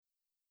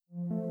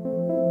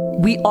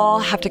We all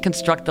have to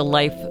construct the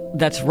life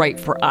that's right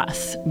for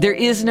us. There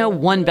is no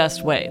one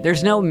best way.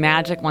 There's no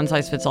magic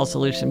one-size-fits-all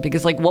solution,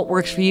 because what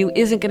works for you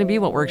isn't going to be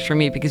what works for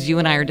me, because you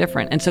and I are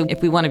different. And so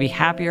if we want to be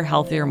happier,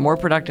 healthier, more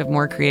productive,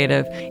 more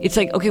creative, it's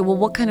okay, well,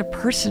 what kind of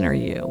person are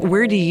you?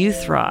 Where do you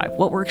thrive?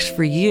 What works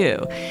for you?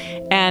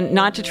 And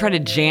not to try to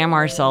jam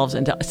ourselves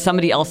into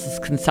somebody else's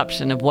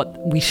conception of what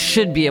we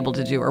should be able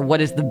to do or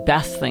what is the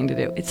best thing to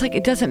do. It's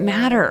it doesn't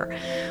matter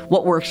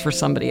what works for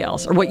somebody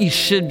else or what you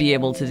should be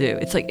able to do.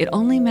 It's it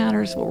only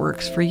matters what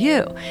works for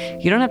you.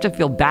 You don't have to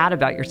feel bad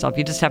about yourself.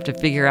 You just have to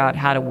figure out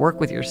how to work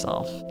with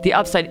yourself. The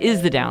upside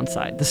is the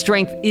downside. The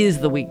strength is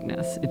the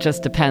weakness. It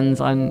just depends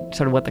on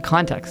sort of what the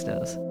context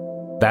is.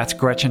 That's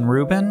Gretchen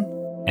Rubin,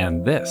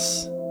 and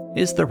this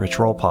is the Rich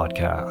Roll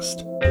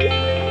Podcast.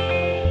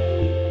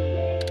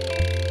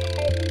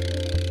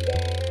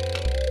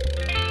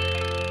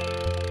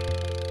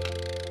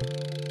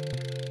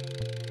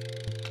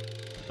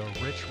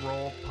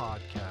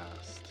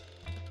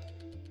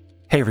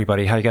 Hey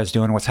everybody, how you guys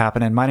doing? What's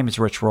happening? My name is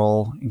Rich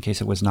Roll. In case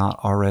it was not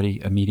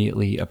already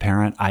immediately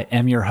apparent, I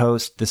am your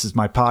host. This is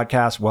my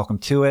podcast. Welcome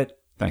to it.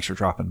 Thanks for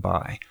dropping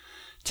by.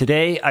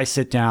 Today, I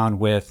sit down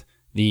with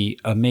the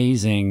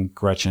amazing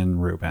Gretchen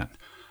Rubin.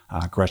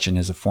 Gretchen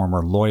is a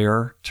former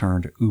lawyer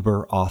turned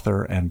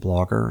über-author and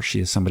blogger. She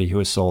is somebody who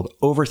has sold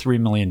over 3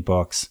 million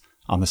books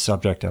on the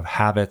subject of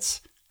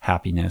habits,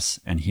 happiness,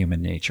 and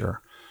human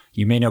nature.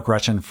 You may know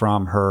Gretchen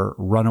from her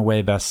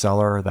runaway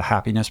bestseller, The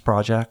Happiness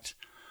Project,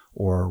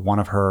 or one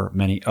of her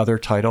many other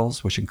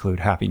titles, which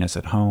include Happiness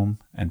at Home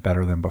and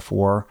Better Than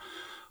Before,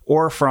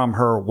 or from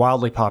her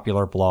wildly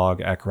popular blog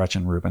at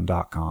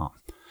GretchenRubin.com.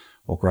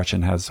 Well,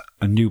 Gretchen has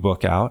a new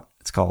book out.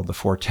 It's called The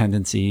Four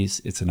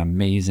Tendencies. It's an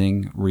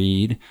amazing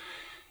read.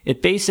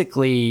 It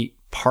basically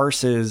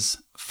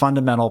parses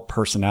fundamental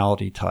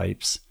personality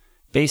types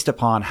based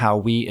upon how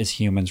we as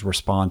humans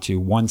respond to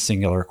one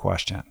singular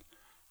question.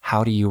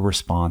 How do you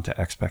respond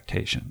to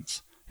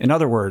expectations? In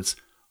other words,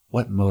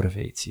 what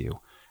motivates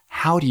you?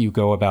 How do you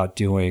go about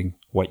doing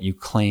what you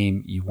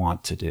claim you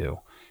want to do?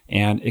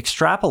 And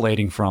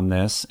extrapolating from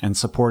this and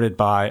supported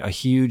by a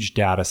huge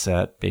data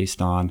set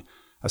based on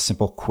a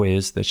simple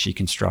quiz that she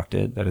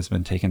constructed that has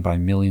been taken by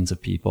millions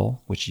of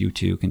people, which you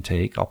too can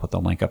take. I'll put the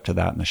link up to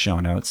that in the show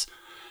notes.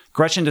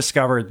 Gretchen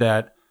discovered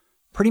that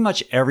pretty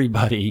much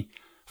everybody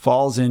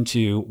falls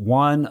into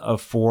one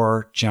of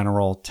 4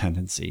 general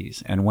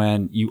tendencies. And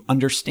when you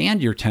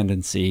understand your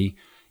tendency,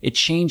 it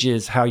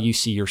changes how you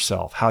see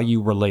yourself, how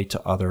you relate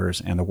to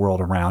others and the world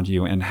around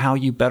you, and how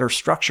you better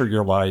structure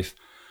your life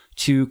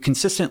to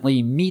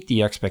consistently meet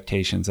the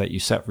expectations that you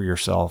set for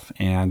yourself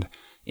and,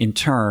 in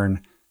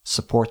turn,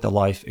 support the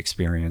life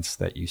experience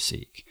that you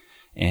seek.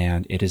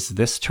 And it is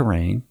this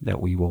terrain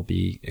that we will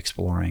be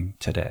exploring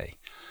today.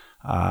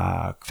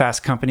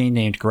 Fast Company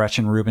named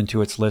Gretchen Rubin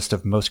to its list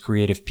of most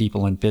creative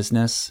people in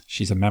business.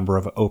 She's a member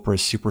of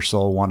Oprah's Super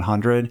Soul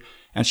 100,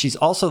 and she's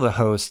also the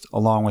host,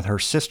 along with her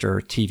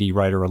sister, TV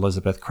writer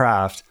Elizabeth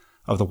Kraft,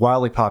 of the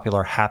wildly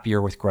popular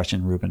Happier With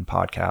Gretchen Rubin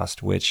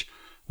podcast, which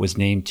was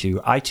named to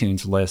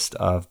iTunes' list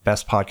of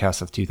Best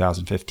Podcasts of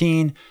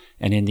 2015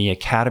 and in the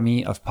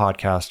Academy of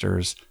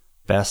Podcasters'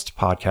 Best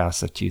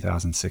Podcasts of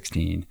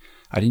 2016.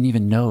 I didn't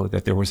even know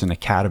that there was an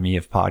Academy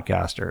of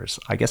Podcasters.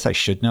 I guess I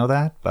should know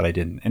that, but I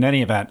didn't. In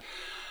any event,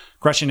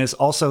 Gretchen is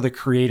also the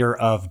creator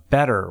of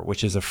Better,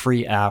 which is a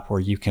free app where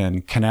you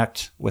can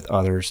connect with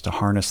others to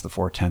harness the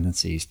 4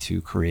 tendencies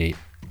to create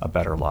a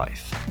better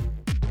life.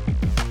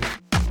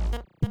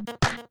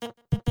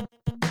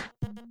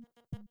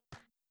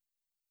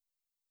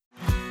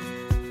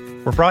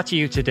 We're brought to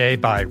you today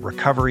by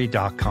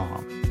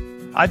Recovery.com.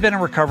 I've been in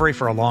recovery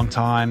for a long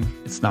time.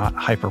 It's not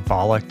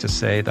hyperbolic to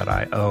say that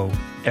I owe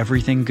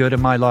everything good in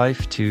my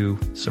life to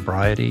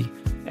sobriety.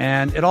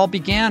 And it all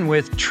began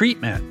with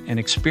treatment, an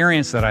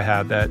experience that I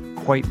had that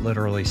quite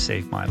literally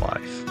saved my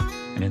life.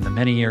 And in the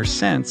many years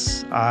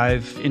since,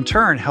 I've in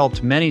turn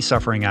helped many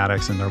suffering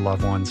addicts and their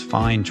loved ones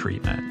find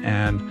treatment.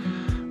 And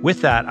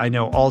with that, I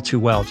know all too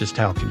well just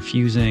how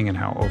confusing and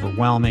how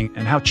overwhelming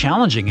and how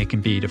challenging it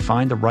can be to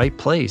find the right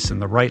place and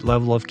the right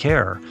level of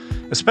care,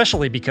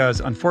 especially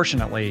because,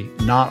 unfortunately,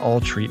 not all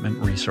treatment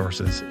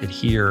resources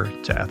adhere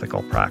to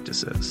ethical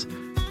practices.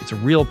 It's a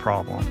real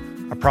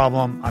problem, a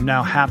problem I'm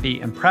now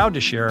happy and proud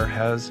to share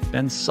has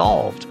been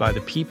solved by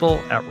the people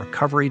at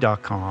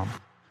Recovery.com,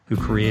 who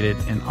created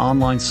an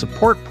online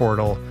support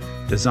portal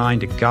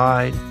designed to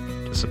guide,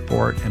 to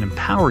support, and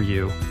empower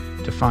you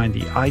to find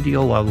the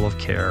ideal level of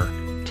care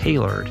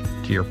tailored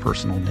to your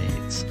personal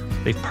needs.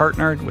 They've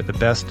partnered with the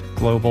best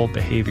global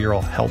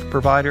behavioral health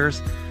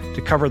providers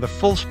to cover the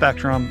full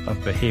spectrum of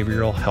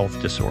behavioral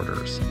health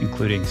disorders,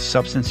 including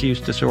substance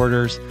use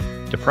disorders,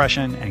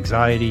 depression,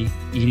 anxiety,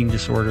 eating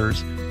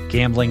disorders,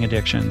 gambling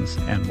addictions,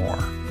 and more.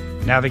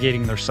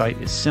 Navigating their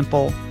site is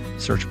simple.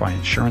 Search by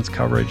insurance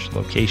coverage,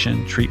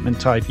 location,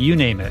 treatment type, you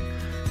name it.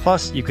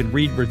 Plus, you can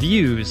read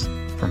reviews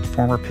from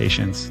former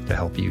patients to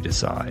help you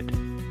decide.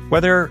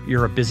 Whether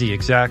you're a busy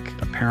exec,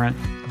 a parent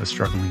of a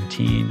struggling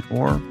teen,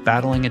 or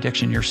battling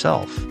addiction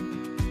yourself,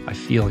 I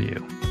feel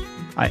you.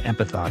 I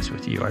empathize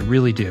with you. I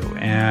really do.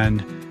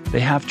 And they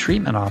have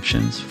treatment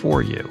options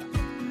for you.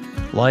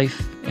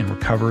 Life in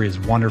recovery is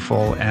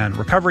wonderful, and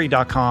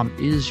recovery.com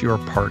is your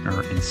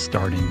partner in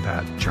starting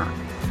that journey.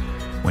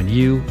 When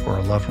you or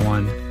a loved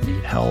one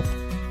need help,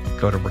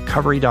 go to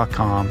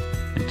recovery.com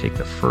and take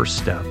the first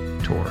step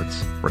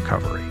towards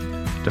recovery.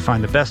 To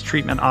find the best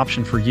treatment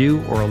option for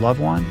you or a loved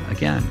one,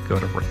 again, go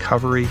to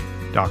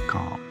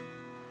recovery.com.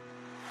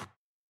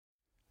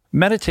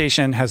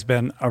 Meditation has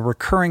been a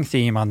recurring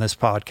theme on this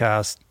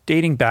podcast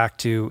dating back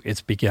to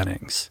its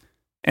beginnings.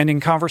 And in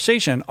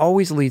conversation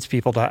always leads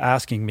people to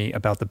asking me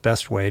about the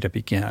best way to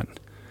begin.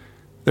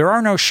 There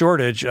are no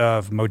shortage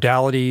of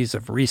modalities,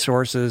 of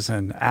resources,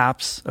 and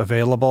apps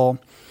available.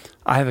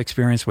 I have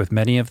experience with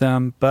many of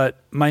them,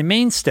 but my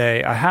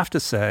mainstay, I have to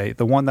say,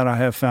 the one that I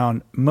have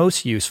found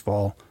most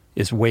useful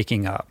is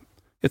waking up.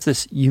 It's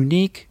this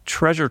unique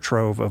treasure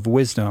trove of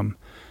wisdom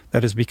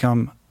that has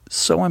become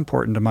so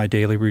important to my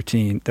daily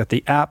routine that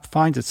the app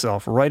finds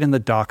itself right in the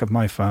dock of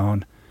my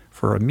phone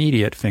for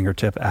immediate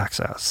fingertip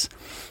access.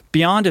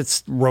 Beyond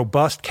its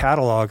robust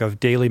catalog of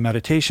daily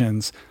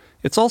meditations,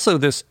 it's also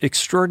this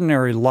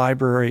extraordinary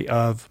library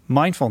of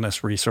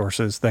mindfulness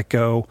resources that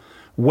go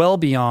well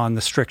beyond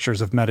the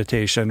strictures of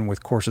meditation,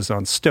 with courses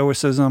on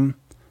stoicism,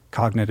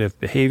 cognitive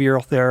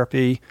behavioral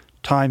therapy,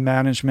 time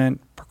management,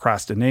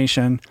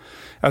 procrastination,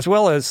 as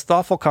well as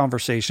thoughtful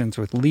conversations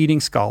with leading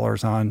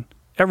scholars on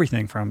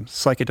everything from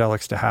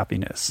psychedelics to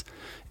happiness.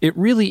 It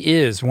really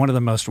is one of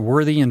the most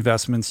worthy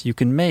investments you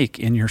can make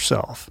in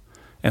yourself.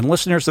 And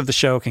listeners of the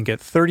show can get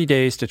 30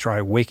 days to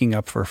try Waking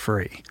Up for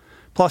free.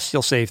 Plus,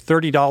 you'll save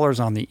 $30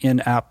 on the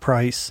in-app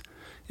price.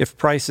 If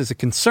price is a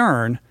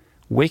concern,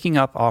 Waking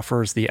Up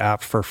offers the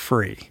app for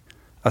free,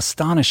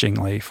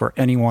 astonishingly for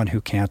anyone who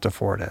can't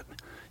afford it.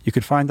 You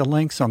can find the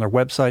links on their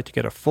website to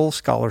get a full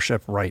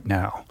scholarship right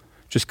now.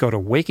 Just go to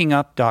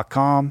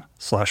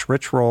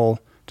wakingup.com/richroll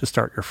to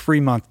start your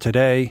free month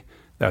today.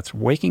 That's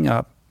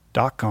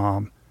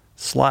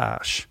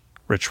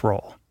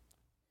wakingup.com/richroll.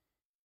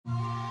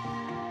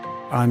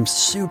 I'm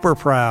super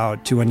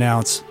proud to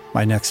announce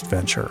my next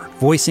venture,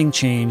 Voicing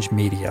Change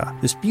Media.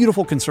 This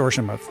beautiful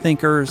consortium of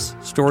thinkers,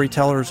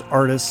 storytellers,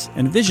 artists,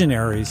 and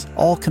visionaries,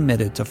 all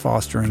committed to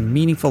fostering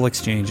meaningful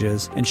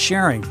exchanges and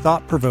sharing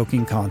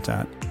thought-provoking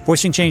content.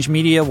 Voicing Change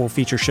Media will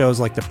feature shows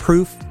like The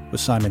Proof with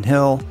Simon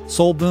Hill,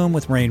 Soul Boom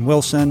with Rainn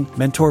Wilson,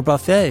 Mentor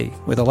Buffet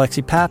with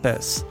Alexi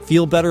Pappas,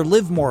 Feel Better,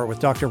 Live More with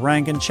Dr.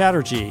 Rangan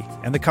Chatterjee,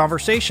 and The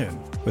Conversation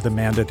with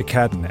Amanda de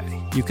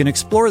Cadenet. You can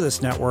explore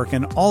this network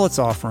and all its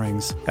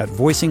offerings at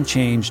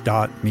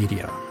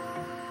voicingchange.media.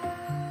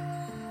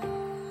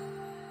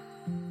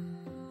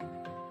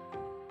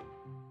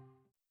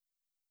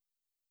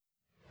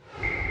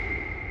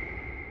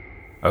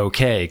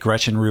 Okay,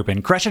 Gretchen Rubin.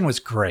 Gretchen was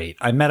great.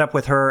 I met up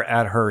with her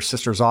at her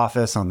sister's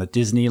office on the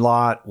Disney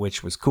lot,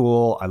 which was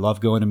cool. I love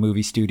going to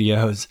movie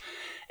studios.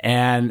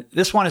 And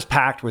this one is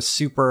packed with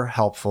super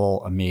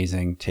helpful,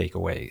 amazing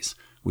takeaways.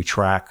 We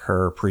track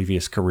her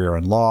previous career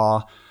in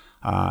law.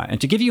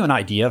 And to give you an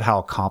idea of how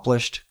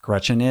accomplished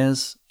Gretchen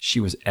is, she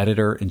was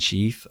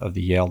editor-in-chief of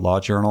the Yale Law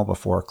Journal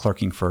before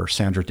clerking for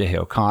Sandra Day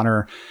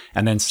O'Connor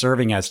and then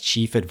serving as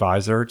chief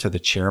advisor to the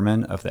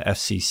chairman of the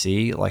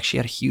FCC. Like, she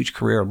had a huge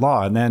career in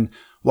law and then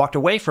walked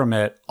away from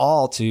it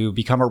all to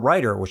become a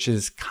writer, which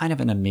is kind of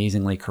an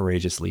amazingly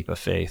courageous leap of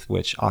faith,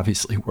 which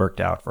obviously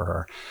worked out for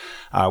her.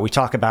 We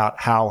talk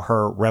about how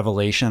her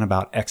revelation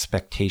about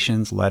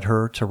expectations led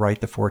her to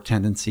write the Four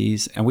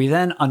Tendencies. And we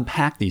then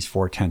unpack these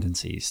four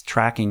tendencies,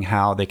 tracking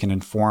how they can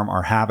inform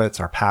our habits,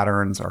 our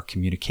patterns, our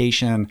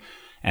communication,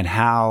 and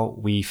how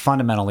we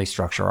fundamentally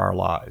structure our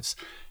lives.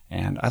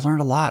 And I learned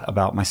a lot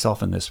about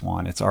myself in this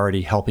one. It's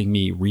already helping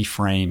me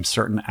reframe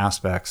certain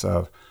aspects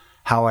of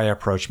how I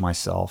approach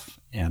myself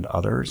and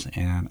others,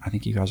 and I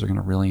think you guys are going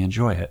to really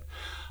enjoy it.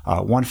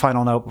 One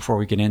final note before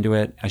we get into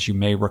it. As you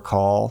may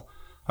recall,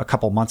 a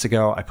couple months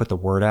ago, I put the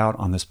word out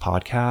on this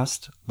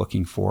podcast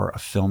looking for a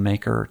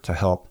filmmaker to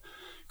help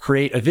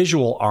create a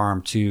visual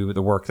arm to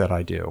the work that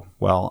I do.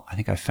 Well, I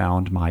think I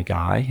found my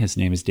guy. His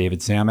name is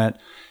David Zammit.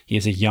 He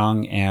is a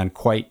young and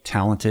quite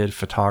talented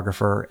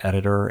photographer,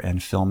 editor,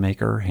 and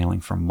filmmaker hailing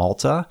from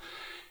Malta.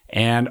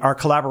 And our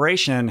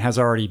collaboration has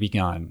already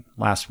begun.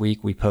 Last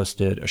week, we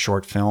posted a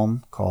short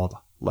film called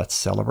Let's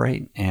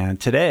Celebrate. And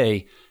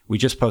today, we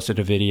just posted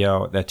a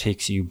video that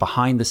takes you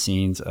behind the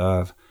scenes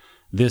of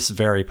this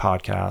very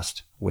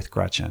podcast with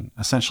Gretchen,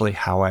 essentially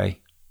how I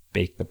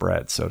bake the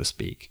bread, so to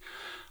speak.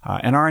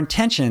 And our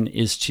intention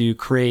is to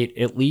create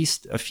at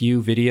least a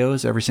few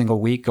videos every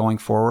single week going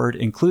forward,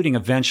 including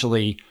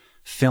eventually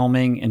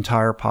filming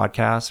entire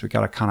podcasts. We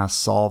got to kind of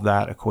solve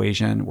that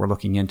equation. We're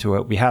looking into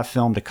it. We have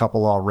filmed a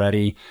couple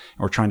already, and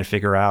we're trying to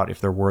figure out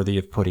if they're worthy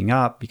of putting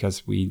up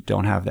because we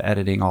don't have the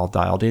editing all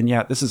dialed in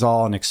yet. This is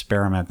all an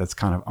experiment that's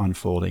kind of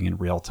unfolding in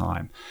real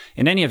time.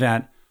 In any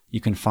event,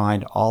 you can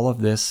find all of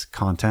this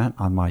content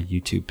on my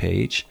YouTube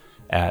page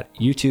at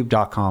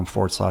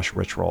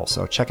youtube.com/richroll.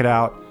 So check it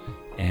out.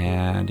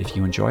 And if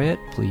you enjoy it,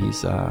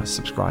 please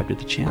subscribe to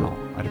the channel.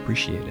 I'd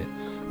appreciate it.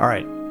 All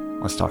right,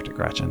 let's talk to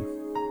Gretchen.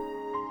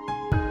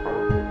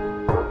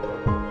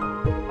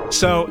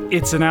 So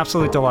it's an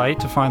absolute delight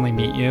to finally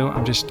meet you.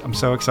 I'm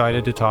so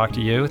excited to talk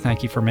to you.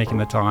 Thank you for making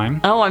the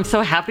time. Oh, I'm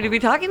so happy to be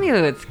talking to you.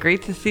 It's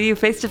great to see you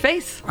face to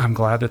face. I'm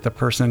glad that the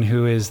person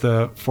who is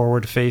the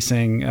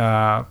forward-facing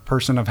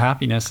person of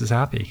happiness is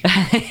happy.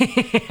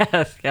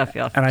 Yes.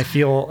 And I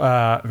feel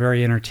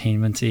very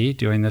entertainment-y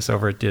doing this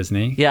over at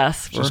Disney.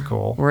 Yes. Which is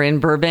cool. We're in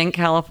Burbank,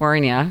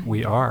 California.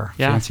 We are.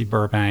 Yeah. Fancy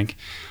Burbank.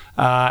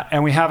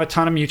 And we have a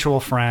ton of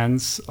mutual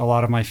friends. A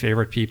lot of my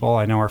favorite people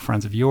I know are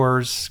friends of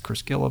yours.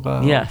 Chris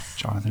Gillibo, yes.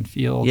 Jonathan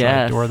Fields. Yes.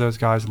 I adore those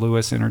guys.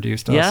 Lewis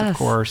introduced us, yes. of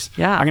course.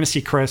 Yeah. I'm going to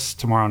see Chris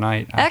tomorrow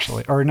night,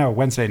 actually. Or no,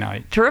 Wednesday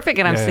night. Terrific.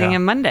 And I'm seeing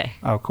him Monday.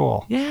 Oh,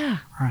 cool. Yeah.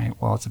 All right.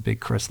 Well, it's a big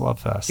Chris love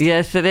fest.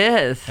 Yes, it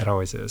is. It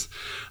always is.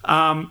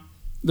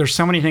 There's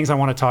so many things I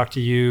want to talk to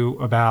you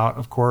about.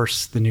 Of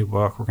course, the new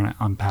book. We're going to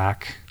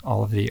unpack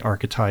all of the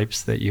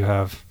archetypes that you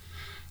have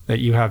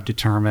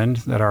determined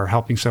that are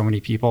helping so many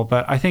people.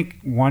 But I think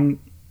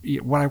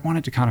what I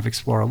wanted to kind of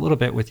explore a little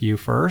bit with you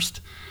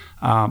first,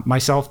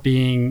 myself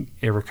being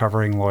a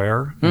recovering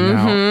lawyer and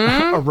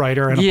now a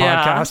writer and a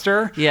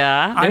podcaster.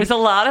 Yeah, there's a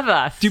lot of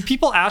us. Do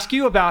people ask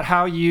you about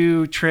how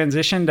you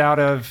transitioned out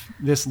of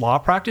this law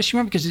practice you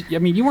went? Because, I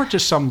mean, you weren't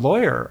just some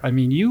lawyer. I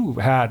mean, you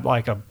had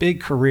like a big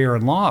career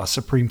in law,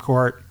 Supreme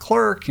Court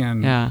clerk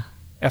and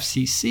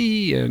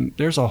FCC, and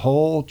there's a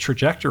whole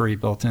trajectory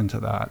built into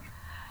that.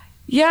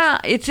 Yeah,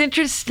 it's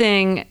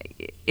interesting.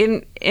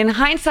 In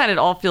hindsight, it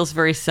all feels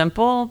very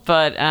simple,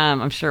 but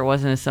I'm sure it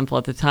wasn't as simple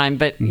at the time.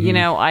 But you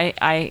know,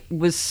 I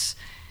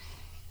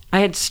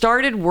had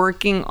started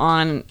working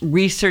on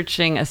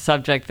researching a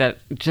subject that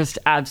just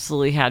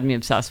absolutely had me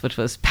obsessed, which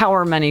was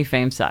power, money,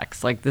 fame,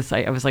 sex. Like this,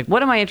 I was like,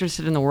 what am I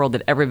interested in the world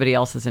that everybody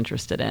else is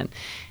interested in?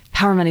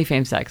 Power, money,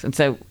 fame, sex. And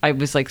so I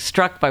was like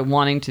struck by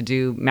wanting to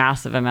do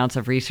massive amounts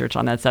of research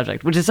on that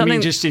subject, which is something. You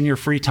mean just in your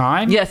free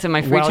time? Yes, in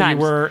my free time.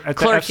 While you were at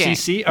the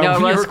FCC? No,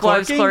 you were clerking? I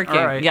was clerking,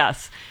 right.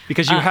 yes.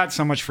 Because you had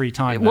so much free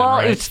time then, well,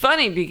 right? It's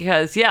funny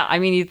because, I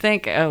mean, you'd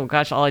think, oh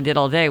gosh, all I did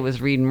all day was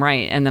read and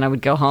write. And then I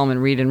would go home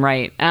and read and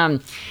write.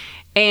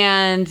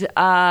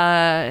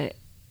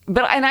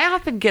 But I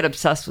often get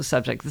obsessed with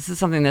subjects. This is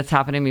something that's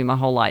happened to me my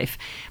whole life.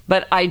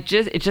 But it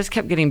just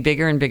kept getting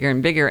bigger and bigger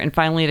and bigger. And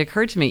finally it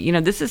occurred to me, you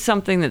know, this is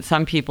something that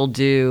some people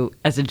do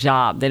as a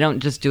job. They don't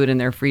just do it in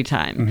their free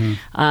time.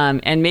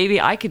 And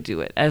maybe I could do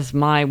it as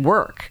my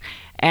work.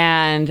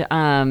 And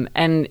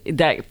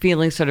that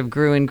feeling sort of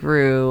grew and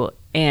grew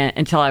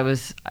until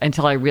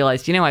I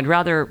realized, you know, I'd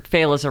rather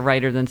fail as a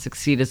writer than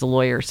succeed as a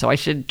lawyer. So I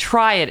should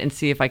try it and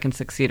see if I can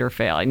succeed or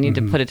fail. I need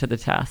to put it to the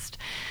test.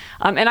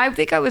 And I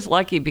think I was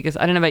lucky because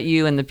I don't know about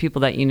you and the people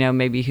that you know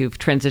maybe who've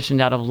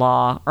transitioned out of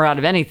law or out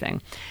of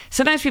anything.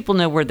 Sometimes people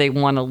know where they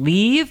want to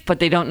leave, but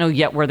they don't know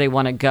yet where they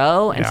want to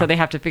go. And so they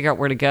have to figure out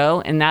where to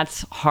go. And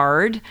that's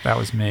hard. That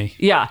was me.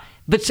 Yeah.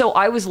 But so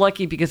I was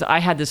lucky because I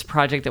had this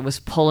project that was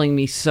pulling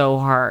me so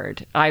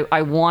hard.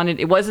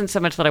 It wasn't so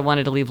much that I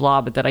wanted to leave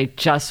law, but that I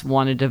just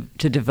wanted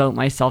to devote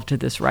myself to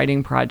this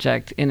writing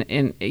project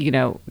in you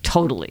know,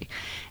 totally.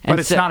 And but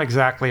it's not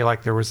exactly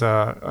like there was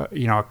a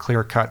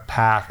clear-cut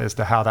path as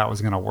to how that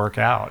was going to work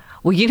out.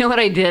 Well, you know what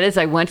I did is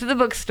I went to the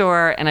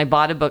bookstore and I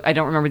bought a book. I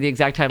don't remember the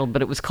exact title,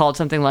 but it was called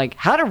something like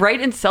How to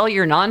Write and Sell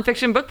Your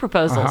Nonfiction Book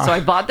Proposal. So I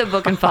bought the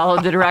book and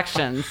followed the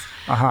directions.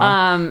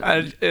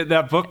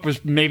 That book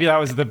was, maybe that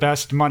was the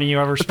best money you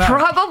ever spent.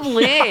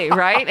 Probably,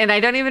 right? And I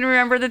don't even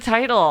remember the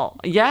title.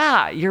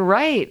 Yeah, you're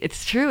right.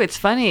 It's true. It's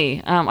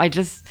funny. I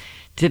just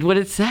did what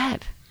it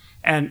said.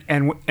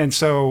 And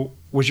so...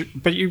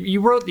 But you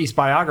wrote these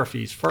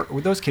biographies.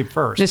 Those came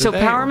first. So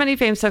Power, Money,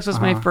 Fame, Sex was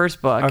my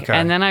first book. Okay.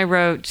 And then I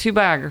wrote two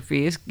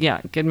biographies. Yeah,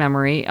 good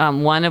memory.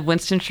 One of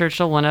Winston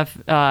Churchill, one of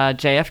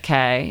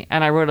JFK.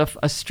 And I wrote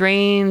a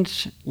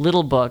strange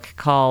little book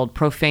called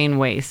Profane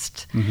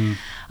Waste.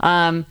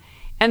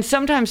 And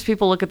sometimes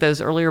people look at those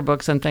earlier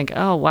books and think,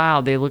 oh,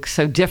 wow, they look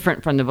so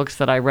different from the books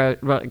that I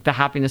wrote, like The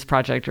Happiness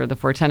Project or The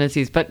Four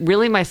Tendencies. But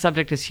really, my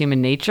subject is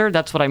human nature.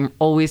 That's what I'm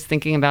always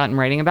thinking about and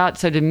writing about.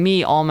 So to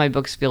me, all my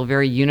books feel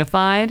very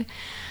unified,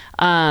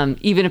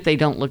 even if they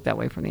don't look that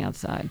way from the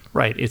outside.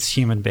 Right. It's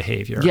human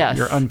behavior. Yes.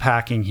 You're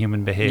unpacking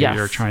human behavior.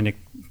 You're trying to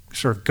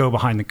sort of go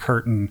behind the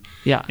curtain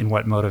in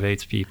what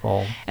motivates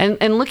people.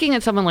 And looking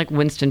at someone like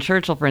Winston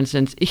Churchill, for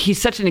instance,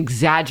 he's such an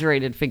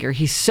exaggerated figure.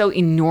 He's so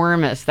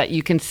enormous that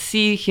you can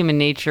see human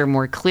nature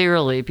more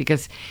clearly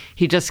because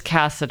he just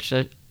casts such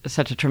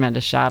a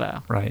tremendous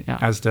shadow. Right. Yeah.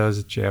 As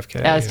does JFK.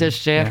 As does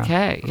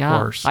JFK.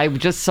 Of course. I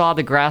just saw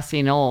the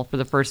grassy knoll for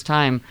the first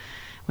time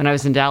when I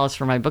was in Dallas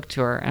for my book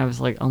tour. And I was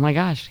like, oh my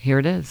gosh, here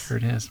it is. Here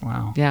it is.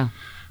 Wow. Yeah.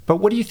 But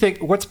what do you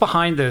think, what's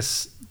behind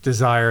this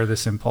desire,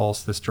 this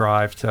impulse, this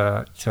drive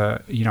to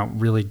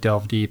really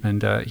delve deep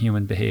into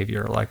human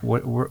behavior? Like,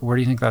 where do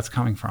you think that's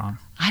coming from?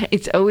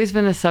 It's always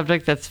been a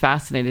subject that's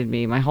fascinated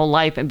me my whole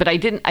life, but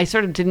I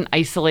sort of didn't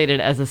isolate it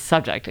as a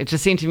subject. It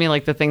just seemed to me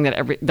like the thing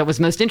that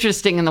was most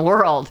interesting in the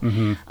world.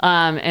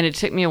 And it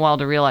took me a while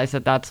to realize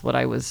that that's what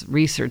I was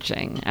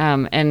researching,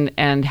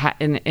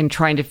 and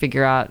trying to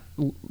figure out,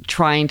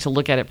 trying to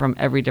look at it from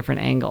every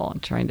different angle,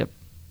 and trying to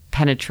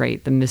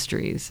penetrate the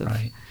mysteries of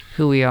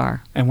who we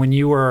are. And when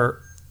you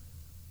were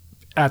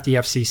at the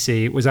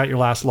FCC. Was that your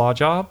last law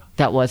job?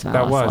 That was my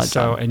last law job.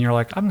 So, and you're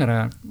like, I'm going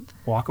to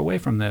walk away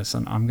from this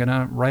and I'm going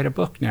to write a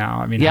book now.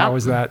 I mean, how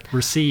was that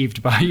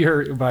received by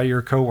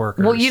your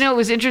coworkers? Well, it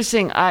was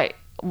interesting.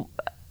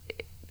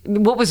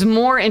 What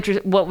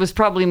was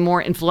probably more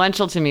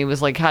influential to me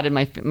was like, how did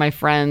my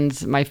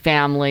friends, my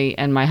family,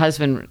 and my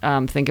husband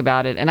think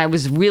about it? And I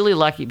was really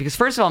lucky because,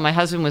 first of all, my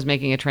husband was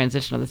making a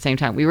transition at the same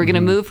time. We were going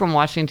to move from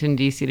Washington,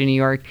 D.C. to New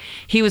York.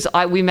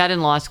 We met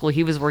in law school.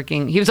 He was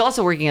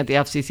also working at the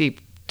FCC,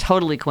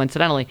 totally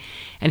coincidentally,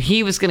 and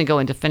he was going to go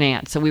into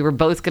finance. So we were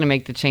both going to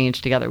make the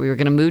change together. We were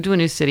going to move to a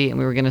new city and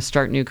we were going to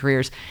start new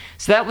careers.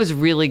 So that was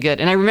really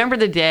good. And I remember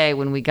the day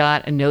when we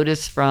got a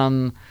notice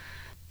from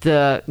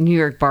the New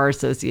York Bar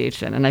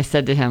Association. And I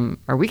said to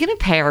him, are we going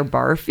to pay our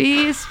bar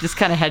fees? Just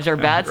kind of hedge our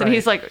bets. Right. And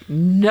he's like,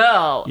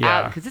 no,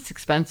 because it's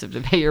expensive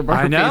to pay your bar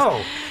fees. I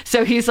know.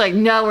 So he's like,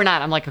 no, we're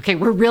not. I'm like, okay,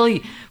 we're really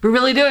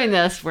doing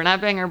this. We're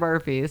not paying our bar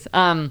fees.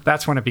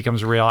 That's when it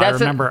becomes real. I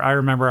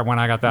remember when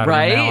I got that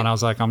email and I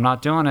was like, I'm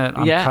not doing it.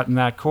 I'm cutting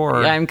that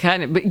cord. Yeah, I'm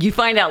cutting it. But you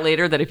find out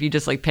later that if you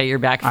just like pay your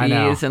back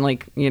fees and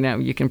like, you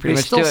can pretty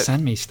much do it. They still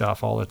send me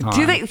stuff all the time.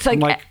 Do they? It's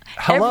like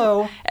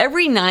hello.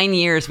 Every 9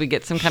 years we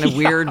get some kind of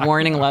weird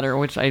warning letter,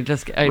 which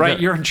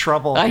you're in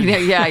trouble. I know,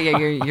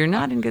 you're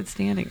not in good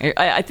standing.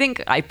 I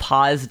think I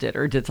paused it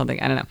or did something.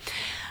 I don't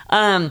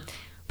know.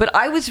 But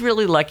I was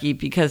really lucky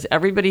because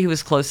everybody who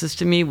was closest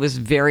to me was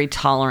very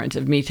tolerant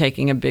of me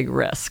taking a big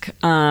risk.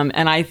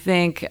 And I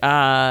think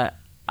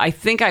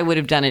I would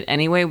have done it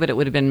anyway, but it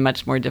would have been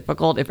much more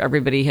difficult if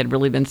everybody had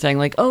really been saying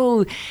like,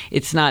 oh,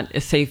 it's not a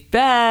safe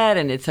bet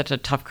and it's such a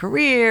tough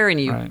career and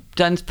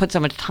you've put so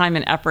much time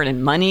and effort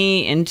and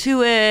money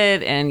into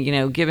it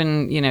and,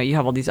 given, you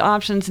have all these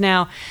options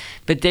now.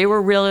 But they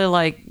were really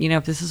like,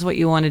 if this is what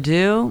you want to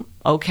do,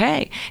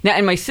 okay. Now,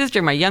 and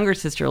my younger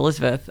sister,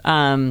 Elizabeth,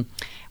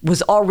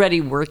 was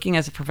already working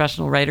as a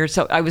professional writer.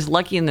 So I was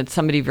lucky in that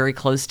somebody very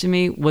close to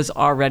me was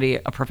already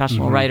a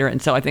professional writer. And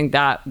so I think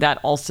that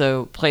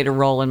also played a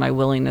role in my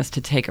willingness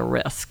to take a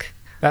risk.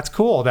 That's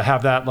cool to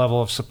have that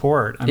level of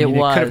support. I mean,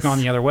 it could have gone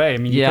the other way. I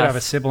mean, you could have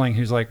a sibling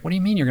who's like, what do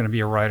you mean you're going to be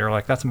a writer?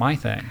 Like, that's my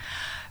thing.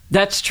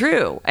 That's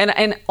true.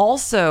 And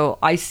also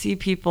I see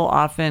people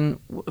often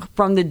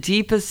from the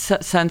deepest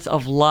sense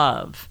of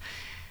love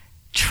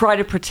try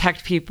to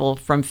protect people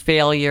from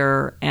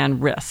failure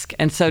and risk.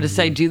 And so to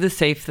say, do the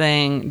safe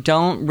thing,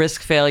 don't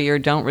risk failure,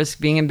 don't risk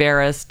being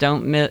embarrassed,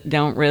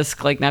 don't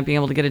risk like not being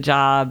able to get a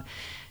job,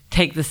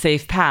 take the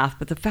safe path.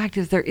 But the fact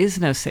is there is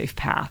no safe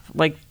path.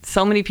 Like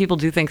so many people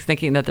do things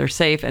thinking that they're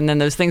safe and then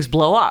those things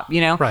blow up,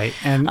 Right.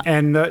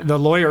 And the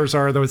lawyers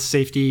are those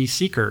safety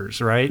seekers,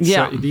 right?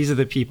 Yeah. So these are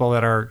the people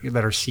that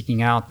are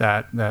seeking out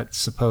that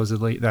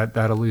supposedly that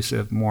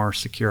elusive, more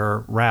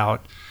secure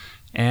route.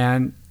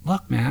 And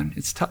look, man,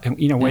 it's tough.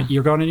 When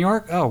you're going to New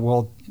York, oh,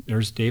 well,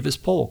 there's Davis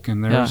Polk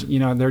and there's,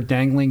 they're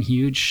dangling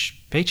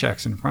huge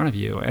paychecks in front of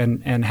you.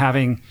 And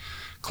having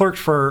clerked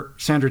for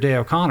Sandra Day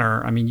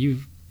O'Connor, I mean, you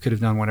could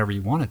have done whatever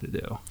you wanted to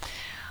do.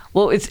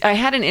 Well, I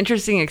had an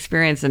interesting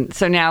experience. And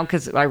so now,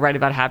 because I write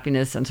about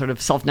happiness and sort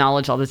of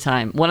self-knowledge all the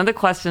time, one of the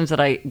questions that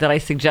I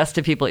suggest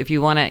to people, if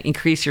you want to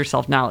increase your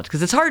self-knowledge,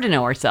 because it's hard to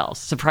know ourselves,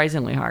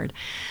 surprisingly hard.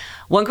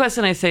 One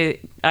question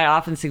I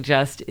often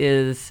suggest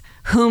is,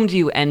 whom do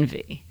you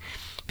envy?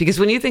 Because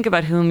when you think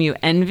about whom you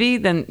envy,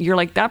 then you're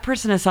like, that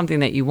person is something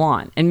that you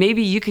want. And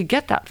maybe you could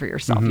get that for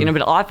yourself,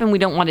 but often we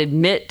don't want to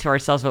admit to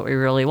ourselves what we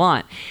really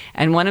want.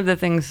 And one of the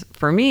things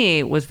for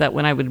me was that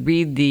when I would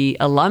read the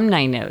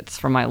alumni notes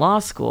from my law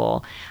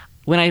school,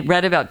 when I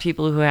read about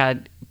people who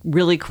had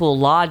really cool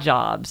law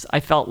jobs, I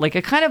felt like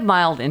a kind of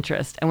mild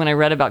interest. And when I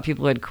read about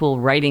people who had cool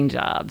writing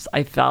jobs,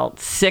 I felt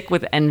sick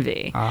with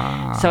envy.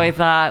 So I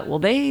thought,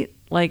 well,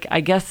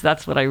 I guess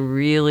that's what I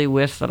really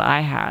wish that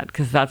I had,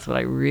 because that's what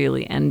I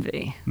really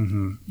envy.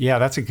 Mm-hmm. Yeah,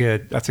 that's a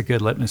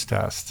good litmus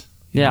test.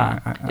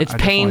 Yeah, it's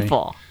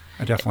painful.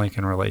 I definitely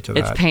can relate to that.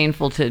 It's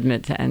painful to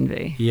admit to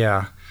envy.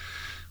 Yeah.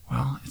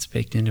 Well, it's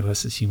baked into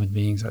us as human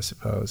beings, I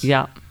suppose.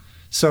 Yeah.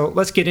 So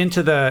let's get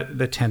into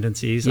the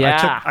tendencies.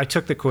 Yeah. I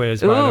took the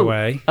quiz, by the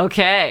way.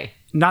 Okay.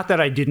 Not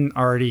that I didn't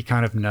already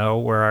kind of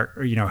know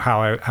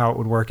how it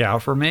would work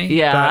out for me.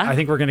 Yeah. But I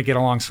think we're going to get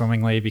along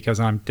swimmingly because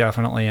I'm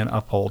definitely an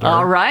upholder.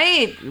 All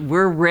right.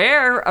 We're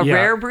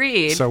rare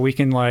breed. So we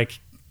can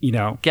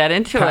get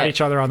into pat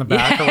each other on the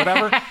back or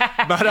whatever.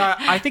 But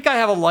I think I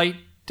have a light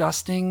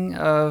dusting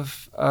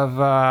of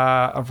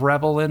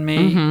rebel in me.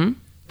 Mm-hmm.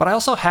 But I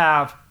also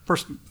have,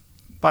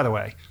 by the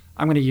way,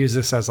 I'm going to use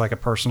this as like a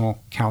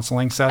personal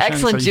counseling session.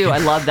 Excellent, I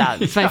love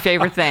that. It's my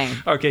favorite thing.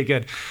 Okay,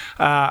 good.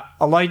 A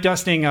light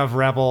dusting of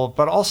rebel,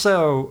 but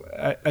also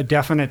a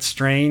definite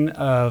strain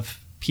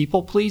of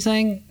people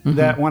pleasing.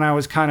 That when I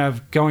was kind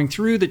of going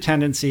through the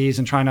tendencies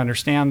and trying to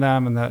understand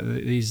them,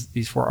 and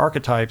these four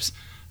archetypes,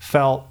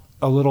 felt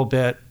a little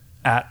bit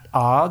at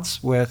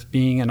odds with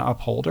being an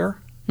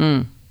upholder.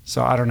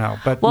 So I don't know,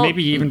 but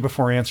maybe even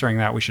before answering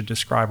that, we should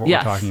describe what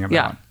we're talking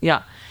about.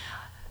 Yeah.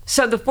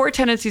 So the four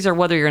tendencies are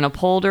whether you're an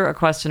upholder, a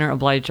questioner,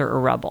 obliger,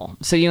 or rebel.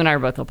 So you and I are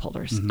both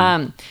upholders.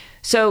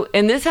 So,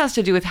 and this has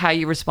to do with how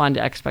you respond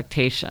to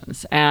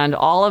expectations. And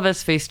all of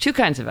us face two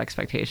kinds of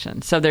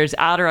expectations. So there's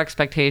outer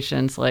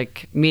expectations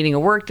like meeting a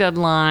work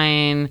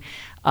deadline,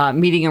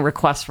 meeting a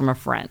request from a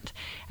friend.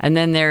 And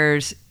then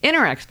there's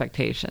inner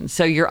expectations.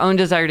 So your own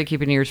desire to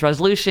keep a New Year's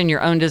resolution,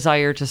 your own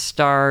desire to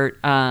start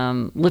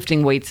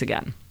lifting weights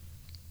again.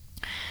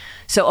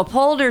 So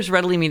upholders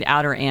readily meet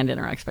outer and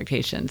inner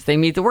expectations. They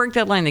meet the work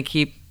deadline, they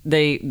keep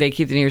the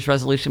New Year's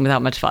resolution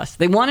without much fuss.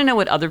 They want to know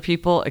what other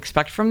people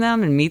expect from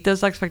them and meet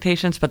those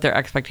expectations, but their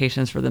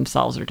expectations for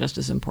themselves are just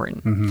as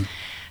important. Mm-hmm.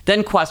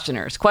 Then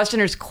questioners.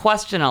 Questioners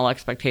question all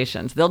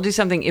expectations. They'll do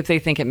something if they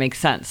think it makes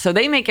sense. So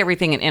they make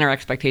everything an inner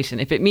expectation.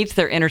 If it meets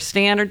their inner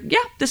standard, yeah,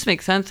 this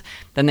makes sense,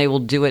 then they will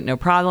do it, no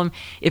problem.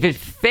 If it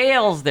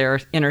fails their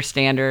inner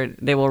standard,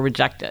 they will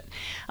reject it.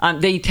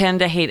 They tend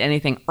to hate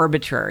anything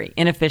arbitrary,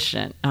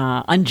 inefficient,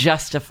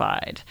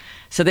 unjustified.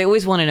 So they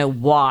always want to know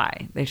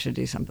why they should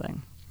do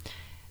something.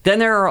 Then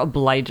there are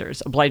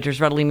obligers. Obligers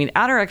readily meet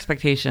outer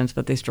expectations,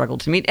 but they struggle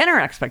to meet inner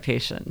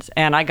expectations.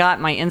 And I got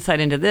my insight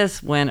into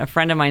this when a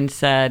friend of mine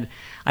said,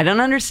 I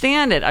don't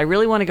understand it. I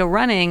really want to go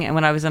running. And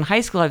when I was in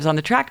high school, I was on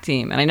the track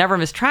team, and I never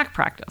missed track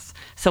practice.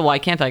 So why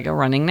can't I go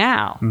running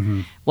now?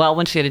 Mm-hmm. Well,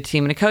 when she had a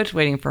team and a coach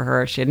waiting for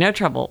her, she had no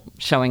trouble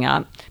showing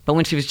up. But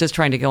when she was just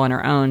trying to go on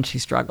her own, she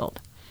struggled.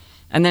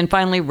 And then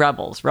finally,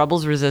 rebels.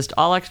 Rebels resist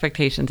all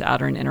expectations,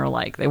 outer and inner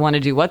alike. They want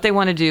to do what they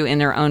want to do in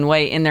their own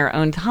way, in their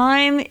own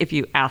time. If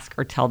you ask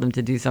or tell them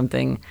to do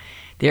something,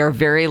 they are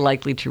very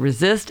likely to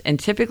resist. And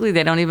typically,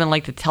 they don't even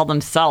like to tell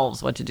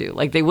themselves what to do.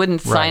 Like, they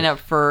wouldn't sign up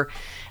for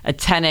a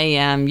 10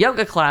 a.m.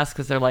 yoga class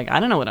because they're like, I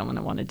don't know what I'm going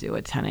to want to do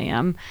at 10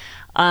 a.m.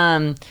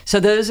 So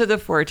those are the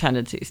four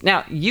tendencies.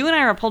 Now, you and I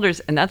are upholders,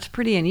 and that's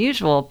pretty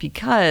unusual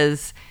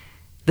because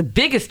the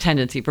biggest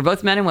tendency for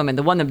both men and women,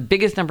 the one the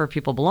biggest number of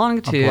people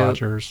belong to,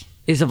 Obligers.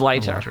 Is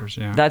obliger. Obligers,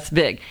 yeah. That's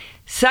big.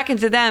 Second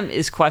to them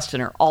is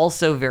questioner,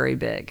 also very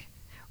big.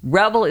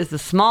 Rebel is the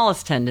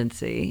smallest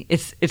tendency.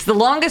 It's the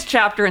longest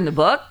chapter in the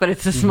book, but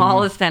it's the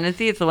smallest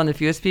tendency. It's the one the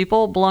fewest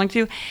people belong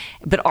to.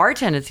 But our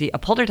tendency,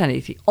 upholder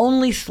tendency,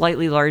 only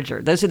slightly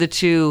larger. Those are the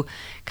two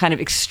kind of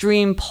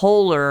extreme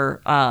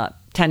polar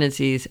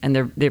tendencies, and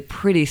they're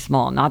pretty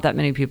small. Not that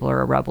many people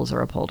are rebels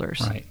or upholders.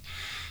 Right.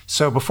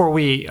 So before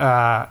we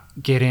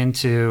get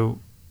into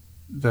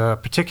the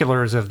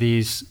particulars of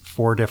these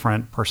four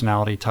different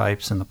personality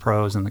types and the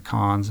pros and the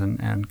cons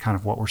and kind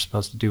of what we're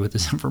supposed to do with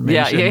this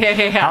information,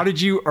 how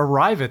did you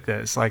arrive at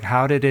this? Like,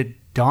 how did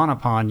it dawn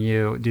upon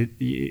you?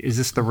 Is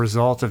this the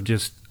result of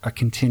just a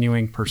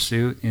continuing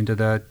pursuit into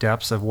the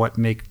depths of what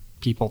make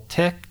people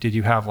tick? Did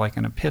you have like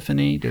an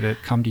epiphany? Did it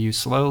come to you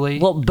slowly?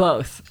 Well,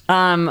 both.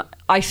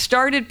 I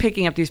started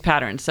picking up these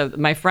patterns. So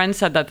my friend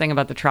said that thing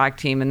about the track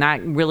team, and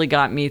that really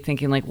got me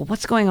thinking like, well,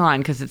 what's going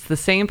on? Because it's the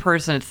same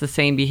person, it's the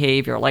same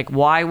behavior. Like,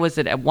 why was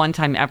it at one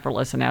time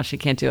effortless and now she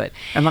can't do it?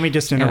 And let me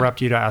just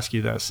interrupt you to ask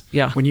you this.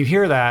 Yeah. When you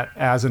hear that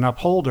as an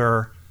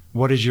upholder,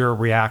 what is your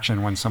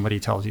reaction when somebody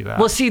tells you that?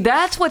 Well, see,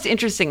 that's what's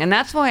interesting. And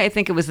that's why I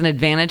think it was an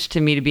advantage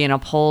to me to be an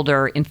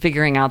upholder in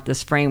figuring out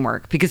this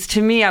framework. Because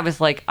to me, I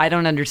was like, I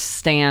don't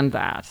understand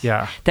that.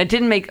 Yeah. That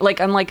didn't make, like,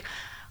 I'm like,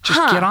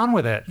 just get on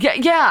with it.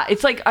 Yeah.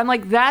 It's like, I'm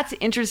like, that's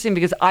interesting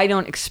because I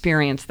don't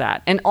experience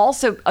that. And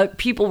also,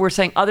 people were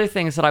saying other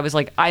things that I was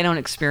like, I don't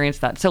experience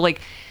that. So,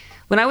 like,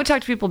 when I would talk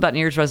to people about New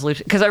Year's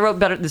resolution, because I wrote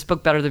this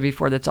book Better Than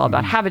Before that's all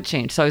about habit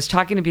change. So I was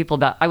talking to people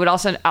I would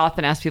also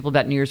often ask people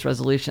about New Year's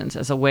resolutions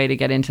as a way to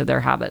get into their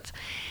habits.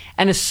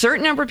 And a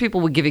certain number of people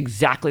would give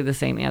exactly the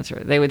same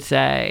answer. They would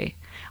say,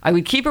 I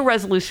would keep a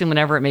resolution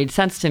whenever it made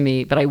sense to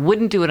me, but I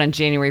wouldn't do it on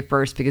January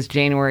 1st because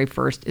January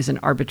 1st is an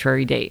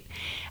arbitrary date.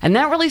 And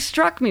that really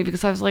struck me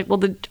because I was like, well,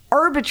 the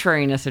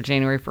arbitrariness of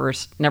January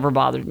 1st never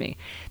bothered me.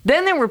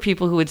 Then there were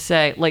people who would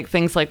say like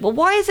things like, well,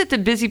 why is it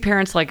that busy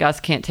parents like us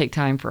can't take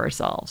time for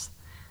ourselves?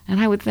 And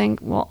I would think,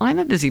 well, I'm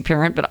a busy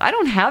parent, but I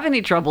don't have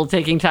any trouble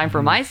taking time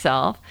for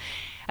myself.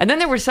 And then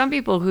there were some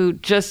people who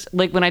just,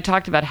 like when I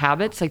talked about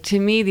habits, like to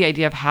me, the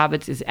idea of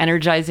habits is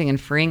energizing and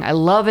freeing. I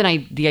love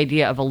the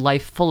idea of a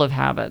life full of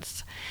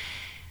habits.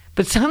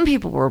 But some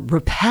people were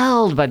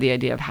repelled by the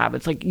idea of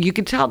habits. Like you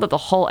could tell that the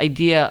whole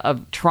idea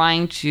of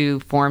trying to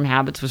form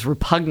habits was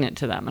repugnant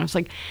to them. And I was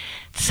like,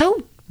 it's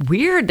so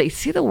weird. They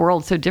see the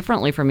world so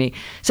differently from me.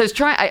 So I was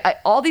trying,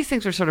 all these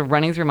things were sort of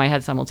running through my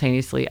head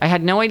simultaneously. I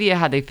had no idea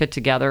how they fit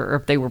together or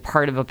if they were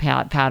part of a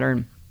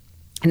pattern.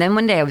 And then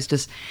one day I was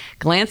just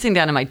glancing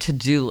down at my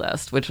to-do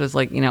list, which was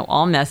like,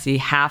 all messy,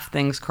 half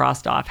things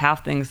crossed off,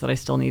 half things that I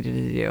still needed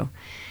to do.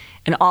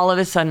 And all of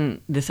a sudden,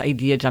 this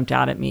idea jumped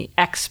out at me,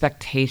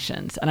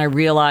 expectations. And I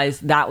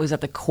realized that was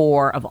at the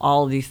core of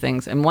all of these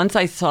things. And once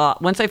I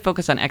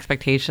focused on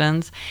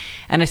expectations,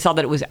 and I saw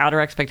that it was outer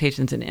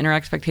expectations and inner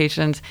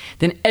expectations,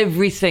 then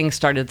everything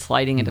started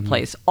sliding into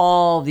place.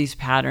 All these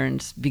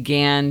patterns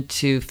began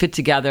to fit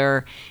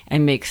together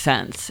and make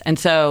sense. And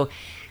so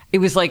it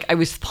was like I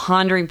was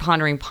pondering,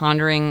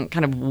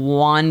 kind of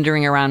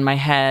wandering around my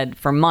head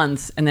for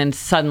months. And then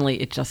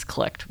suddenly it just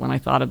clicked when I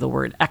thought of the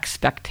word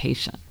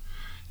expectation.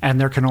 And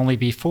there can only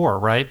be 4,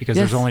 right? Because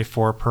there's only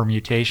 4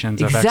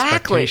 permutations of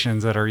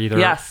expectations that are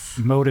either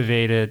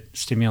motivated,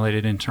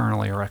 stimulated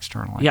internally or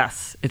externally.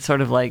 Yes. It's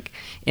sort of like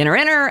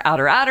inner,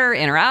 outer, outer,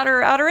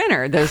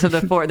 inner. Those are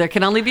the 4. There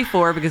can only be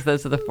 4 because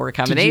those are the 4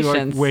 combinations.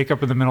 Did you wake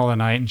up in the middle of the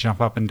night and jump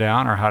up and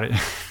down, or how did?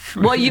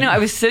 Well, I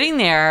was sitting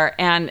there,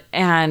 and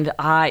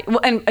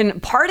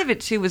part of it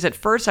too was at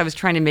first I was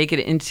trying to make it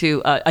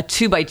into a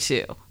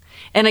 2x2.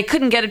 And I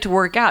couldn't get it to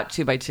work out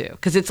 2x2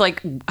 because it's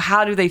like,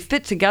 how do they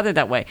fit together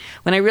that way?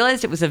 When I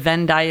realized it was a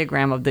Venn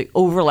diagram of the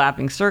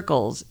overlapping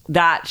circles,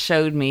 that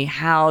showed me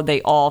how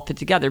they all fit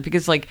together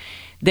because like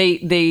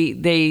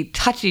they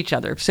touch each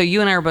other. So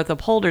you and I are both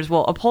upholders.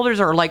 Well, upholders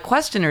are like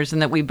questioners in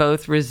that we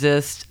both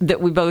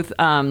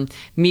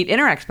meet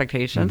inner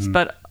expectations,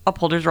 but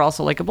upholders are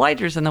also like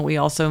obligers in that we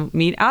also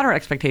meet outer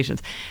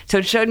expectations. So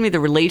it showed me the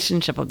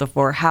relationship of the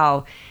 4,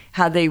 how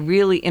they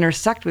really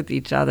intersect with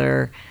each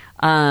other.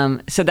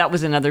 So that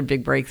was another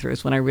big breakthrough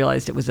is when I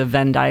realized it was a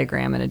Venn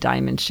diagram in a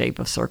diamond shape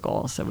of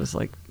circles. So it was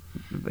like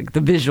the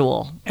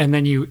visual. And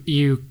then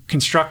you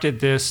constructed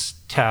this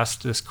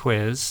test, this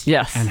quiz.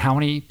 Yes. And how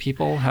many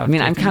people have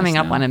I'm coming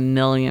up on 1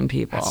 million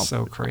people. That's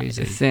so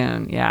crazy.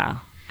 Soon, yeah.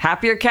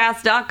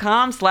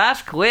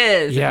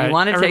 happiercast.com/quiz if you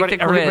want to take the quiz.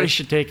 Everybody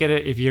should take it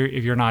if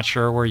you're not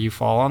sure where you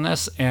fall on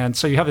this. And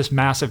so you have this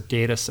massive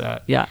data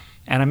set. Yeah.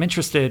 And I'm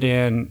interested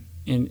in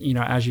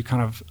as you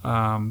kind of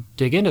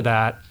dig into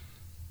that,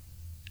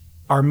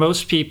 are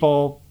most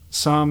people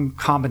some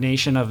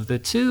combination of the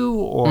two,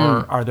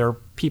 or are there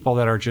people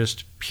that are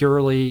just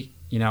purely,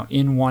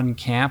 in one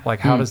camp?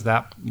 Like, how does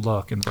that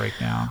look and break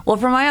down? Well,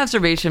 from my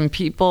observation,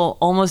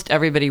 almost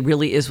everybody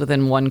really is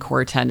within one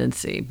core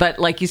tendency. But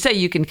like you say,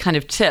 you can kind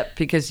of tip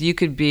because you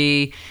could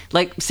be,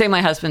 like, say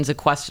my husband's a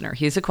questioner.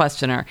 He's a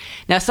questioner.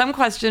 Now, some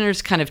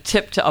questioners kind of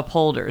tip to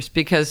upholders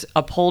because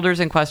upholders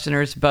and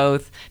questioners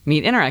both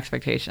meet inner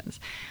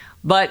expectations.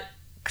 But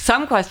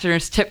some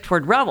questioners tip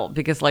toward rebel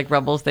because, like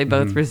rebels, they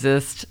both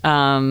resist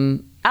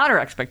outer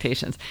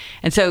expectations,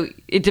 and so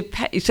it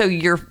depends. So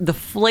the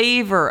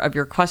flavor of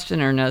your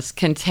questionerness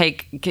can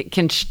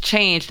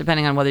change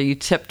depending on whether you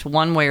tip to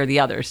one way or the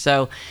other.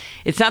 So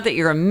it's not that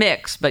you're a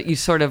mix, but you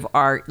sort of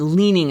are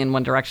leaning in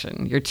one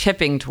direction. You're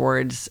tipping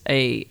towards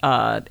an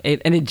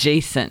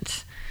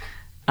adjacent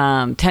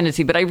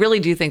tendency. But I really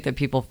do think that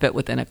people fit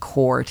within a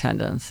core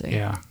tendency.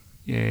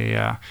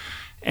 Yeah.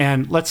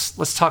 And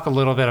let's talk a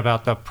little bit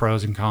about the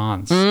pros and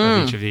cons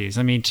of each of these.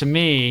 I mean, to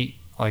me,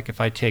 like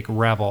if I take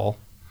rebel,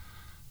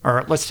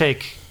 or let's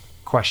take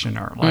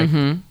questioner, like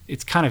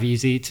it's kind of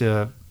easy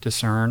to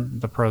discern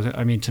the pros.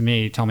 I mean, to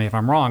me, tell me if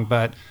I'm wrong,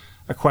 but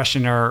a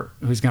questioner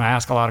who's going to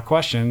ask a lot of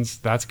questions,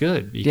 that's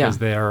good because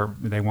they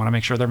want to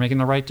make sure they're making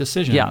the right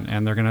decision,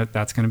 and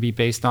that's going to be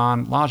based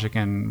on logic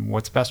and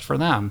what's best for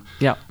them.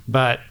 Yeah.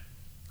 But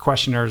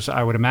questioners,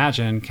 I would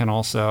imagine, can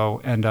also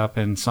end up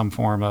in some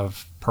form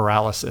of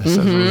paralysis as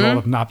a result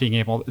of not being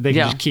able. They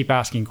can just keep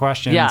asking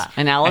questions. Yeah,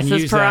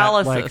 analysis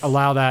paralysis. That, like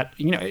allow that.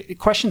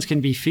 Questions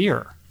can be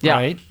fear.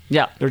 Right?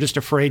 Yeah. They're just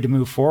afraid to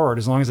move forward.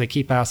 As long as they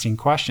keep asking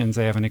questions,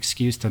 they have an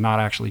excuse to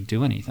not actually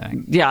do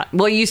anything. Yeah.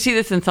 Well, you see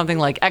this in something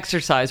like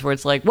exercise where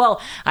it's like,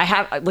 well,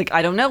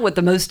 I don't know what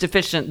the most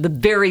efficient, the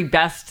very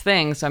best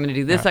thing, so I'm going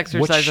to do this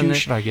exercise. What shoe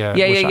should I get?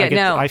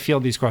 I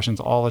field these questions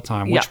all the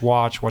time. Which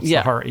watch? What's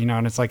the heart?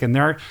 And it's like, and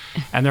they're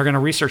going to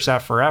research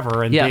that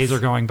forever, and days are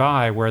going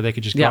by where they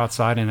could just go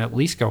outside and at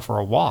least go for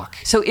a walk.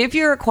 So if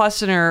you're a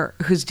questioner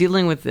who's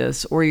dealing with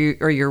this, or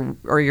you're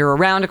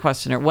around a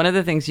questioner, one of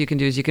the things you can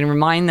do is you can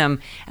remind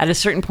them at a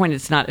certain point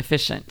it's not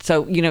efficient.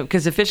 So,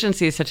 because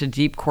efficiency is such a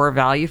deep core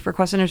value for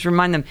questioners,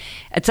 remind them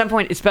at some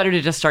point it's better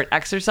to just start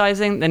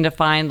exercising than to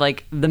find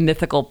like the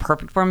mythical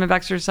perfect form of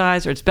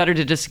exercise, or it's better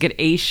to just get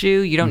a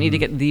shoe. You don't need to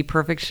get the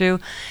perfect shoe.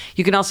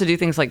 You can also do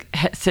things like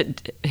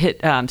set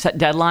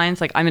deadlines.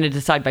 Like I'm going to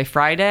decide by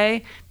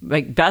Friday,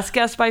 like best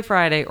guess by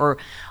Friday, or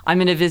I'm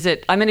going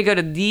to go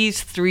to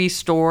these 3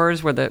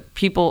 stores where the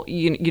people,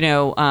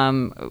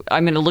 I'm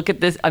going to look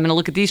at this. I'm going to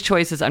look at these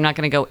choices. I'm not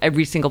going to go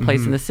every single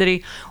place in the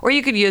city. Or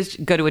you could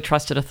go to a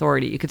trusted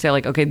authority. You could say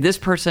like, okay, this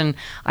person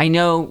I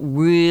know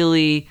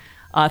really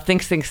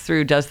thinks things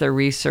through, does their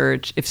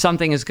research. If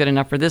something is good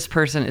enough for this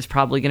person, it's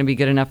probably going to be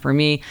good enough for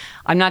me.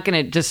 I'm not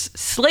going to just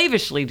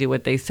slavishly do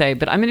what they say,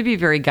 but I'm going to be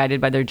very guided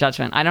by their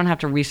judgment. I don't have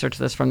to research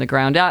this from the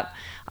ground up.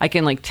 I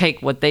can like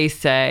take what they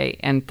say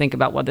and think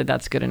about whether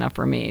that's good enough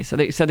for me. So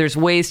there's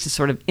ways to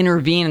sort of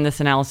intervene in this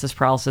analysis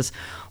paralysis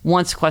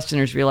once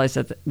questioners realize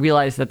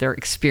that they're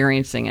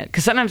experiencing it.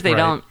 Because sometimes they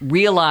don't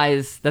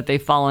realize that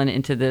they've fallen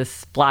into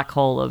this black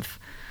hole of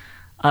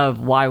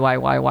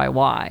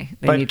why.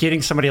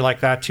 Getting somebody like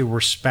that to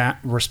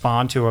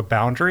respond to a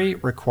boundary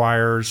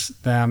requires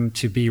them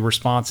to be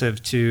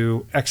responsive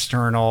to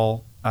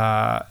external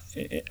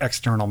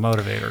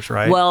motivators,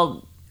 right?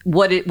 Well,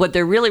 what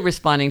they're really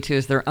responding to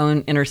is their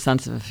own inner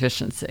sense of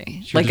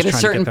efficiency. Like at a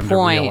certain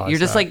point, you're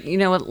just like, you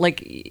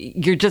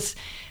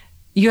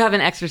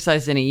haven't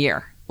exercised in a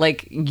year.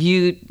 Like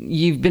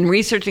you've been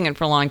researching it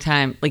for a long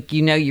time. Like,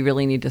 you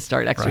really need to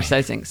start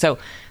exercising. Right. So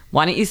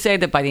why don't you say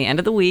that by the end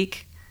of the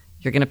week,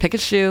 you're going to pick a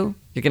shoe,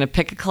 You're going to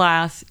pick a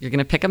class. You're going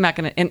to pick a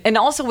mechanism. And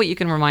also what you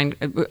can remind,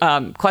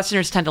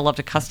 questioners tend to love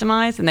to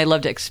customize and they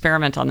love to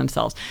experiment on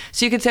themselves.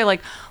 So you could say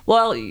like,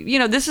 well,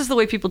 this is the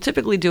way people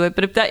typically do it.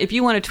 But if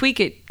you want to tweak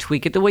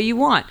it the way you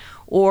want.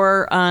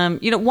 Or, why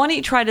don't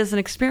you try it as an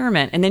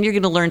experiment? And then you're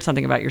going to learn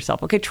something about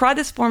yourself. Okay, try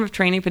this form of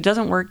training. If it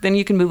doesn't work, then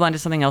you can move on to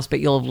something else, but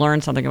you'll have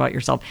learned something about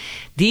yourself.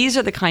 These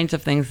are the kinds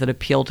of things that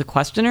appeal to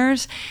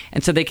questioners.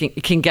 And so they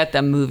can get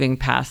them moving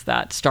past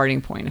that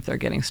starting point if they're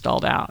getting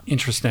stalled out.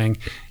 Interesting.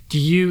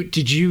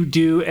 Did you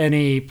do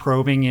any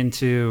probing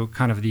into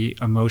kind of the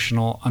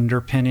emotional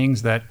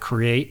underpinnings that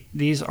create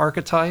these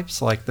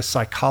archetypes, like the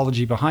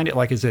psychology behind it?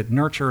 Like, is it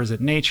nurture? Is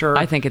it nature?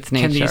 I think it's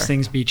nature. Can these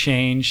things be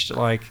changed?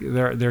 Like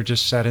they're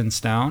just set in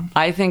stone?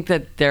 I think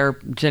that they're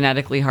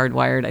genetically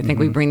hardwired. I think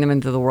we bring them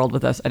into the world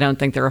with us. I don't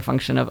think they're a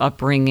function of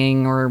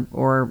upbringing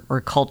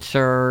or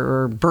culture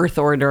or birth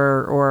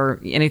order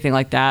or anything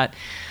like that.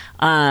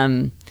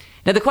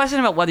 Now, the question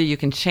about whether you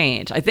can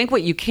change, I think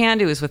what you can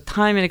do is with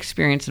time and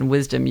experience and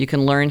wisdom, you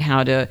can learn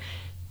how to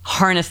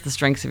harness the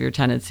strengths of your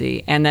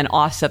tendency and then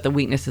offset the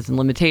weaknesses and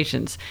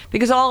limitations.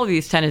 Because all of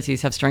these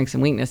tendencies have strengths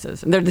and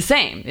weaknesses. And they're the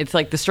same. It's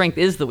like the strength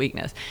is the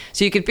weakness.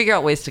 So you can figure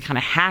out ways to kind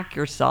of hack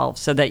yourself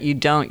so that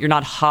you're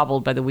not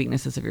hobbled by the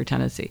weaknesses of your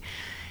tendency.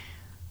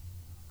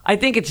 I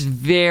think is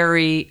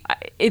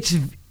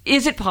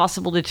it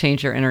possible to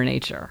change your inner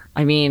nature?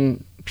 I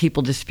mean,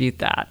 people dispute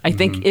that. I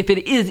think if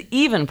it is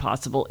even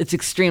possible, it's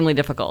extremely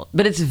difficult,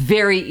 but it's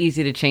very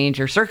easy to change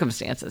your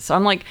circumstances. So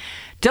I'm like,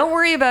 don't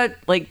worry about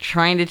like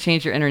trying to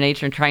change your inner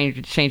nature and trying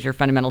to change your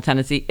fundamental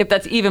tendency. If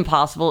that's even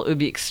possible, it would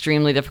be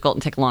extremely difficult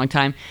and take a long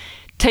time.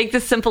 Take the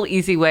simple,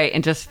 easy way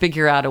and just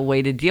figure out a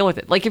way to deal with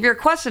it. Like if you're a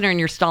questioner and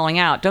you're stalling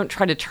out, don't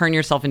try to turn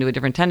yourself into a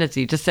different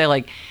tendency. Just say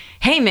like,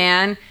 hey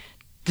man,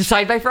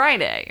 decide by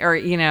Friday, or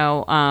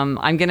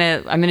I'm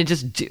gonna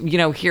just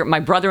here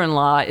my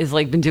brother-in-law is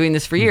like been doing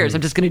this for years.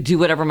 I'm just gonna do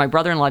whatever my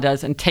brother-in-law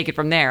does and take it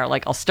from there.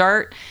 Like I'll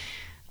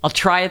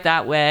try it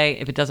that way.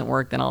 If it doesn't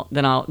work, then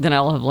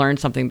I'll have learned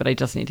something. But I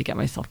just need to get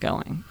myself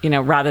going.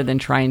 Rather than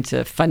trying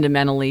to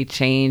fundamentally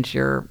change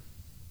your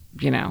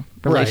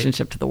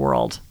relationship to the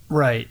world.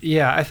 Right.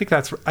 Yeah. I think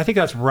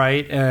that's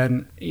right.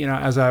 And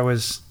as I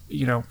was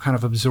kind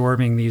of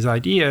absorbing these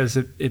ideas,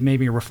 it made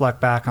me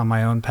reflect back on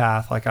my own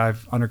path. Like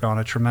I've undergone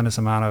a tremendous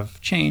amount of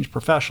change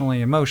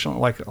professionally, emotionally,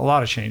 like a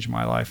lot of change in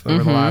my life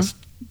over the last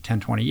 10,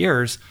 20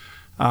 years.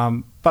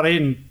 But I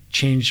didn't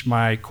change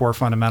my core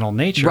fundamental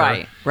nature.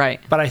 Right.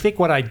 But I think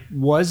what I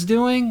was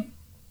doing,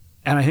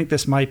 and I think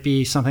this might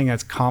be something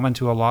that's common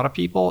to a lot of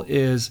people,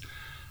 is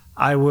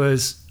I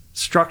was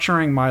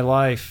structuring my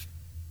life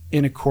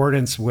in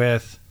accordance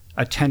with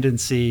a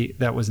tendency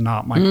that was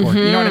not my core.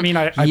 You know what I mean?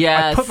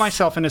 I put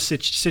myself in a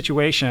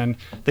situation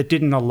that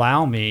didn't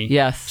allow me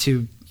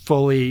to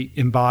fully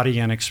embody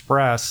and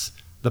express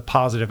the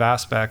positive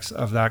aspects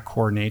of that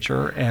core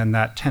nature and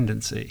that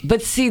tendency.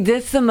 But see,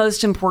 this is the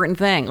most important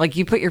thing. Like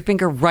you put your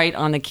finger right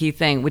on the key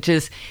thing, which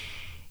is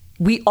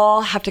we all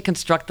have to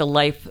construct the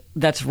life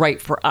that's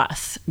right for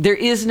us. There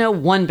is no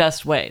one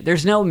best way.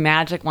 There's no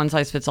magic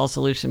one-size-fits-all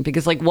solution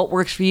because like what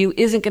works for you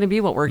isn't going to be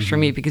what works for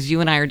me because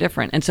you and I are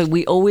different. And so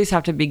we always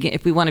have to begin,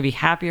 if we want to be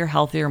happier,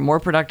 healthier, more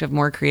productive,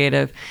 more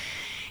creative,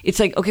 it's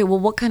like, okay, well,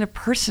 what kind of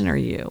person are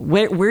you?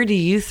 Where do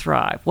you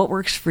thrive? What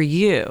works for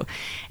you?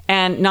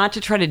 And not to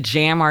try to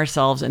jam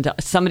ourselves into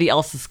somebody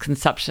else's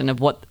conception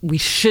of what we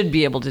should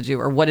be able to do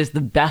or what is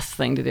the best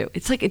thing to do.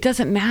 It's like, it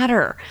doesn't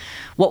matter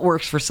what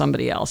works for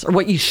somebody else or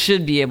what you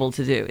should be able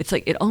to do. It's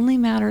like, it only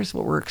matters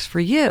what works for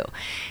you.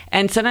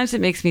 And sometimes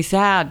it makes me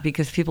sad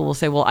because people will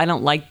say, well, I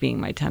don't like being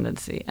my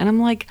tendency. And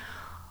I'm like,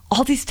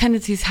 all these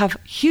tendencies have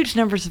huge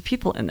numbers of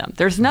people in them.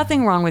 There's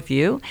nothing wrong with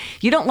you.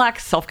 You don't lack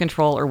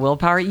self-control or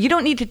willpower. You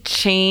don't need to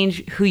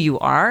change who you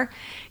are.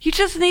 You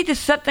just need to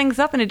set things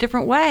up in a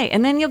different way.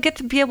 And then you'll get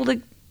to be able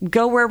to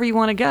go wherever you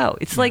want to go.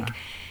 It's like,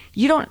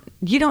 you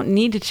don't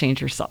need to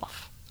change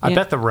yourself. I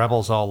bet the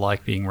rebels all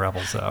like being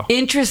rebels, though.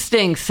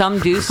 Interesting. Some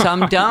do,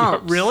 some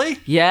don't. Really?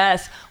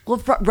 Yes.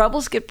 Well,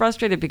 rebels get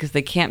frustrated because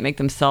they can't make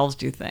themselves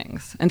do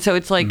things. And so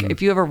it's like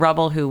if you have a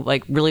rebel who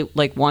like really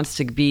like wants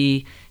to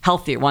be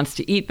healthier, wants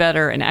to eat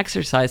better and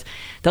exercise,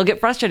 they'll get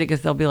frustrated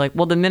because they'll be like,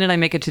 well, the minute I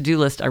make a to-do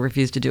list, I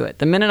refuse to do it.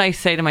 The minute I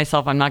say to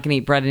myself, I'm not going to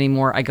eat bread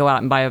anymore, I go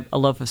out and buy a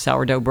loaf of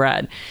sourdough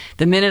bread.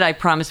 The minute I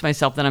promise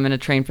myself that I'm going to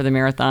train for the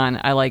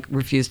marathon, I like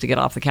refuse to get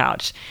off the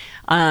couch.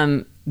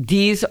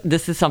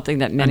 This is something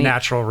that many... A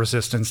natural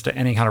resistance to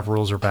any kind of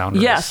rules or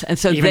boundaries. Yes. And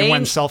so even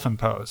when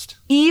self-imposed.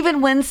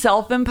 Even when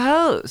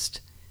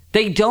self-imposed.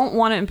 They don't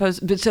want to impose...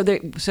 But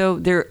so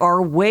there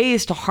are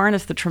ways to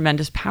harness the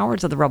tremendous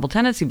powers of the rebel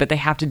tendency, but they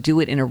have to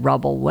do it in a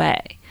rebel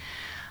way.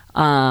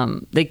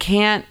 They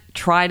can't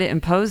try to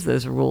impose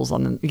those rules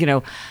on them.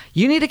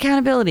 You need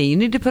accountability. You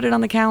need to put it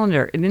on the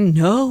calendar. And then,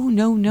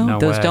 no.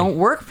 Those don't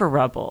work for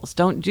rebels.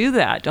 Don't do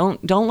that.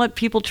 Don't let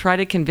people try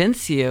to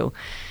convince you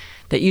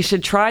that you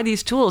should try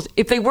these tools.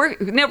 If they work,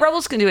 now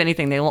rebels can do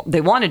anything they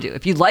want to do.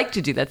 If you'd like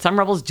to do that, some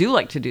rebels do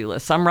like to-do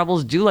lists. Some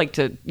rebels do like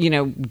to,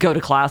 go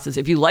to classes.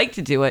 If you like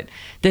to do it,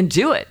 then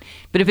do it.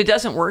 But if it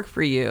doesn't work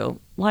for you,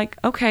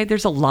 okay,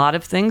 there's a lot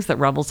of things that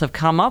rebels have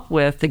come up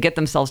with to get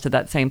themselves to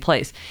that same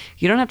place.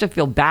 You don't have to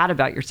feel bad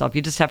about yourself.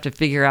 You just have to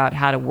figure out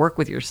how to work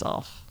with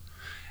yourself.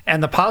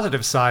 And the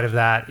positive side of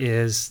that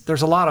is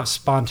there's a lot of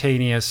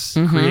spontaneous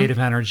creative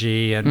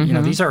energy,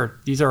 and these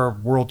are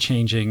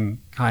world-changing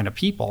kind of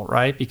people,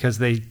 right? Because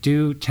they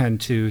do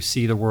tend to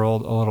see the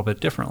world a little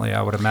bit differently,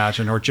 I would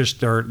imagine, or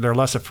just they're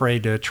less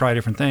afraid to try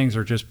different things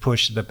or just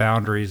push the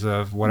boundaries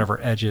of whatever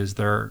edges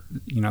they're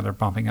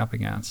bumping up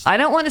against. I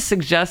don't want to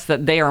suggest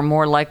that they are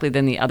more likely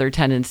than the other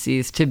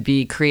tendencies to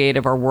be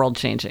creative or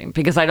world-changing,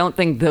 because I don't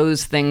think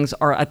those things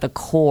are at the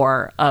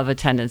core of a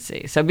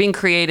tendency. So being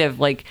creative,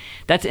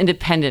 that's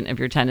independent of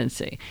your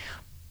tendency.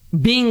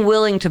 Being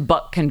willing to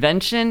buck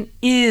convention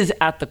is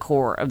at the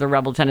core of the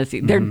rebel tendency.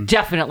 They're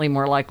definitely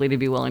more likely to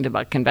be willing to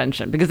buck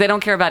convention because they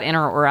don't care about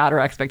inner or outer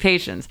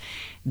expectations.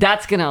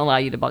 That's going to allow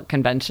you to buck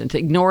convention, to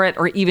ignore it,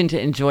 or even to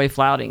enjoy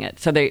flouting it.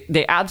 So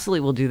they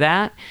absolutely will do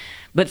that.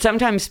 But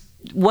sometimes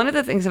one of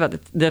the things about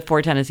the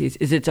Four Tendencies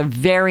is it's a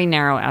very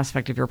narrow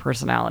aspect of your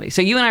personality.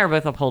 So you and I are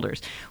both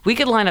upholders. We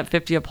could line up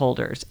 50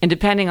 upholders, and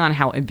depending on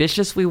how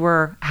ambitious we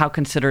were, how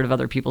considerate of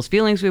other people's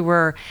feelings we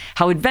were,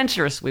 how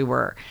adventurous we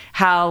were,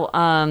 how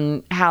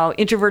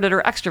introverted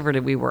or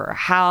extroverted we were,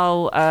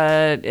 how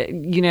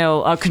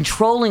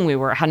controlling we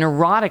were, how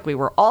neurotic we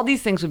were, all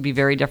these things would be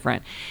very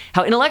different.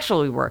 How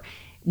intellectual we were.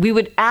 We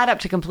would add up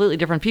to completely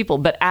different people,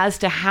 but as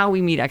to how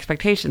we meet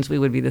expectations, we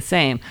would be the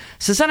same.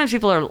 So sometimes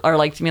people are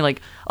like to me,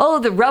 oh,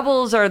 the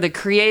rebels are the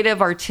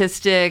creative,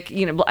 artistic,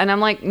 and I'm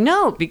like,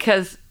 no,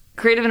 because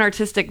creative and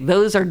artistic,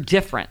 those are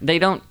different. They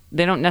don't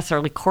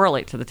necessarily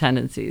correlate to the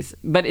tendencies,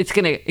 but it's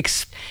going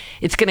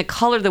to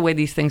color the way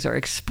these things are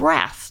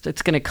expressed.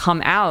 It's going to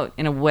come out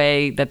in a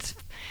way that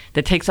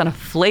takes on a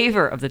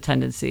flavor of the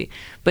tendency,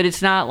 but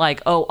it's not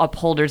like, oh,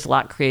 upholders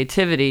lack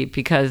creativity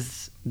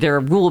because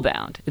they're rule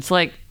bound. It's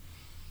like,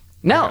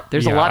 no,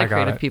 there's a lot of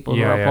creative people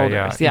who are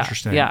upholders. Yeah.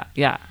 Interesting.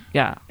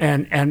 Yeah.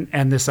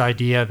 And this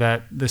idea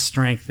that the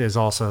strength is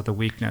also the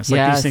weakness.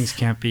 These things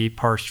can't be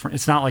parsed from.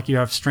 It's not like you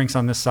have strengths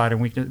on this side and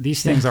weakness.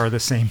 These things are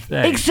the same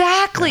thing.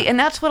 Exactly. Yeah. And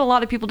that's what a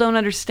lot of people don't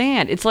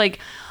understand. It's like,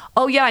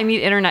 oh yeah, I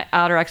meet inner and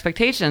outer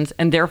expectations,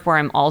 and therefore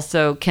I'm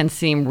also can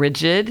seem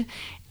rigid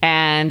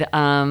and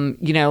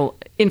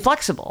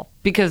inflexible,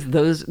 because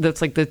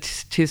that's like the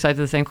two sides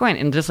of the same coin.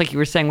 And just like you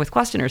were saying with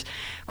questioners,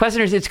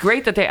 it's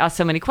great that they ask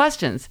so many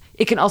questions.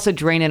 It can also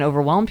drain and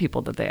overwhelm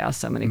people that they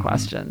ask so many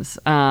questions.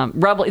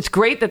 Rebel, it's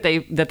great that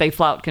they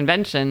flout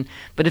convention,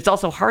 but it's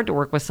also hard to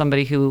work with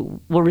somebody who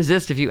will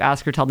resist if you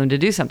ask or tell them to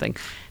do something.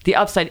 The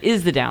upside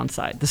is the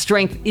downside. The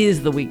strength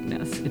is the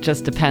weakness. It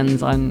just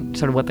depends on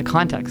sort of what the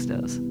context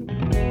is.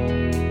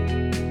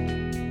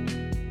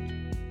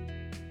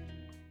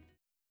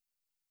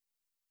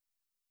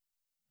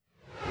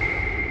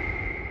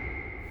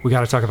 We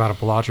got to talk about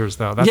obligers,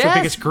 though. That's the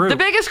biggest group. The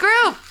biggest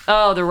group.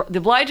 Oh, the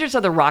obligers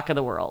are the rock of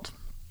the world.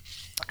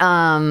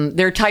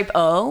 They're type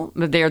O.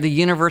 They are the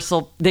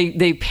universal.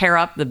 They pair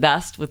up the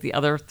best with the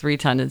other three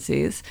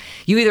tendencies.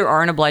 You either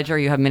are an obliger or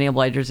you have many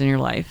obligers in your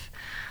life.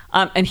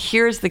 And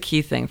here's the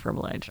key thing for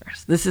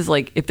obligers. This is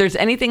if there's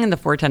anything in the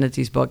Four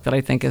Tendencies book that I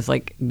think has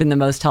been the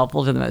most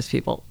helpful to the most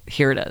people,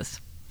 here it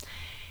is.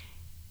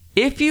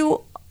 If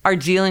you are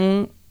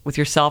dealing with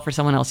yourself or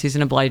someone else who's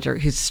an obliger,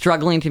 who's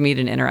struggling to meet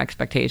an inner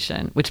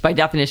expectation, which by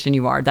definition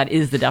you are, that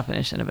is the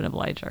definition of an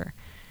obliger.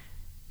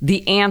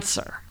 The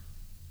answer,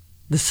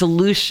 the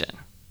solution,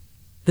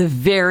 the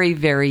very,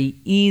 very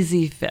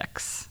easy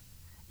fix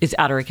is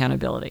outer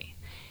accountability.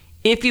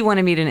 If you want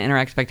to meet an inner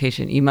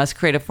expectation, you must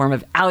create a form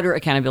of outer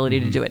accountability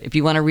to do it. If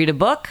you want to read a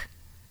book,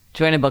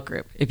 join a book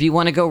group. If you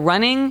want to go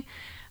running,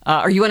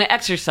 or you want to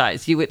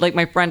exercise, you would, like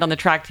my friend on the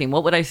track team,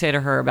 what would I say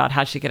to her about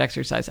how she could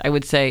exercise? I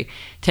would say,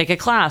 take a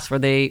class where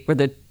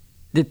the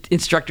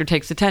instructor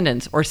takes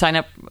attendance, or sign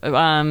up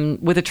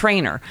with a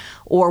trainer,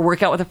 or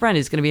work out with a friend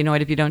who's going to be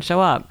annoyed if you don't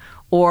show up,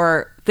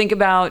 or think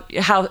about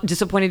how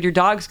disappointed your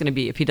dog's going to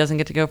be if he doesn't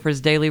get to go for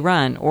his daily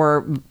run,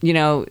 or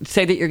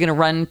say that you're going to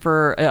run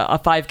for a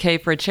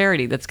 5K for a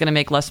charity that's going to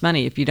make less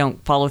money if you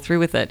don't follow through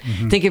with it.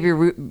 Think of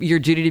your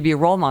duty to be a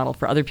role model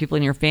for other people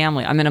in your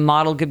family. I'm going to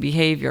model good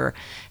behavior,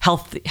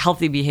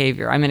 healthy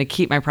behavior. I'm going to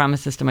keep my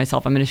promises to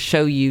myself. I'm going to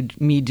show you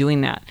me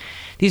doing that.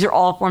 These are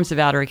all forms of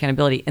outer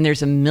accountability, and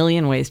there's a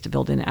million ways to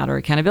build in outer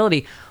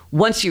accountability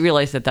once you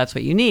realize that that's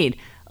what you need.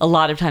 A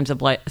lot of times,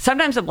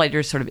 sometimes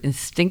obligers sort of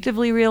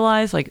instinctively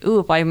realize,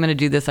 if I'm going to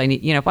do this, I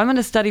need, if I'm going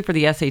to study for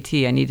the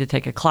SAT, I need to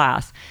take a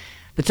class.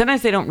 But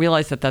sometimes they don't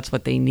realize that that's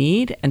what they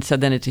need. And so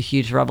then it's a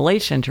huge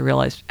revelation to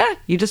realize,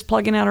 you just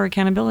plug in outer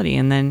accountability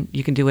and then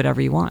you can do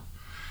whatever you want.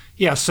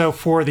 Yeah. So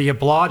for the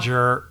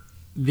obliger,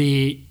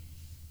 the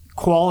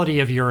quality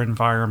of your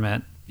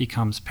environment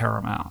becomes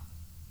paramount.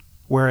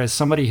 Whereas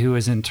somebody who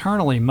is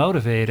internally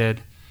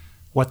motivated,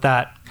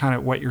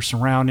 what your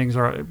surroundings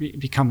are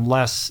become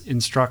less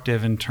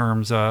instructive in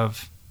terms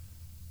of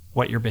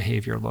what your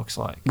behavior looks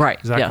like. Right.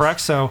 Is that Yes. correct?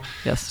 So,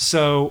 Yes.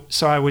 so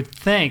I would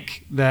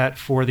think that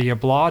for the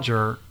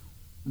obliger,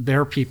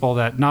 they're people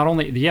that not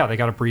only, they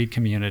got to breed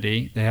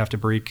community, they have to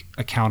breed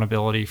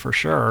accountability for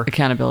sure.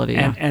 Accountability,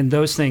 and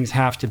those things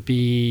have to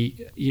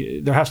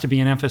be, there has to be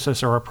an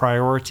emphasis or a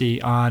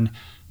priority on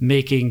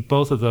making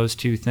both of those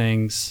two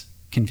things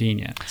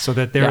convenient so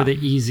that they're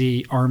the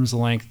easy arm's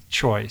length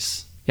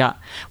choice. Yeah.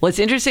 Well, it's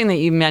interesting that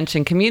you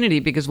mentioned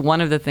community, because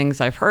one of the things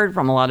I've heard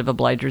from a lot of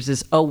obligers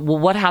is,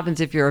 what happens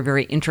if you're a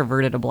very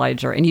introverted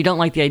obliger and you don't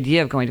like the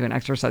idea of going to an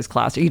exercise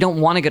class, or you don't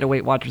want to go to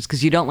Weight Watchers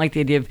because you don't like the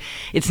idea of,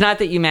 it's not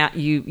that you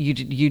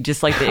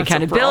dislike the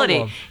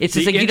accountability. It's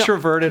just the like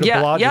introverted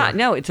obliger. Yeah,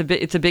 no, it's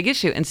a big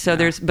issue. And so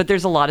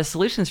there's a lot of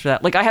solutions for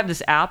that. Like I have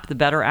this app, the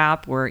Better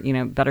app, where,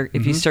 Better,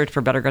 if you search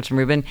for Better Gretchen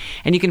Rubin,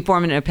 and you can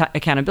form an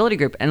accountability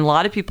group. And a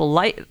lot of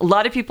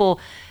people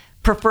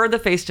prefer the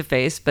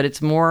face-to-face, but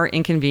it's more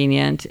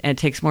inconvenient and it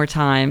takes more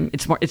time.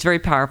 It's very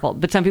powerful,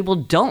 but some people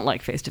don't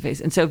like face-to-face.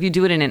 And so if you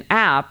do it in an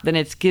app, then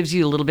it gives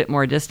you a little bit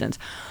more distance.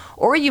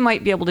 Or you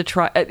might be able to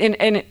try, and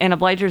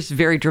obligers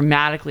vary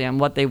dramatically on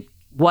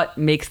what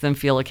makes them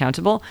feel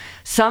accountable.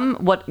 Some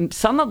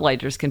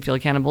obligers can feel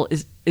accountable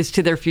is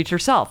to their future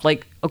self.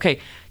 Like, okay,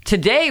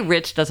 today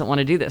Rich doesn't want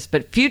to do this,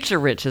 but future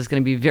Rich is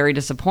going to be very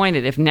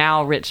disappointed if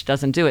now Rich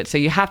doesn't do it. So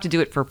you have to do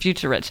it for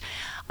future Rich.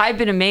 I've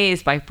been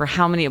amazed for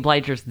how many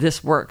obligers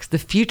this works. The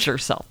future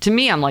self. To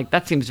me, I'm like,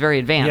 that seems very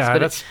advanced. Yeah, but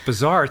that's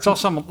bizarre. It's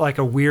also like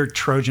a weird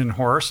Trojan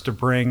horse to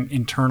bring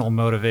internal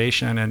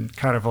motivation and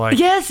kind of like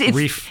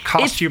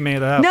costume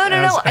it up. No.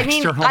 I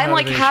mean, I'm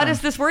like, how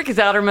does this work as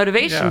outer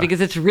motivation? Yeah. Because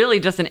it's really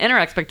just an inner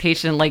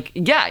expectation, like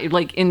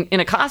in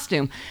a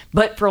costume.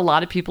 But for a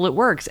lot of people, it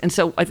works. And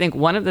so I think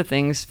one of the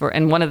things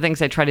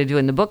I try to do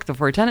in the book, The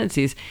Four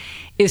Tendencies,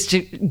 is to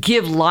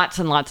give lots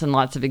and lots and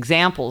lots of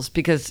examples,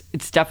 because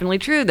it's definitely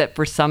true that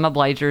for some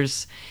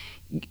obligers,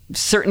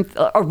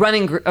 a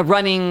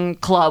running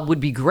club would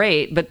be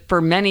great, but for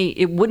many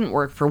it wouldn't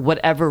work for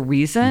whatever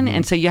reason.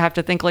 And so you have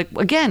to think, like,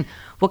 again,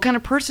 what kind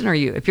of person are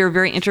you? If you're a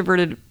very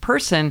introverted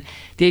person,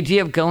 the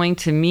idea of going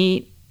to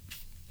meet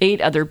 8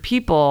 other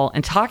people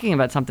and talking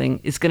about something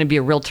is going to be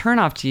a real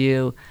turnoff to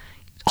you,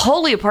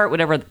 wholly apart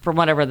from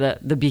whatever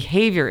the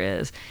behavior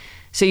is.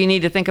 So you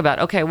need to think about,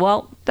 okay,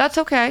 well, that's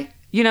okay.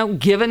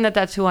 Given that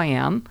that's who I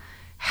am,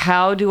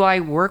 how do I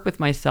work with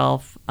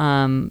myself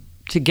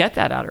to get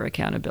that outer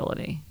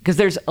accountability? Because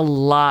there's a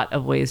lot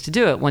of ways to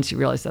do it once you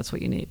realize that's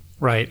what you need.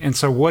 Right. And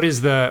so what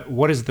is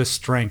the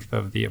strength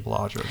of the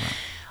obliger then?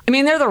 I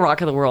mean, they're the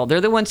rock of the world.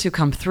 They're the ones who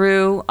come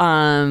through.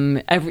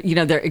 They're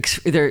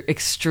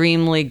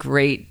extremely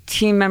great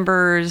team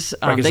members.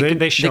 Because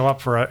they show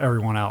up for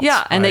everyone else.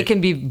 Yeah, and right? they can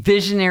be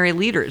visionary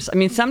leaders. I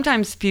mean,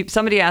 sometimes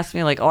somebody asks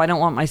me, like, I don't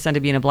want my son to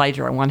be an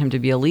obliger. I want him to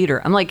be a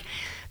leader. I'm like,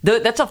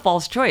 that's a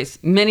false choice.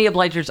 Many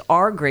obligers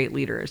are great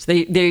leaders.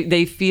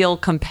 They feel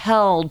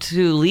compelled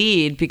to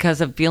lead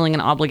because of feeling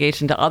an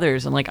obligation to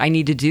others. And like, I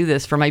need to do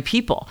this for my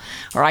people,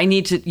 or I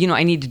need to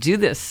do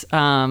this.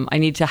 I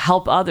need to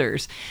help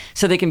others.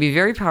 So they can be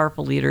very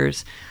powerful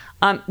leaders.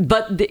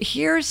 But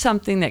here's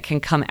something that can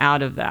come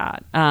out of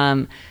that.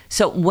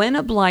 So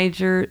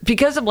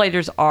because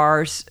obligers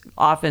are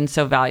often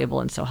so valuable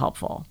and so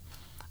helpful,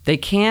 they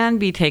can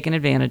be taken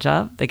advantage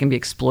of. They can be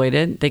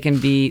exploited. They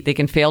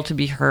can fail to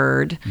be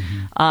heard.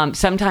 Mm-hmm.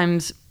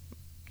 Sometimes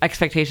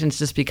expectations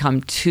just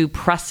become too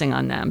pressing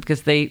on them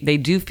because they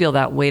do feel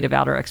that weight of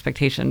outer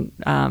expectation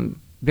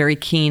very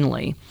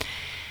keenly.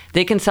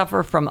 They can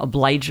suffer from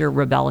obliger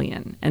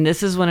rebellion. And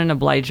this is when an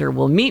obliger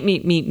will meet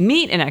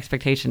an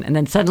expectation, and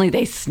then suddenly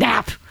they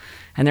snap.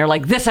 And they're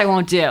like, this I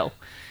won't do.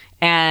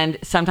 And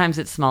sometimes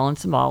it's small and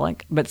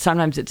symbolic, but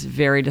sometimes it's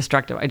very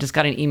destructive. I just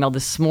got an email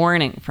this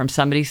morning from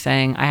somebody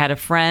saying, I had a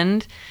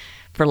friend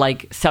for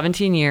like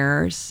 17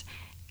 years.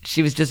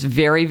 She was just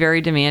very,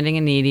 very demanding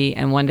and needy.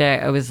 And one day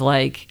I was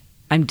like,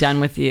 I'm done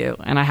with you.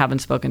 And I haven't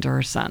spoken to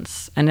her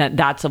since. And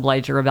that's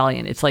obliger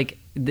rebellion. It's like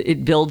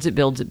it builds.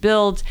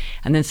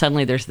 And then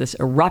suddenly there's this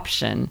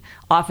eruption.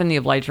 Often the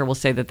obliger will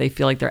say that they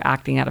feel like they're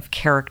acting out of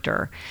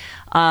character.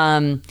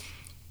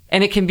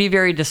 And it can be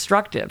very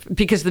destructive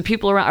because the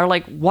people around are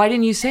like, why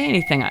didn't you say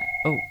anything?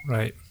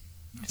 Right.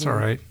 It's all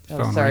right.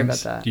 Oh, sorry about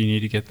that. Do you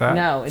need to get that?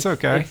 No, it's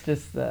okay. It's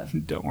just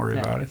Don't worry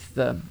about it. It's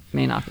the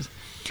main office.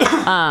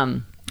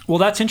 Well,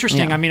 that's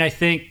interesting. Yeah. I mean, I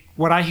think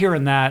what I hear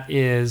in that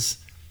is,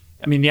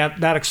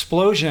 that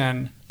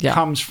explosion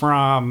comes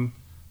from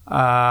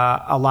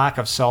a lack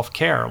of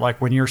self-care.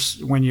 Like when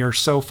you're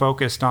so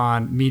focused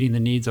on meeting the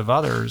needs of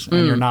others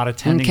and you're not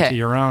attending to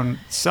your own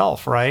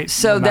self, right?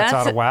 So that's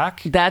out of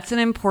whack. That's an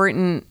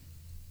important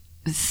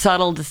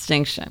subtle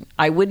distinction.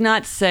 I would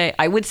say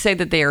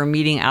that they are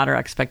meeting outer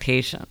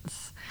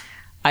expectations.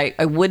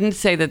 I wouldn't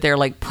say that they're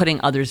like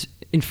putting others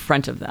in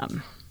front of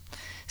them.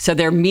 So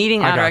they're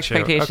meeting outer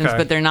expectations, okay.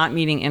 But they're not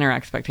meeting inner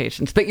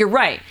expectations. But you're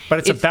right. But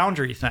it's a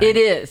boundary thing. It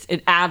is.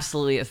 It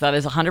absolutely is. That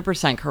is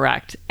 100%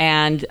 correct.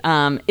 And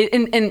and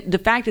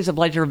the fact is,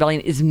 obliger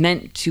rebellion is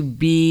meant to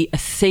be a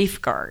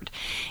safeguard.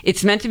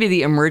 It's meant to be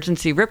the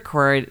emergency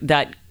ripcord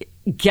that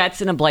gets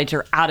an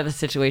obliger out of a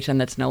situation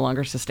that's no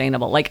longer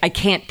sustainable. Like, I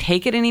can't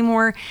take it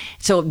anymore,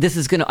 so I'm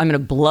going to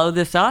blow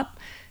this up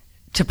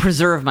to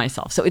preserve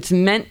myself. So it's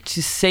meant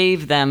to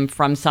save them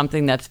from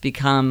something that's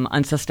become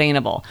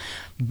unsustainable.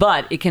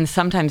 But it can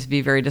sometimes be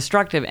very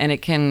destructive, and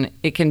it can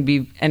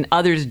be, and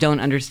others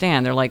don't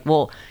understand. They're like,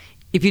 well,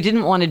 if you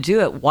didn't want to do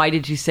it, why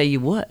did you say you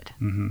would?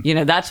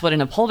 Mm-hmm. That's what an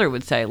upholder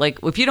would say. Like,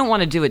 if you don't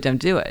want to do it, don't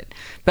do it.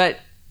 But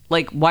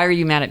like, why are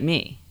you mad at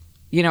me?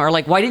 Or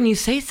like, why didn't you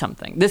say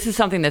something? This is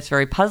something that's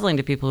very puzzling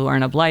to people who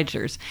aren't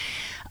obligers.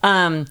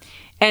 And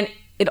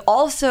it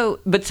also,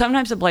 but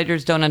sometimes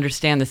obligers don't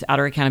understand this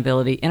outer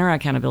accountability, inner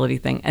accountability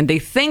thing, and they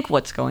think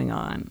what's going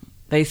on.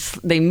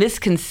 They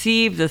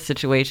misconceive the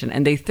situation,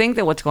 and they think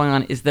that what's going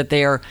on is that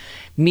they are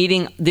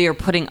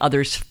putting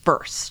others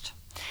first.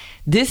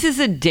 This is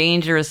a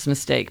dangerous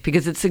mistake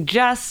because it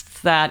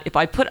suggests that if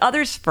I put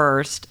others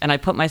first and I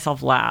put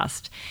myself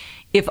last,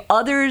 if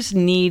others'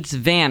 needs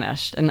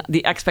vanished and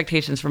the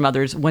expectations from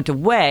others went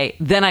away,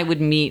 then I would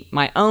meet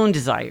my own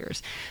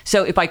desires.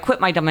 So if I quit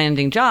my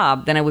demanding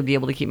job, then I would be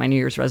able to keep my New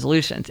Year's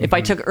resolutions. If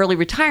I took early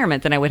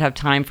retirement, then I would have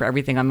time for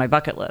everything on my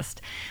bucket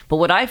list. But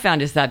what I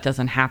found is that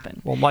doesn't happen.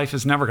 Well, life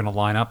is never going to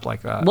line up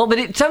like that. Well,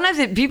 but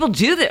sometimes people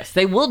do this.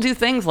 They will do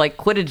things like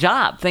quit a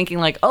job, thinking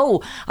like,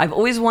 oh, I've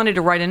always wanted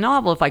to write a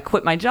novel. If I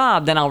quit my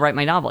job, then I'll write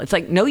my novel. It's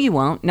like, no, you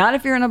won't. Not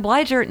if you're an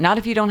obliger, not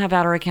if you don't have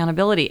outer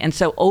accountability. And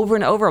so over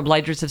and over,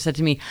 obligers have said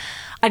to me,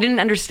 I didn't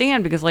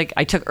understand because like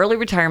I took early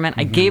retirement.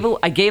 I gave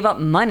up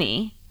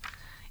money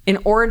in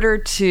order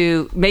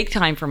to make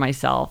time for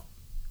myself,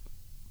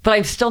 but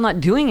I'm still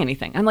not doing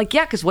anything. I'm like,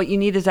 yeah, because what you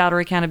need is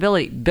outer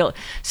accountability.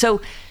 So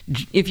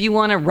if you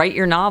want to write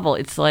your novel,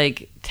 it's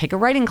like take a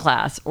writing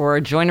class or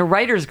join a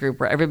writer's group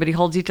where everybody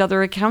holds each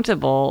other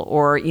accountable,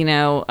 or say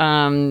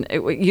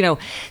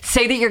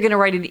that you're going to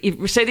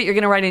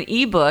write an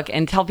ebook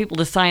and tell people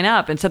to sign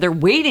up, and so they're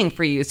waiting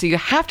for you. So you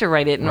have to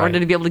write it in order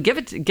to be able to give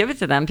it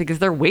to them because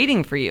they're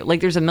waiting for you.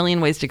 Like there's a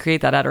million ways to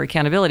create that outer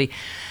accountability.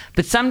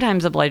 But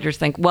sometimes obligers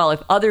think, well,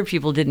 if other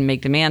people didn't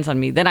make demands on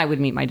me, then I would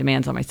meet my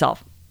demands on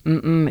myself.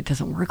 It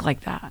doesn't work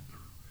like that.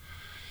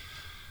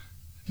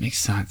 Makes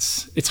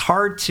sense. It's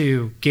hard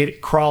to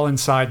crawl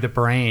inside the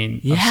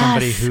brain of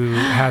somebody who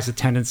has a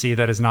tendency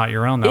that is not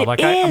your own, though.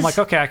 I'm like,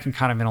 okay, I can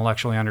kind of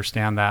intellectually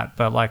understand that,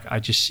 but like, I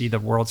just see the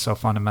world so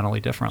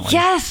fundamentally differently.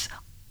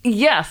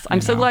 Yes,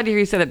 I'm so glad to hear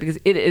you say that because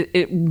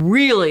it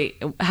really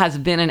has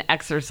been an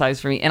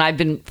exercise for me, and I've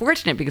been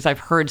fortunate because I've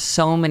heard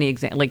so many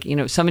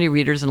so many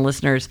readers and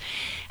listeners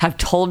have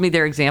told me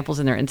their examples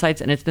and their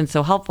insights, and it's been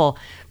so helpful.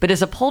 But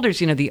as upholders,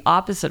 the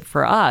opposite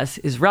for us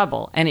is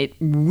rebel, and it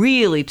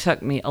really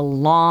took me a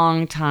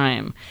long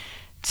time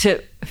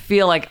to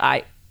feel like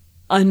I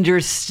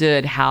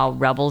understood how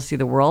rebels see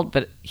the world.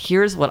 But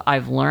here's what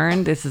I've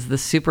learned. This is the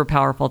super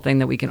powerful thing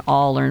that we can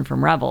all learn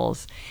from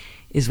rebels.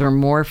 Is we're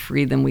more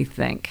free than we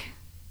think.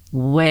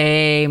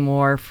 Way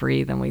more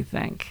free than we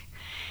think.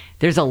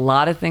 There's a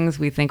lot of things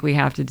we think we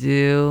have to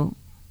do.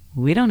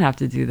 We don't have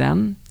to do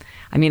them.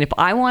 I mean, if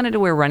I wanted to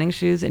wear running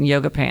shoes and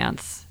yoga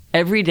pants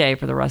every day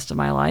for the rest of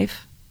my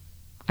life,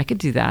 I could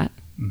do that.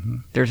 Mm-hmm.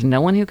 There's no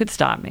one who could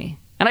stop me.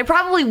 And I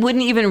probably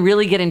wouldn't even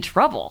really get in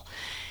trouble.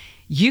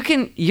 You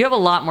have a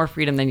lot more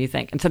freedom than you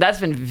think. And so that's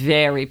been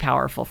very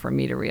powerful for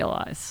me to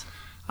realize.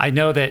 I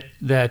know that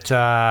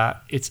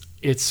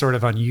it's sort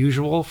of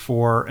unusual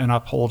for an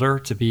upholder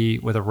to be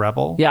with a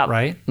rebel,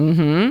 right?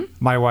 Mm-hmm.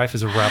 My wife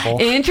is a rebel.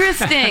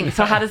 Interesting.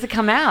 So how does it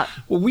come out?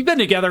 Well, we've been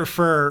together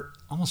for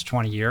almost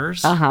 20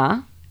 years.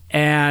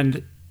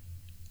 And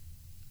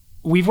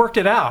we've worked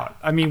it out.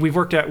 I mean,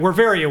 we're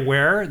very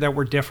aware that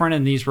we're different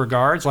in these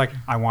regards. Like,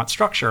 I want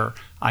structure.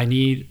 I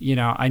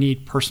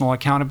need personal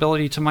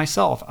accountability to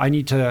myself. I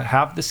need to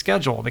have the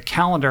schedule. The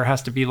calendar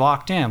has to be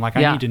locked in. Like,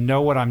 I need to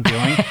know what I'm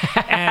doing.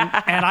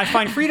 and I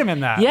find freedom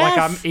in that. Yes.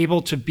 Like, I'm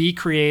able to be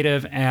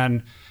creative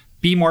and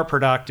be more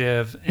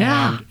productive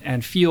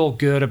and feel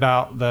good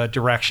about the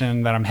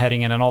direction that I'm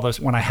heading in and all those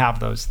when I have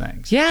those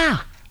things. Yeah.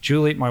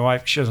 Julie, my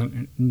wife, she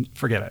doesn't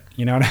forget it.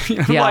 You know what I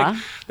mean? Yeah. Like,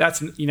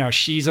 that's,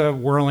 she's a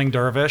whirling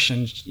dervish,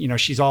 and,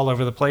 she's all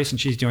over the place,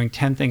 and she's doing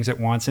 10 things at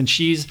once. And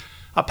she's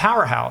a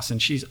powerhouse,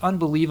 and she's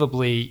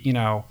unbelievably,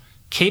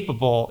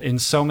 capable in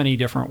so many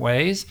different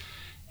ways.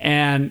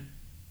 And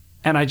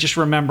I just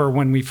remember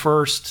when we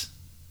first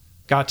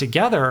got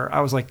together, I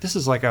was like, this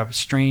is like a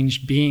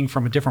strange being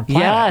from a different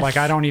planet. Yes. Like,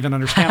 I don't even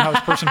understand how this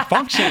person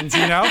functions,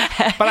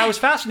 but I was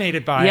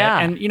fascinated by it.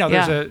 And,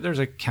 there's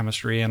a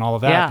chemistry and all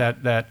of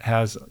that that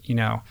has,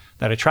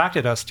 that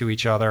attracted us to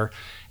each other.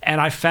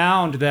 And I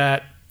found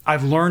that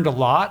I've learned a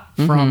lot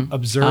from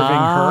observing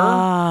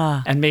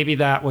her. And maybe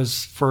that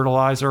was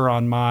fertilizer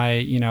on my,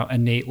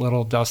 innate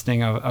little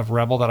dusting of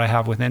rebel that I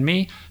have within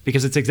me,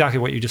 because it's exactly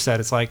what you just said.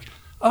 It's like,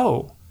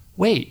 oh,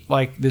 wait,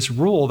 like this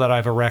rule that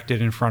I've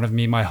erected in front of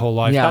me my whole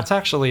life, that's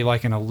actually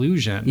like an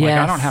illusion. Yes. Like,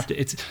 I don't have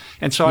to,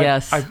 and so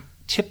I've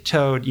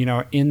tiptoed,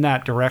 in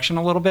that direction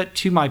a little bit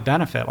to my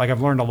benefit. Like, I've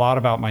learned a lot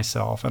about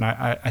myself, and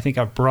I think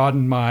I've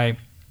broadened my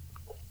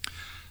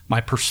my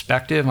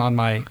perspective on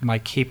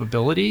my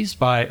capabilities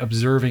by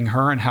observing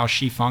her and how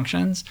she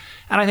functions.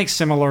 And I think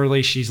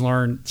similarly, she's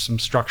learned some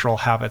structural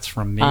habits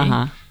from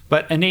me.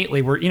 But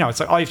innately, it's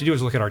like all you have to do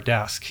is look at our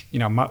desk.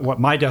 What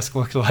my desk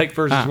looks like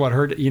versus what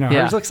hers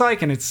looks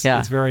like, and it's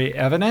very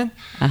evident.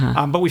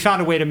 But we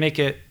found a way to make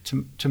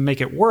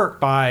it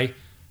work by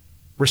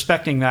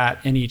respecting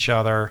that in each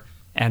other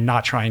and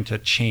not trying to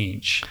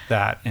change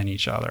that in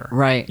each other.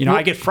 Right.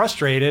 I get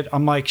frustrated.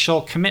 I'm like,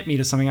 she'll commit me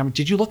to something. I'm like,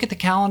 did you look at the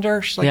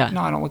calendar? She's like,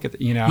 no, I don't look at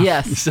the.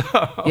 Yes. So.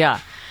 Yeah.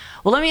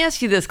 Well, let me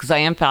ask you this, because I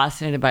am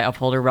fascinated by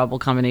upholder rebel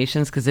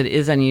combinations because it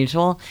is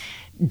unusual.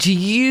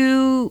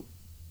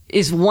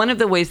 Is one of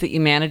the ways that you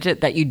manage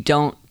it that you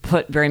don't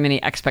put very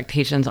many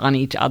expectations on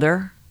each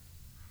other?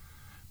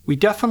 We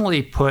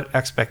definitely put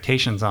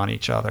expectations on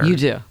each other. You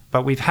do.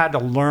 But we've had to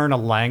learn a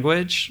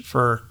language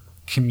for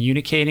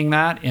communicating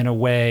that in a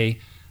way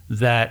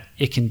that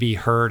it can be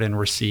heard and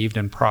received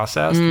and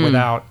processed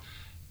without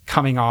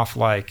coming off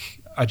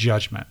like a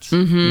judgment.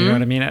 You know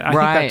what I mean?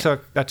 I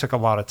think that took a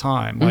lot of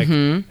time.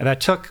 And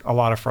that took a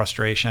lot of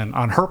frustration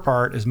on her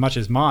part as much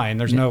as mine.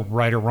 There's no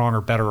right or wrong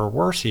or better or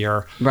worse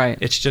here. Right.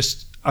 It's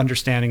just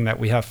understanding that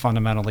we have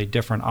fundamentally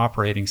different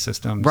operating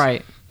systems.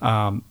 Right.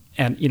 And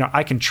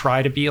I can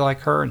try to be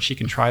like her and she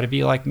can try to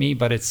be like me,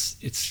 but it's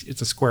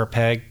a square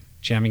peg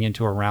jamming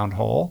into a round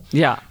hole.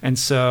 Yeah. And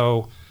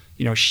so,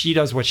 she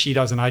does what she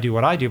does and I do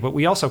what I do, but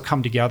we also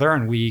come together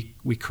and we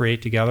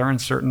create together in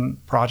certain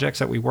projects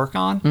that we work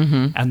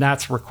on. And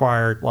that's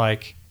required,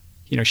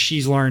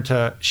 she's learned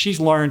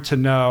to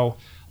know,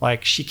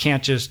 like, she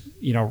can't just,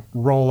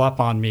 roll up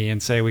on me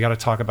and say, we got to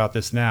talk about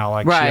this now.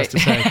 Like, she has to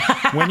say,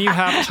 when you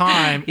have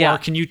time, or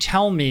can you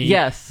tell me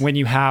when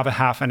you have a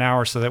half an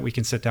hour so that we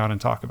can sit down and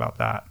talk about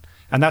that?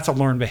 And that's a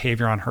learned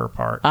behavior on her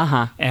part.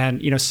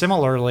 And,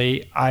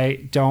 similarly,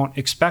 I don't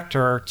expect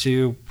her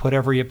to put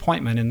every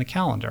appointment in the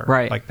calendar.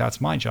 Right. Like,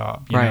 that's my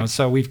job. You know?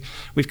 So we've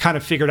kind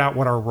of figured out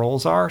what our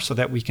roles are so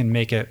that we can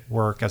make it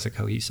work as a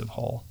cohesive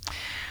whole.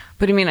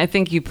 But I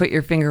think you put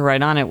your finger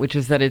right on it, which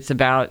is that it's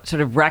about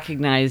sort of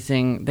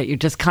recognizing that you're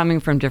just coming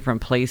from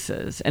different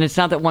places. And it's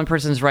not that one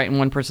person's right and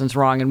one person's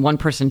wrong and one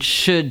person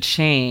should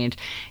change.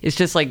 It's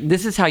just like,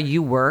 this is how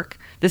you work.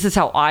 This is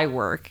how I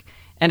work.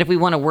 And if we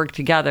want to work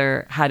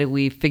together, how do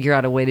we figure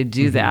out a way to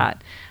do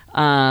that?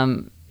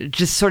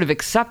 Just sort of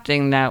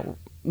accepting that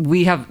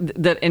we have,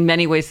 that in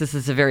many ways, this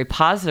is a very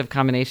positive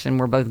combination.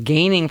 We're both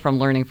gaining from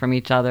learning from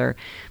each other,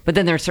 but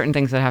then there are certain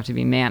things that have to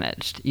be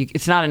managed.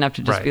 It's not enough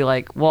to just be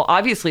like, well,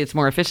 obviously it's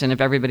more efficient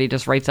if everybody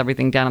just writes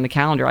everything down on the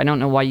calendar. I don't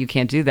know why you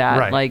can't do that.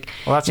 Right. Like,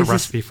 well, that's a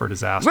recipe for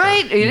disaster.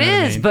 Right. It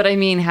is. But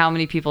how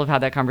many people have had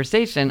that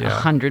conversation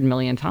 100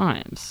 million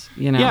times?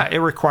 Yeah, it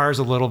requires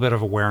a little bit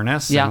of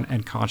awareness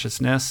and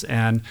consciousness,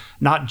 and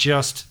not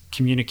just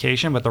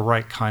communication, but the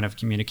right kind of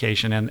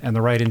communication and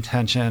the right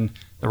intention,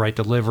 the right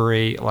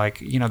delivery.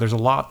 There's a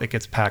lot that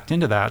gets packed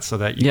into that so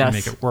that you can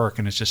make it work.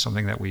 And it's just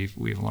something that we've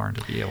learned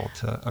to be able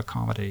to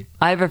accommodate.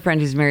 I have a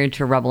friend who's married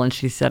to a rebel, and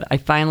she said, I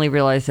finally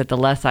realized that the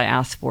less I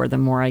ask for, the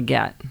more I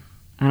get.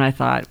 And I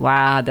thought,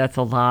 wow, that's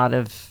a lot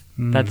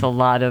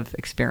of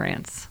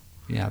experience.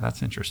 Yeah,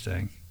 that's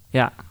interesting.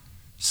 Yeah.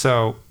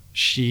 So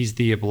she's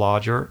the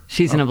obliger.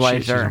 She's an obliger.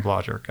 She's an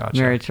obliger. Gotcha.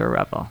 Married to a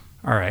rebel.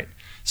 All right.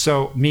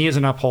 So me as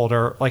an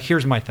upholder,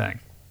 here's my thing.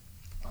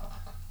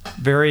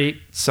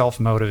 Very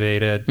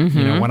self-motivated.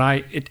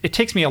 It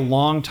takes me a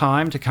long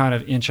time to kind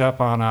of inch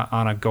up on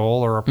a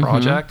goal or a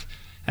project,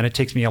 and it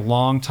takes me a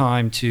long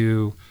time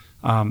to,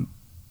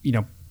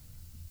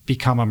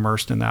 become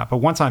immersed in that. But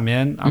once I'm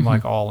in, I'm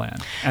all in,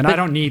 and I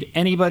don't need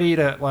anybody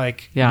to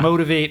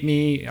motivate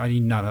me. I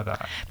need none of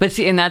that. But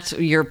see, and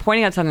you're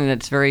pointing out something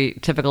that's very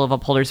typical of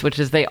upholders, which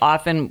is they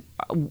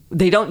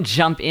don't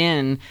jump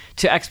in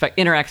to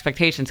inner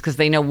expectations because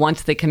they know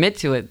once they commit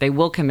to it, they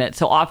will commit.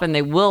 So often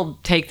they will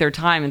take their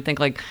time and think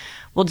like,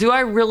 well, do I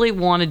really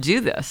want to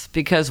do this?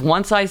 Because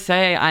once I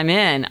say I'm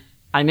in.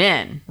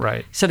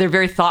 Right. So they're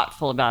very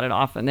thoughtful about it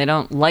often. They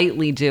don't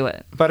lightly do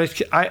it. But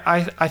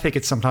I think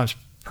it's sometimes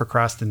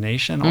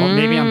procrastination, or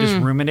maybe I'm just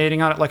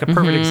ruminating on it. Like a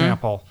perfect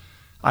example,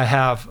 I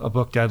have a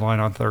book deadline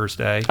on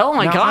Thursday. Oh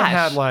my gosh! I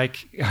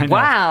had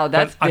wow,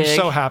 that's big. I'm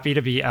so happy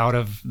to be out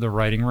of the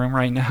writing room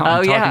right now.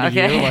 I'm talking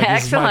to you. Excellent.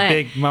 This is my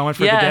big moment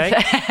for the day.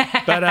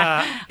 But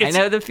I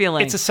know the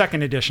feeling. It's a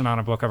second edition on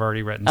a book I've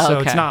already written, so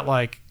it's not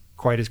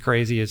quite as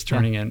crazy as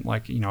turning in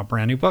a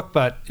brand new book.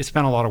 But it's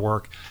been a lot of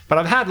work. But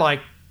I've had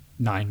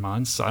 9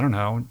 months,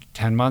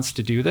 10 months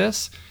to do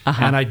this,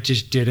 and I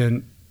just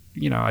didn't.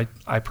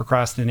 I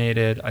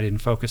procrastinated. I didn't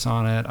focus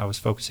on it. I was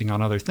focusing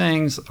on other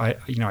things.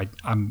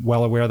 I'm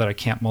well aware that I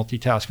can't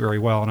multitask very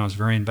well, and I was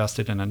very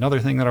invested in another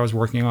thing that I was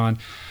working on.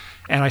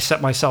 And I set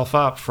myself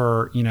up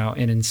for,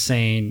 an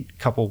insane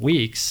couple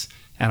weeks,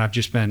 and I've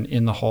just been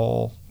in the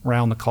hole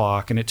round the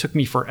clock. And it took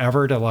me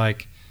forever to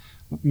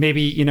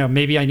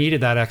maybe I needed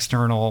that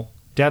external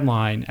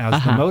deadline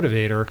as the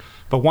motivator.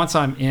 But once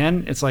I'm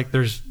in, it's like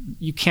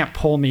you can't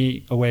pull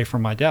me away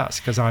from my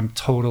desk because I'm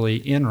totally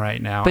in right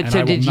now, and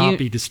I will not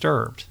be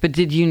disturbed. But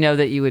did you know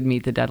that you would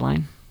meet the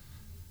deadline?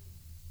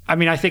 I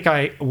mean, I think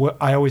I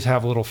always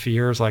have little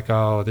fears like,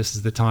 oh, this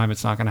is the time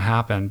it's not going to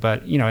happen.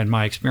 But, in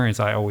my experience,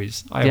 I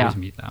always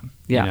meet them.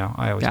 Yeah.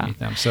 I always meet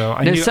them. So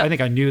I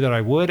think I knew that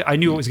I would. I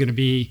knew it was going to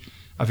be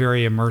a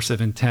very immersive,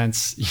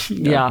 intense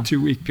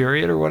 2-week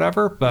period or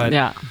whatever. But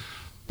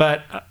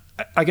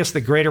I guess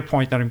the greater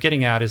point that I'm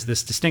getting at is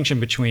this distinction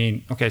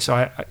between, okay, so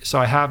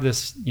I have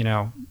this,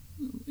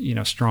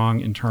 strong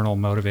internal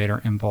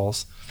motivator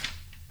impulse,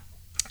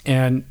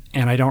 and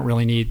I don't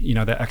really need,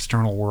 the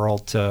external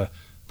world to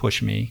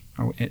push me.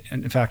 And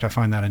in fact, I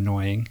find that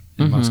annoying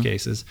in most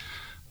cases.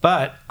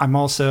 But I'm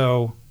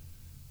also,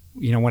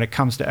 when it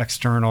comes to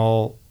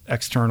external, I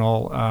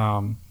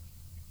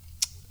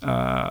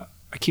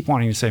keep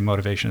wanting to say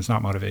motivation. It's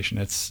not motivation.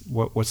 It's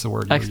what's the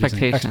word you're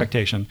using?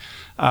 Expectation.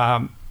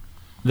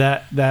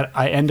 That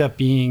I end up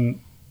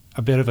being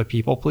a bit of a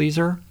people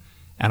pleaser,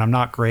 and I'm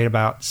not great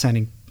about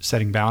setting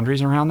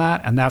boundaries around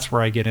that. And that's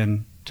where I get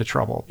into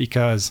trouble,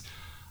 because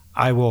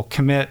I will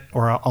commit,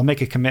 or I'll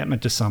make a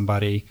commitment to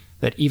somebody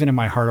that even in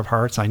my heart of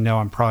hearts, I know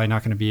I'm probably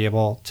not going to be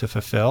able to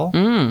fulfill.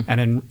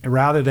 And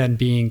rather than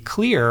being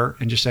clear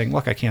and just saying,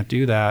 look, I can't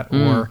do that,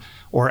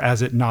 or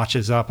as it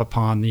notches up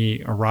upon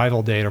the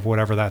arrival date of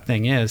whatever that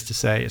thing is, to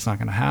say it's not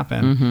going to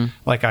happen,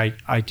 like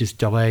I just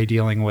delay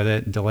dealing with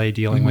it,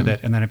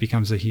 and then it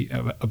becomes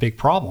a big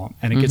problem,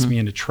 and it gets me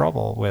into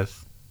trouble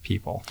with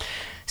people.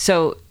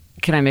 So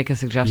can I make a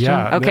suggestion?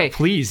 Yeah, okay.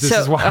 Please. This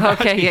is why.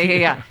 Okay.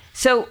 Yeah.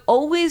 So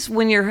always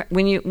when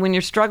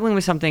you're struggling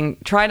with something,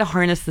 try to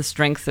harness the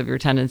strengths of your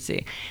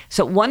tendency.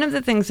 So one of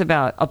the things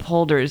about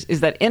upholders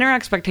is that inner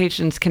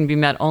expectations can be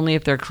met only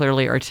if they're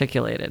clearly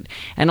articulated.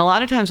 And a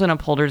lot of times when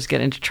upholders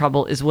get into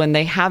trouble is when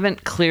they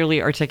haven't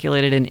clearly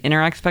articulated an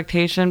inner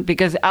expectation,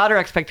 because outer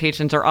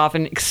expectations are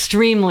often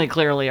extremely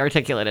clearly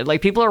articulated.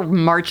 Like people are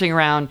marching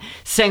around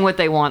saying what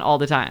they want all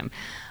the time.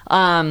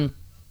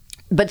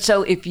 But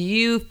so if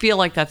you feel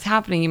like that's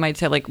happening, you might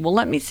say like, well,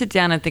 let me sit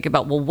down and think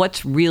about, well,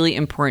 what's really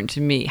important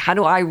to me? How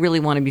do I really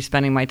want to be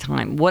spending my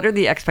time? What are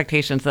the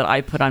expectations that I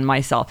put on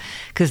myself?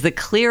 Because the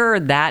clearer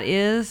that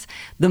is,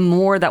 the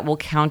more that will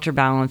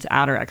counterbalance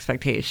outer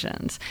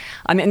expectations.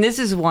 I mean, this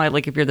is why,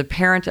 like, if you're the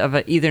parent of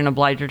either an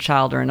obliger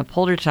child or an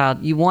upholder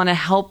child, you want to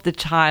help the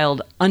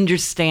child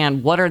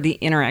understand what are the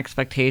inner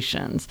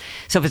expectations.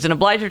 So if it's an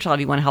obliger child,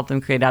 you want to help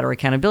them create outer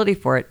accountability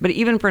for it. But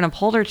even for an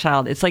upholder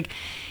child, it's like,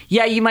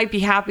 yeah, you might be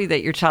happy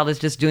that your child is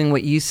just doing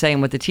what you say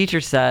and what the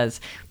teacher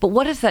says, but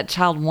what does that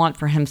child want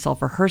for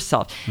himself or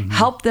herself?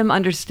 Help them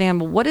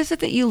understand, well, what is it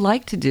that you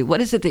like to do?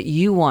 What is it that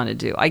you want to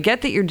do? I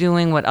get that you're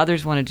doing what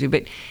others want to do,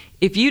 but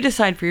if you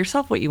decide for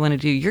yourself what you want to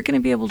do, you're going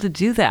to be able to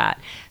do that.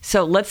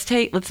 So let's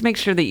make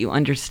sure that you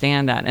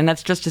understand that. And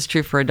that's just as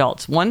true for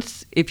adults.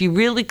 If you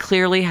really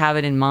clearly have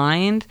it in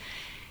mind,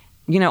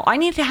 I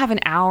need to have an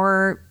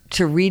hour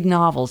to read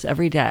novels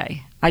every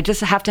day. I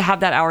just have to have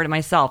that hour to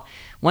myself.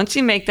 Once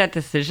you make that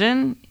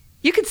decision,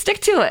 you can stick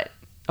to it.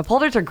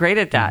 Upholders are great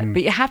at that,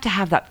 but you have to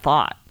have that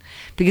thought.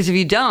 Because if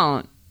you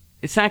don't,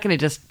 it's not going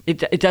to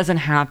it doesn't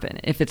happen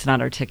if it's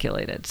not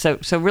articulated. So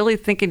really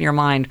think in your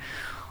mind,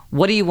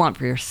 what do you want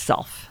for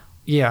yourself?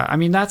 Yeah, I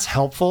mean, that's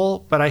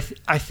helpful, but I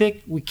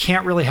think we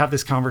can't really have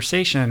this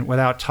conversation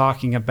without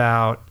talking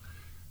about,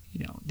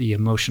 the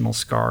emotional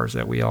scars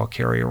that we all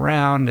carry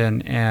around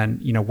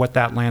and what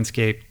that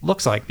landscape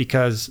looks like,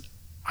 because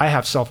I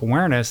have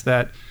self-awareness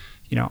that,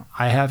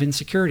 I have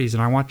insecurities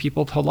and I want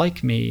people to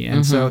like me.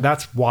 And so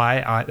that's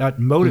why that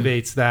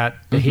motivates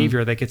that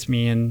behavior that gets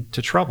me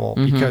into trouble,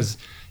 because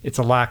it's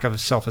a lack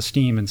of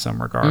self-esteem in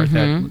some regard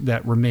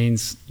that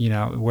remains,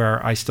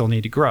 where I still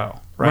need to grow.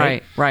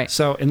 Right.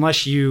 So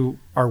unless you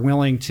are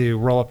willing to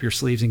roll up your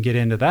sleeves and get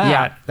into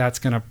that,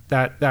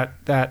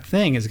 that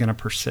thing is going to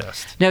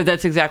persist. No,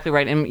 that's exactly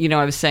right. And,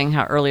 I was saying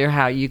earlier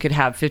how you could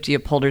have 50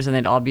 upholders and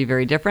they'd all be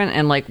very different.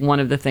 And like one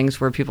of the things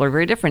where people are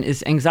very different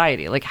is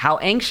anxiety. Like how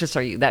anxious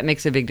are you? That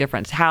makes a big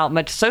difference. How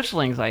much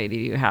social anxiety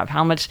do you have?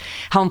 How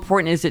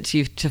important is it to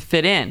you to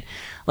fit in?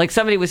 Like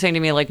somebody was saying to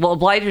me, like, well,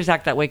 obligers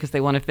act that way because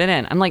they want to fit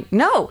in. I'm like,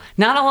 no,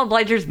 not all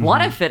obligers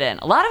want to fit in.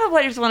 A lot of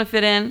obligers want to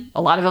fit in.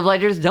 A lot of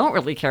obligers don't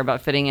really care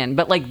about fitting in.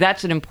 But like,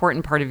 that's an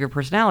important part of your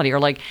personality. Or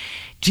like,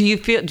 do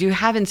you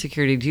have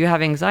insecurity? Do you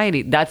have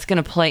anxiety? That's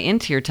going to play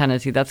into your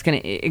tendency. That's going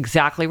to,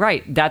 exactly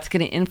right. That's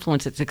going to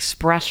influence its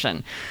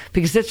expression,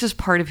 because that's just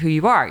part of who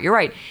you are. You're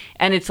right.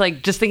 And it's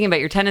like, just thinking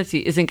about your tendency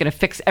isn't going to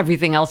fix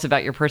everything else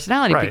about your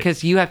personality,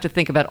 because you have to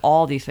think about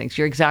all these things.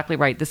 You're exactly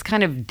right. This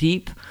kind of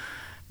deep,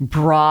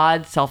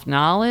 broad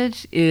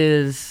self-knowledge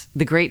is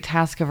the great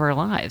task of our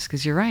lives,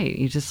 because you're right.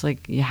 You just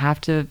you have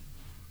to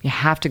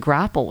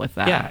grapple with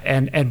that. Yeah,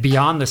 and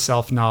beyond the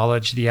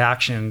self-knowledge, the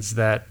actions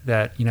that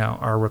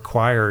are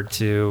required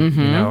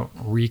to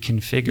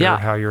reconfigure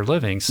how you're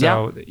living.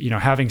 So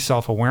having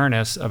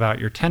self-awareness about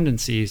your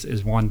tendencies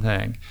is one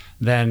thing.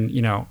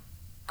 Then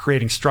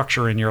creating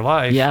structure in your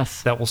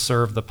life that will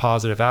serve the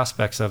positive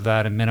aspects of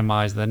that and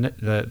minimize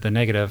the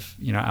negative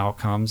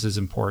outcomes is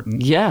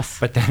important. Yes,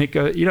 but then it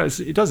goes.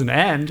 It doesn't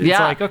end. It's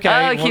like,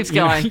 okay, it keeps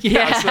going.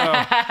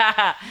 So.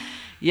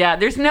 Yeah,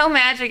 there's no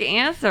magic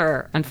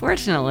answer.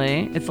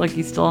 Unfortunately, it's like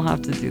you still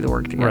have to do the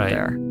work to get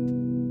there.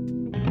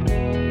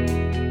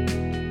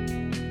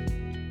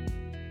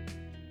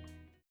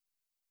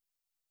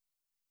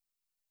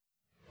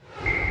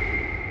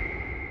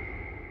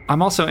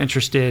 I'm also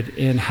interested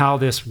in how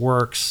this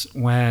works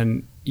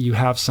when you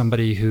have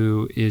somebody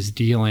who is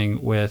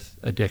dealing with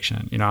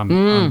addiction.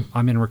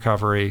 I'm in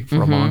recovery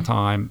for a long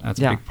time. That's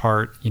a big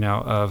part,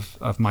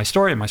 of my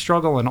story and my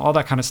struggle and all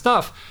that kind of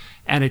stuff.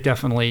 And it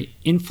definitely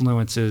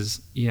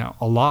influences,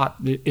 a lot.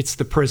 It's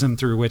the prism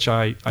through which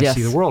I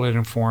see the world. It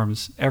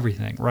informs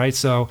everything, right?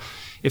 So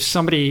if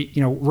somebody,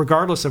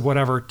 regardless of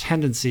whatever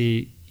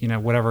tendency,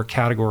 whatever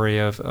category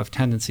of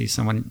tendency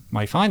someone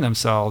might find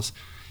themselves,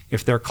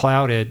 if they're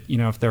clouded,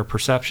 if their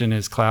perception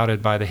is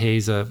clouded by the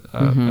haze of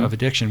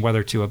addiction,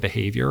 whether to a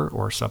behavior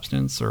or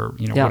substance or,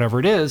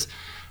 whatever it is,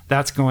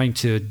 that's going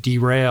to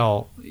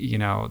derail,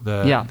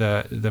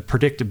 the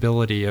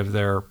predictability of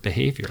their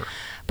behavior.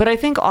 But I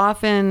think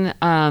often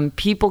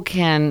people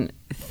can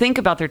think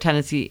about their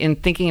tendency in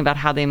thinking about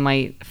how they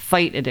might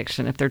fight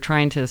addiction if they're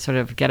trying to sort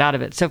of get out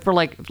of it. So for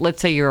let's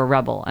say you're a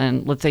rebel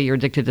and let's say you're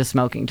addicted to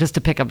smoking, just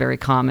to pick a very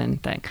common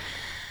thing.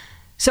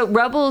 So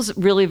rebels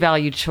really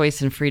value choice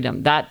and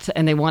freedom,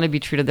 and they want to be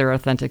true to their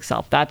authentic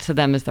self. That to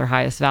them is their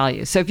highest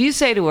value. So if you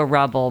say to a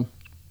rebel,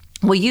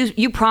 well,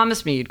 you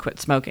promised me you'd quit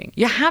smoking.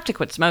 You have to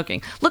quit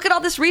smoking. Look at all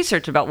this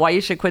research about why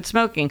you should quit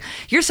smoking.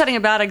 You're setting a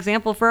bad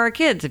example for our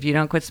kids if you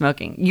don't quit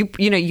smoking.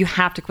 You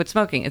have to quit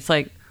smoking. It's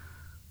like,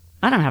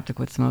 I don't have to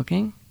quit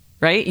smoking,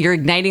 right? You're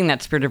igniting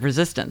that spirit of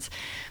resistance.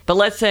 But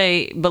let's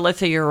say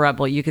you're a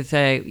rebel. You could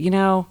say,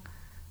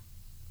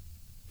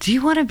 do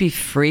you want to be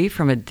free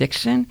from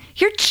addiction?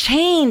 You're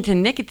chained to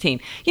nicotine.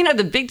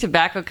 The big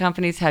tobacco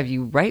companies have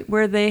you right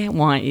where they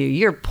want you.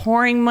 You're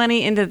pouring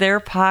money into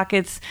their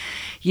pockets.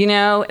 You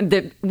go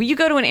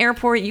to an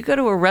airport, you go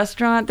to a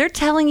restaurant, they're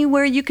telling you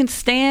where you can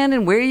stand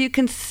and where you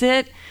can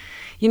sit.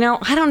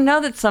 I don't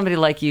know that somebody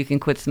like you can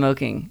quit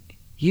smoking.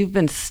 You've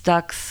been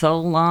stuck so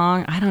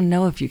long, I don't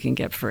know if you can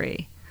get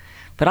free.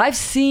 But I've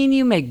seen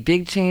you make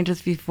big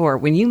changes before.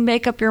 When you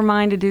make up your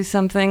mind to do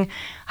something,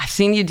 I've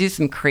seen you do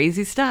some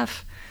crazy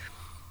stuff.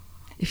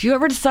 If you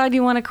ever decide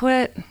you want to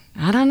quit,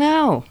 I don't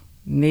know.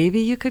 Maybe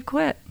you could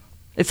quit.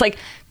 It's like,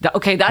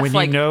 okay, that's when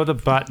like... you know the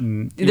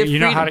button, you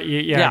know how to...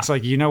 It's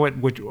like,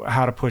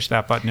 how to push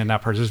that button in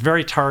that person. It's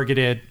very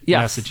targeted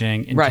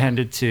messaging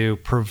intended to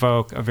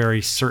provoke a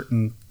very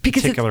certain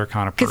particular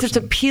kind of person. Because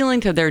it's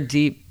appealing to their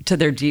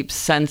deep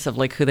sense of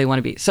like who they want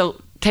to be. So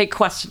take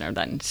questioner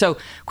then. So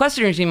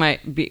questioners, you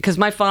might be... Because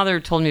my father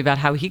told me about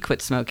how he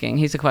quit smoking.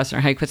 He's a questioner,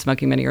 how he quit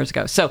smoking many years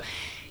ago. So...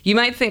 You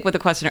might think with a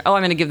questionnaire,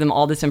 I'm going to give them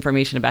all this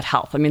information about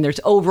health. I mean, there's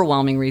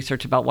overwhelming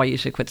research about why you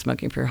should quit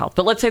smoking for your health.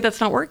 But let's say that's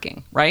not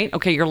working, right?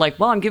 Okay, you're like,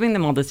 well, I'm giving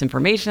them all this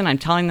information. I'm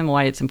telling them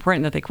why it's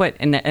important that they quit,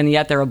 and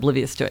yet they're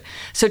oblivious to it.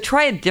 So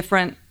try a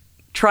different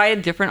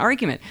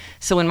argument.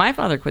 So when my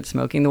father quit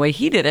smoking, the way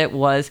he did it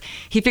was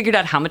he figured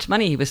out how much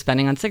money he was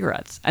spending on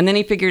cigarettes. And then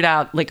he figured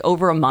out like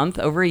over a month,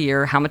 over a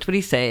year, how much would he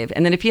save?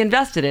 And then if he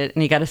invested it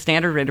and he got a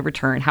standard rate of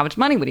return, how much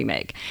money would he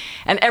make?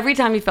 And every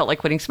time he felt like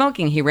quitting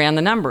smoking, he ran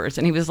the numbers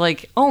and he was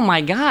like, oh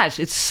my gosh,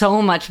 it's so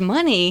much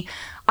money.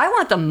 I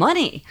want the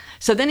money.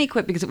 So then he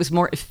quit because it was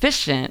more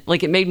efficient.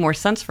 Like it made more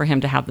sense for him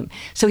to have them.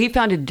 So he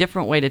found a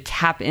different way to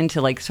tap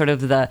into like sort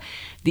of the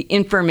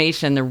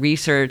information, the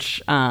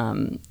research,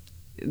 that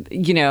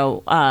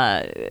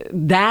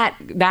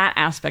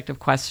aspect of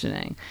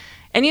questioning.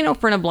 And,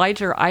 for an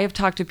obliger, I have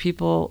talked to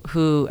people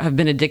who have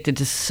been addicted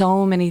to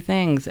so many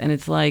things. And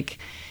it's like,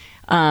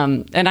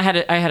 and I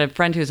had a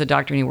friend who's a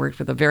doctor and he worked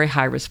with a very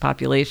high risk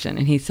population.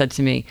 And he said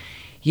to me,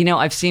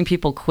 I've seen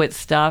people quit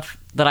stuff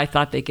that I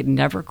thought they could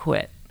never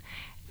quit.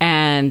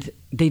 And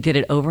they did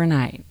it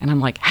overnight. And I'm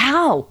like,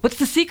 how? What's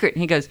the secret?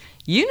 And he goes,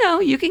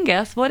 you can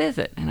guess. What is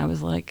it? And I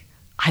was like,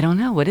 I don't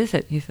know. What is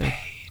it? He said,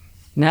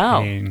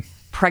 Pain.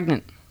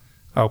 Pregnant.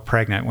 Oh,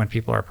 pregnant, when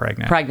people are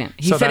pregnant. Pregnant.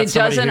 He said it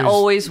doesn't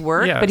always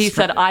work, but he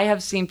said, I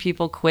have seen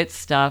people quit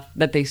stuff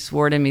that they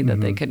swore to me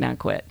that they could not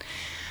quit.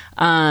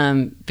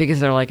 Because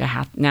they're like, I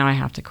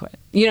have to quit.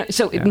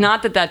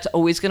 Not that that's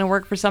always going to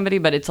work for somebody,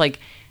 but it's like,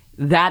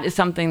 that is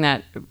something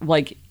that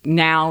like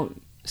now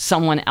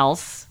someone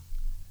else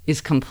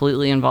is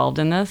completely involved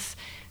in this.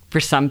 For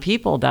some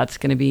people, that's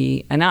going to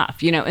be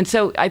enough, And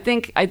so I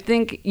think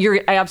you're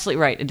absolutely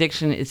right.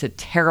 Addiction is a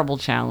terrible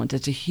challenge.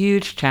 It's a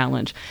huge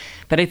challenge.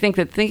 But I think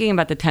that thinking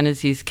about the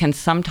tendencies can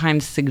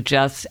sometimes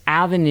suggest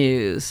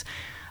avenues.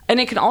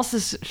 And it can also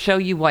show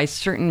you why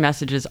certain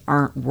messages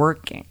aren't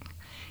working.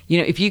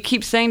 If you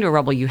keep saying to a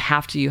rebel, you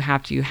have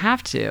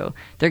to,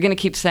 they're going to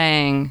keep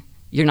saying,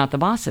 you're not the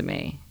boss of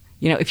me.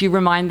 If you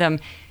remind them,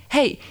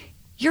 hey,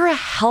 you're a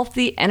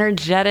healthy,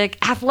 energetic,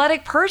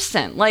 athletic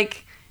person.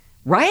 Like,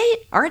 right?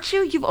 Aren't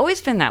you? You've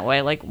always been that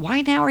way. Like, why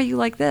now are you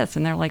like this?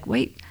 And they're like,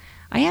 wait,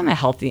 I am a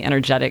healthy,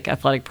 energetic,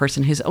 athletic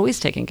person who's always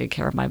taking good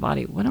care of my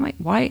body.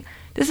 Why?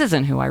 This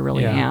isn't who I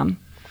really am.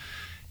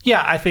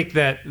 Yeah, I think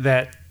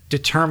that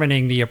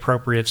determining the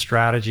appropriate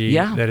strategy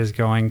that is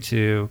going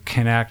to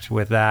connect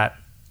with that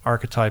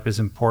archetype is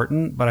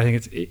important. But I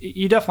think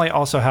you definitely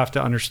also have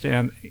to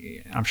understand,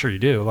 I'm sure you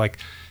do, like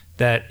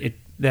that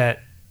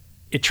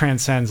it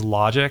transcends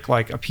logic,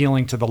 like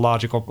appealing to the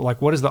logical,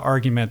 like what is the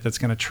argument that's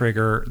going to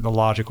trigger the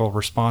logical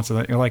response of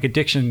that? Like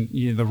addiction,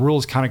 the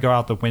rules kind of go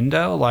out the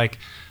window. Like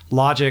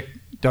logic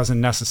doesn't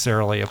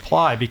necessarily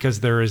apply, because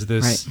there is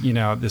this,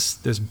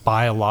 this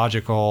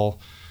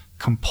biological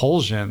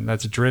compulsion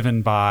that's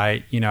driven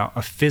by,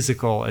 a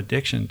physical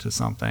addiction to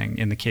something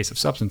in the case of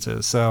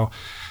substances. So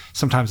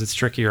sometimes it's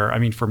trickier. I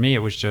mean, for me, it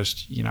was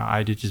just, I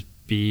had to just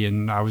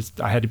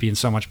I had to be in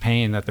so much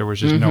pain that there was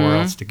just nowhere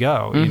else to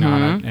go,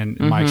 and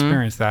in my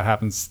experience, that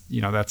happens,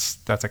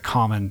 that's a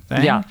common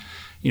thing.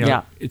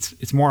 Yeah.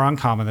 It's more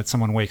uncommon that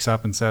someone wakes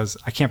up and says,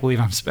 I can't believe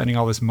I'm spending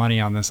all this money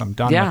on this. I'm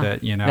done with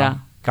it, Yeah.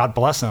 God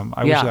bless them.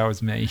 I wish that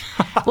was me.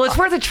 Well, it's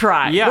worth a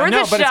try.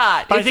 Worth a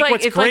shot. But I think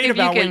what's great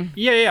about it,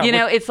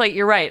 it's like,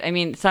 you're right. I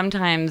mean,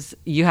 sometimes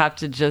you have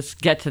to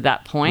just get to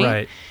that point.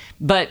 Right.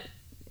 But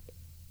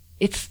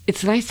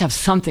it's nice to have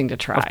something to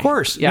try. Of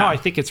course. Yeah. No, I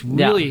think it's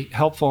really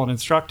helpful and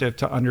instructive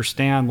to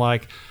understand,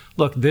 like,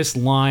 look, this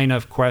line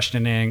of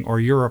questioning or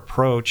your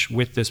approach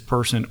with this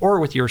person or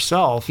with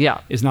yourself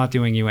is not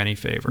doing you any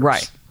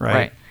favors.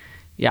 Right.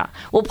 Yeah.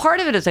 Well, part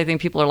of it is, I think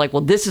people are like,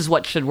 well, this is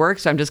what should work,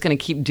 so I'm just going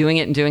to keep doing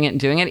it and doing it and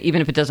doing it,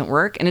 even if it doesn't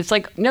work. And it's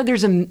like, no,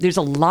 there's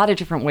a lot of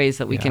different ways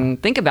that we can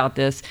think about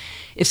this.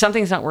 If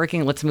something's not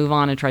working, let's move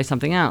on and try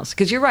something else.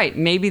 Because you're right.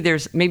 Maybe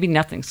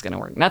nothing's going to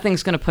work.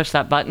 Nothing's going to push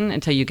that button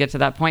until you get to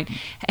that point.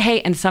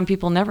 Hey, and some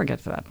people never get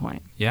to that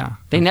point. Yeah.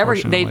 They never,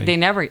 and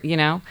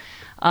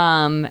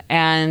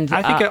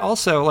I think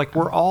also, like,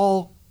 we're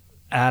all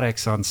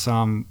addicts at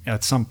some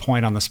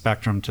point on the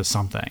spectrum to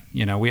something.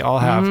 We all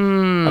have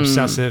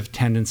obsessive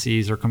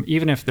tendencies, or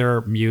even if they're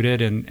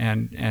muted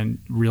and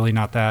really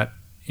not that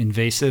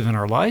invasive in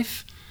our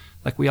life,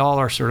 like, we all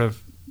are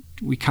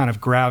we kind of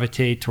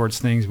gravitate towards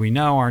things we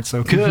know aren't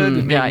so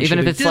good. Even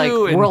if it's like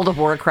World of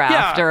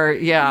Warcraft or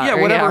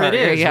whatever it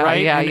is,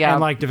 right?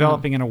 And like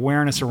developing an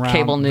awareness around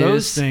cable news,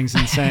 those things,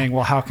 and saying,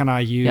 well, how can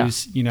I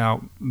use,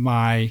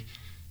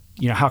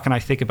 how can I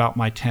think about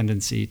my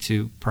tendency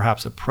to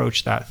perhaps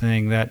approach that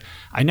thing that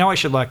I know I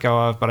should let go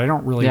of, but I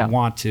don't really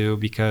want to,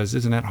 because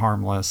isn't it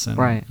harmless, and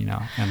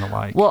and the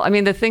like. Well, I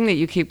mean, the thing that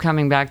you keep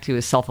coming back to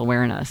is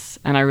self-awareness,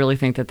 and I really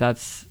think that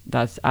that's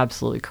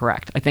absolutely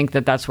correct. I think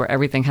that that's where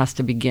everything has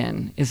to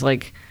begin. Is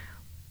like,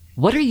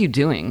 what are you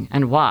doing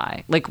and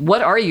why? Like,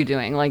 what are you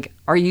doing? Like,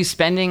 are you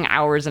spending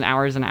hours and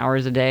hours and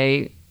hours a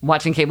day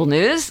watching cable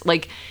news?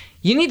 Like,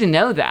 you need to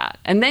know that,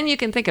 and then you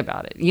can think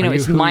about it.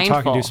 It's who mindful. Are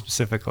you talking to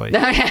specifically?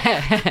 But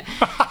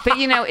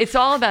it's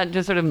all about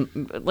just sort of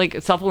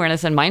like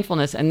self-awareness and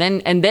mindfulness, and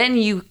then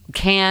you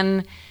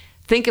can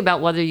think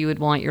about whether you would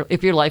want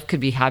if your life could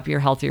be happier,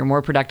 healthier,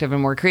 more productive,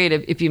 and more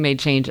creative if you made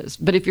changes.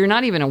 But if you're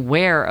not even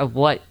aware of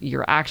what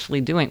you're actually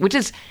doing, which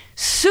is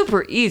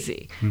super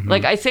easy.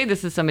 Like, I say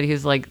this as somebody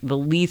who's like the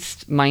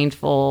least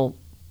mindful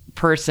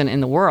person in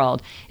the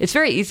world. It's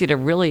very easy to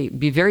really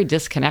be very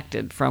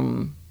disconnected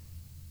from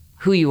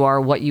who you are,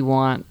 what you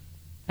want.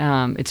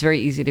 It's very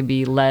easy to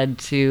be led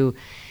to,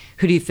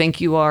 who do you think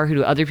you are? Who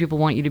do other people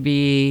want you to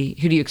be?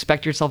 Who do you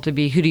expect yourself to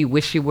be? Who do you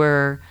wish you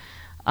were?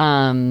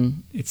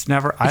 It's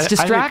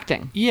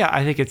distracting.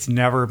 I think it's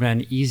never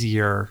been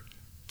easier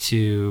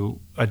to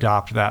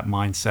adopt that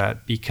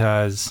mindset,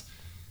 because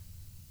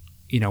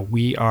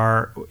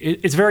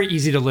it's very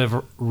easy to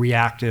live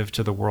reactive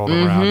to the world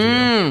around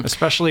you,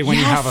 especially when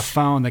you have a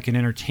phone that can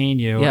entertain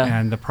you,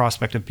 and the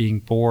prospect of being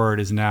bored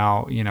is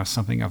now,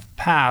 something of the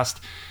past.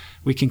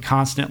 We can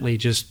constantly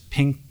just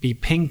be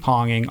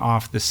ping-ponging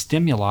off the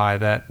stimuli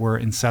that we're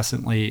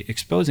incessantly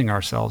exposing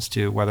ourselves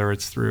to, whether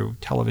it's through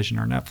television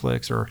or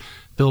Netflix or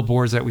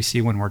billboards that we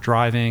see when we're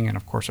driving, and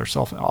of course our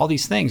cell phone, all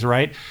these things,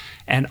 right?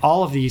 And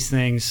all of these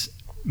things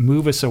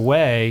move us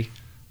away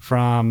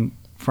from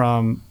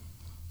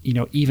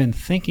even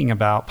thinking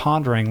about,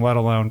 pondering, let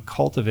alone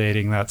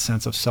cultivating that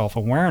sense of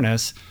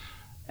self-awareness.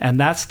 And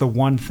that's the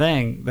one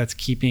thing that's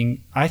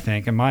keeping, I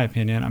think, in my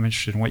opinion, I'm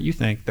interested in what you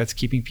think, that's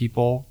keeping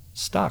people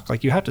stuck.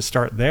 Like, you have to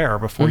start there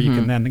before you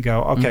can then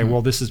go, okay,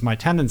 well, this is my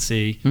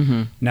tendency.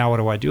 Now what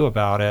do I do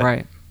about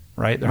it?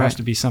 Right? There has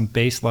to be some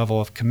base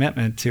level of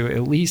commitment to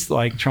at least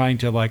like trying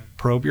to like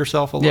probe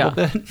yourself a little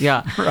bit.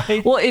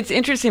 Right? Well, it's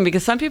interesting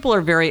because some people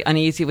are very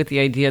uneasy with the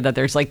idea that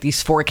there's like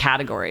these 4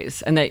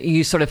 categories, and that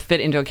you sort of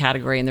fit into a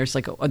category, and there's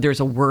there's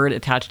a word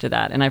attached to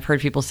that. And I've heard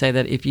people say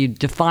that if you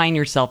define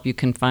yourself, you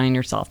confine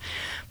yourself.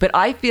 But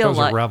I feel those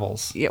are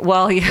rebels.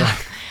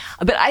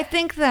 But I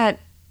think that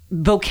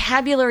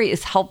vocabulary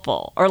is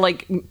helpful, or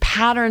like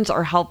patterns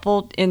are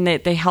helpful in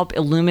that they help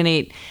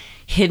illuminate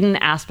hidden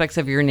aspects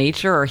of your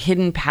nature, or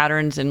hidden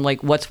patterns in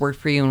like what's worked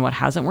for you and what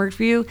hasn't worked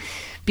for you,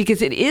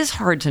 because it is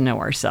hard to know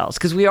ourselves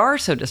because we are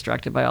so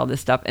distracted by all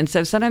this stuff. And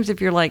so sometimes if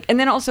you're like,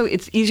 and then also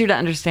it's easier to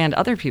understand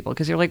other people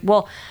because you're like,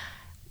 well,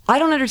 I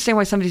don't understand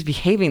why somebody's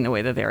behaving the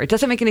way that they are. It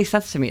doesn't make any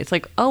sense to me. It's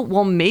like, oh,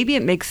 well, maybe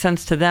it makes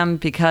sense to them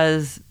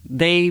because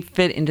they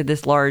fit into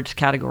this large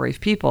category of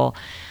people.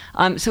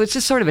 So it's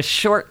just sort of a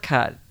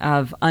shortcut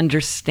of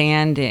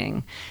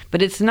understanding,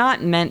 but it's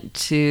not meant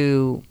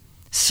to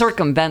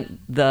circumvent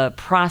the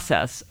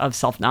process of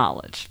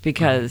self-knowledge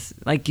because,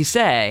 like you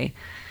say,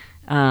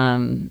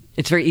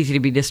 it's very easy to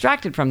be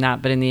distracted from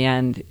that. But in the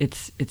end,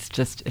 it's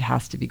just, it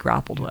has to be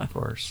grappled with. Of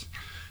course.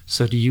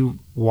 So do you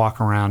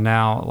walk around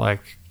now like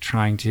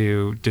trying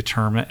to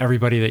determine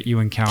everybody that you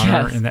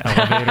encounter in the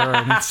elevator or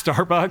in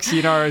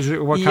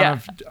Starbucks? What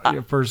kind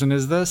of person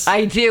is this?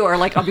 I do. Or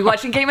like I'll be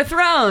watching Game of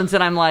Thrones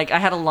and I'm like, I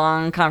had a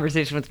long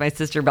conversation with my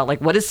sister about like,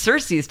 what is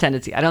Cersei's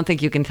tendency? I don't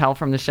think you can tell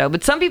from the show,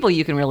 but some people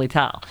you can really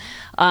tell.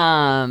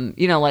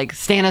 Like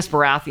Stannis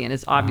Baratheon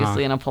is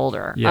obviously an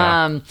upholder.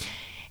 Yeah.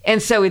 And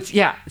so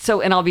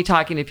and I'll be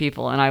talking to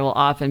people and I will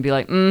often be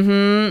like,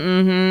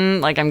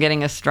 like I'm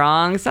getting a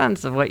strong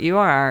sense of what you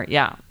are.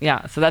 Yeah.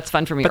 So that's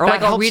fun for me. But or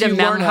that like I'll read a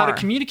memoir. learn how to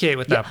communicate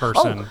with that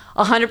person.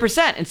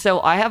 100%. And so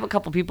I have a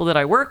couple people that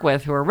I work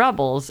with who are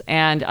rebels,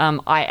 and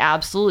I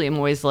absolutely am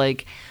always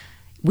like,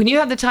 when you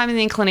have the time and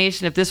the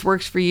inclination, if this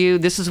works for you,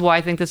 this is why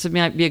I think this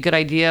might be a good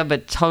idea,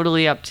 but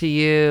totally up to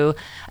you.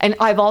 And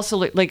I've also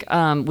with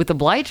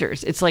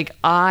obligers, it's like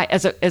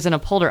as an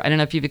upholder, I don't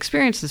know if you've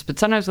experienced this, but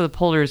sometimes with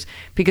upholders,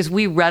 because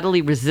we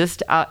readily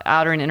resist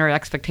outer and inner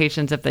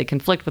expectations if they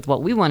conflict with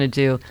what we want to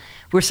do,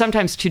 we're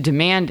sometimes too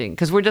demanding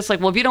because we're just like,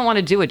 well, if you don't want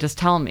to do it, just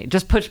tell me,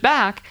 just push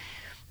back.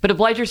 But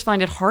obligers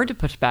find it hard to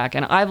push back.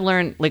 And I've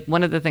learned, like,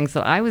 one of the things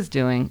that I was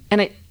doing, and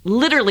it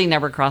literally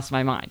never crossed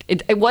my mind.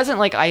 It wasn't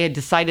like I had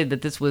decided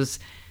that this was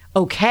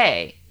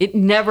okay. It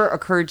never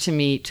occurred to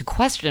me to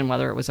question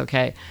whether it was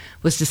okay,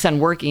 was to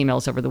send work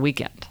emails over the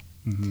weekend.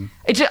 Mm-hmm.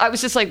 I was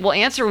just like, well,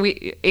 answer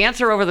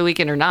over the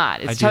weekend or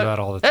not. I do that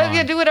all the time.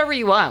 Yeah, do whatever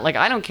you want. Like,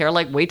 I don't care.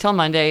 Like, wait till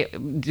Monday,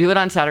 do it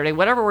on Saturday,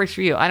 whatever works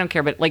for you. I don't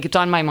care. But, like, it's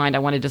on my mind. I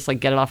want to just, like,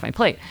 get it off my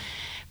plate.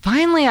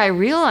 Finally, I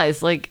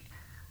realized, like,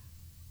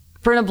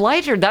 for an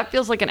obliger, that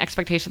feels like an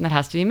expectation that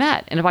has to be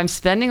met. And if I'm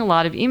spending a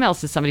lot of emails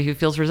to somebody who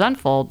feels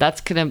resentful,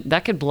 that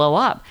could blow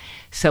up.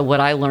 So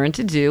what I learned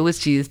to do was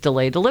to use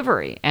delay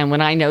delivery. And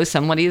when I know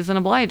somebody is an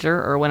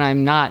obliger, or when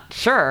I'm not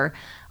sure,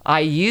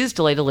 I use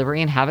delay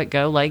delivery and have it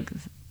go like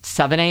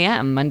 7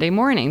 a.m. Monday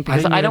morning.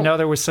 Because I didn't know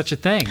there was such a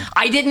thing.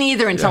 I didn't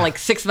either until like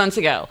 6 months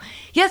ago.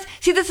 Yes.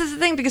 See, this is the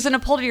thing, because in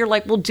upholder, you're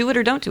like, well, do it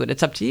or don't do it.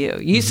 It's up to you.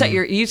 You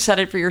set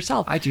it for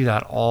yourself. I do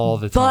that all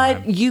the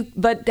time.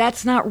 But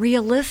that's not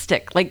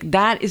realistic. Like,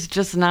 that is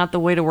just not the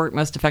way to work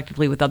most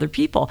effectively with other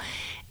people.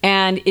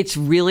 And it's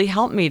really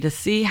helped me to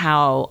see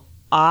how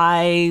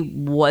I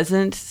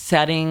wasn't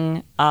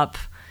setting up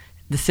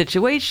the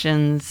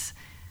situations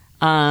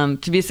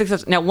to be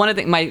successful. Now, one of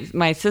the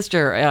my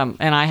sister and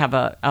I have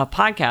a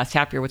podcast,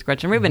 Happier With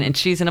Gretchen Rubin, and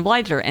she's an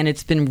obliger, and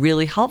it's been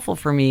really helpful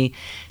for me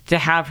to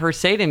have her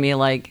say to me,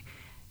 like,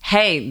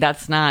 hey,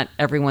 that's not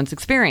everyone's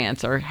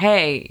experience, or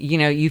hey,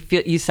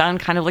 you sound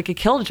kind of like a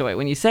killjoy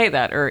when you say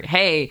that, or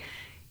hey,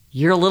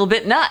 you're a little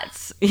bit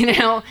nuts,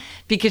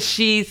 because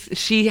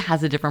she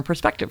has a different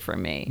perspective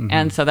from me. Mm-hmm.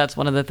 And so that's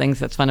one of the things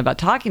that's fun about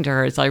talking to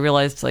her, is I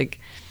realized,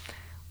 like,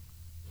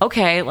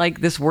 okay,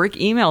 like this work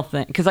email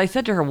thing, because I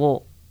said to her,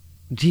 well,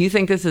 do you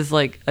think this is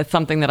like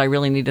something that I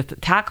really need to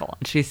tackle?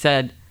 And she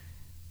said,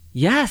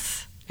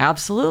 yes,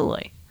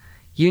 absolutely.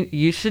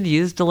 You should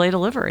use delay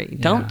delivery.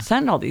 Yeah. Don't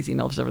send all these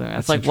emails over there.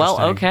 It's like,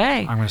 well, okay.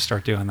 I'm going to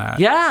start doing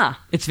that. Yeah,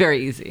 it's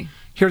very easy.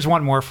 Here's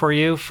one more for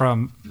you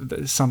from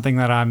something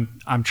that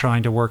I'm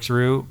trying to work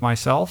through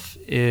myself.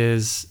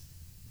 Is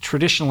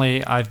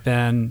traditionally I've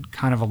been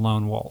kind of a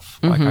lone wolf.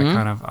 Mm-hmm.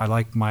 Like I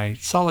like my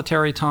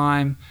solitary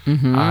time.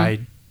 Mm-hmm.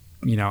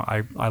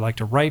 I like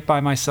to write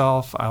by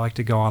myself. I like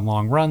to go on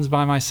long runs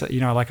by myself.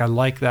 I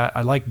like that.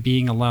 I like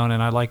being alone,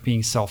 and I like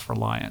being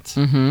self-reliant.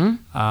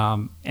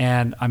 Mm-hmm.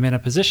 And I'm in a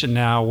position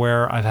now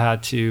where I've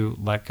had to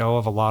let go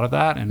of a lot of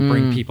that and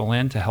bring people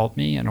in to help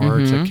me in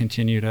order to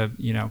continue to,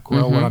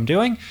 grow what I'm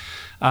doing.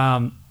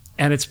 And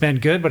it's been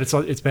good, but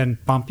it's been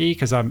bumpy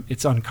because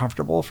it's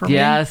uncomfortable for me.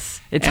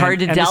 Yes, it's hard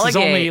to delegate. This is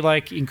only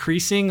like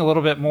increasing a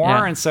little bit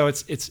more, and so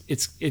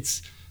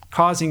it's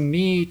causing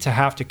me to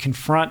have to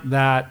confront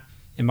that.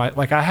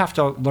 I have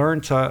to learn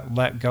to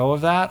let go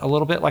of that a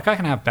little bit. Like, I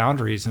can have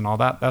boundaries and all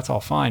that. That's all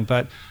fine.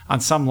 But on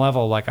some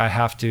level, like, I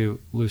have to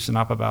loosen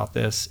up about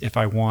this if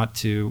I want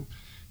to,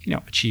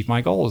 achieve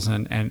my goals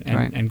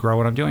and grow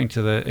what I'm doing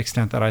to the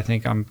extent that I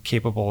think I'm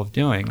capable of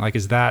doing. Like,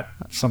 is that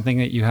something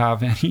that you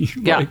have any?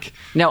 Yeah.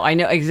 No, I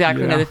know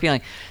exactly the feeling.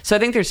 So I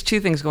think there's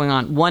two things going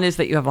on. One is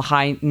that you have a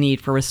high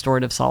need for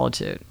restorative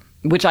solitude,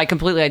 which I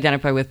completely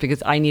identify with,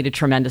 because I need a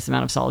tremendous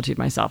amount of solitude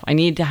myself. I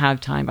need to have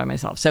time by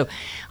myself. So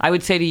I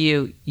would say to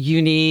you,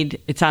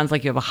 it sounds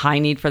like you have a high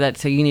need for that,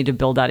 so you need to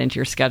build that into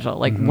your schedule.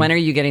 Like, when are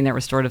you getting that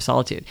restorative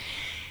solitude?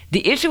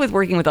 The issue with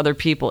working with other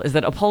people is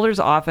that upholders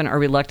often are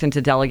reluctant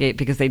to delegate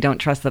because they don't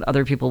trust that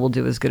other people will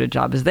do as good a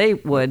job as they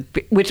would,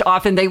 which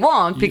often they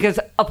won't, because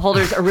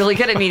upholders are really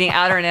good at meeting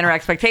outer and inner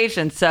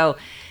expectations. So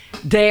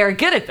they are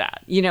good at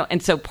that,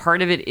 and so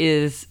part of it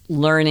is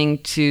learning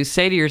to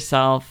say to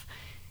yourself,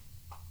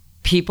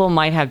 people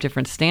might have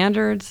different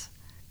standards.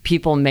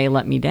 People may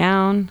let me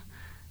down.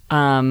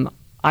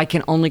 I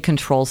can only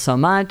control so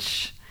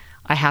much.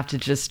 I have to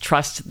just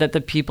trust that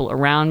the people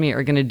around me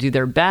are going to do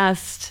their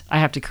best. I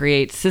have to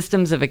create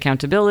systems of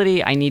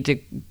accountability.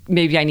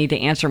 Maybe I need to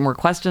answer more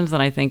questions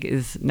than I think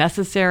is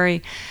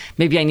necessary.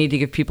 Maybe I need to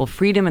give people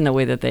freedom in the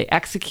way that they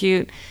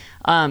execute.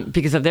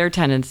 because of their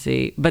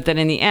tendency. But then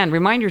in the end,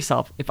 remind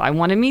yourself, if I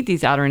want to meet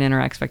these outer and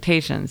inner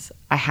expectations,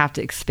 I have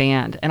to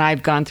expand. And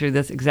I've gone through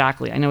this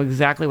exactly. I know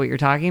exactly what you're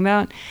talking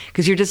about,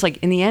 because you're just like,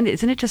 in the end,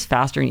 isn't it just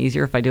faster and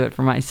easier if I do it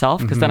for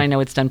myself? Because then I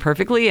know it's done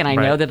perfectly, and I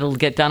know that it'll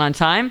get done on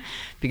time.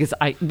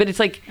 But it's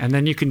like, and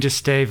then you can just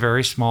stay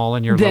very small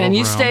in your little room. Then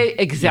you stay,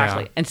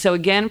 exactly. Yeah. And so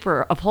again,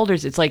 for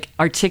upholders, it's like,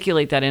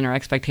 articulate that inner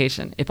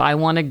expectation. If I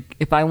want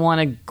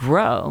to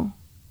grow,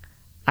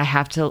 I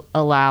have to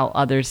allow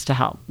others to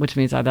help, which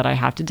means that I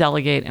have to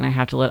delegate and I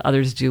have to let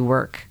others do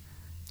work.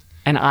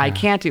 And I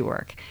can't do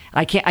work.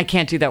 I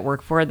can't do that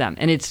work for them.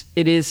 And it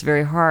is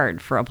very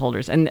hard for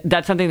upholders. And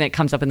that's something that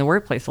comes up in the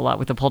workplace a lot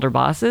with upholder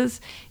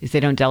bosses, is they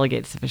don't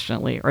delegate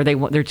sufficiently, or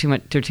they're too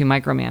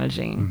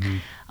micromanaging.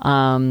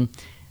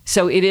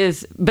 So it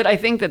is, but I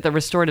think that the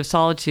restorative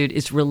solitude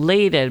is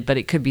related, but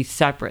it could be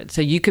separate.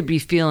 So you could be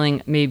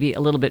feeling maybe a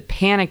little bit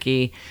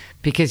panicky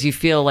because you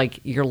feel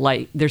like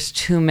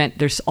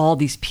there's all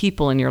these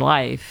people in your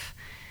life.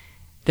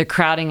 They're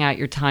crowding out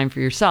your time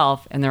for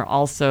yourself, and they're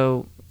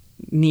also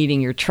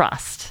needing your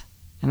trust.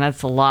 And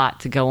that's a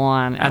lot to go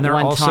on at one time. And they're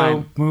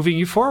also moving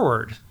you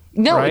forward.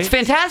 No, right? It's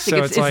fantastic.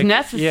 So it's like,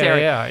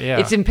 necessary. Yeah.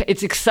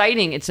 It's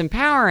exciting. It's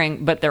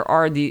empowering. But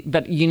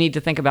but you need to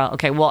think about,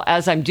 okay, well,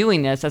 as I'm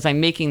doing this, as I'm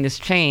making this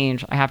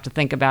change, I have to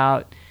think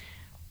about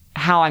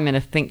how I'm going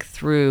to think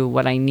through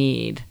what I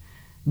need,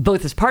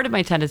 both as part of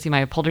my tendency, my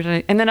upholder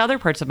tendency, and then other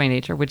parts of my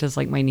nature, which is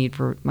like my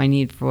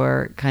need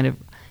for kind of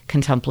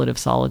contemplative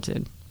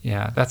solitude.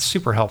 Yeah, that's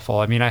super helpful.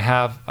 I mean, I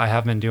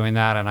have been doing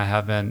that, and I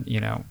have been,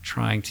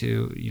 trying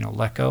to,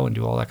 let go and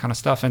do all that kind of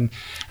stuff. And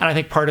I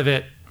think part of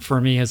it for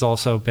me has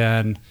also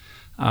been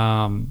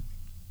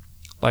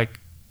like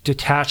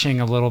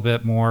detaching a little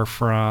bit more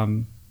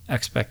from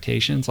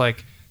expectations.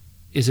 Like,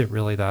 is it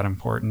really that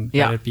important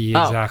that it be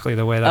exactly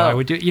the way that I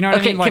would do it? You know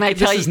what I mean? Like,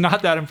 this is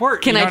not that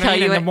important. Can I tell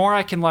you? And the more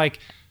I can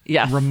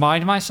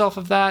remind myself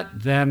of that,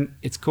 then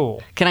it's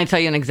cool. Can I tell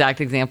you an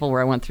exact example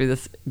where I went through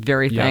this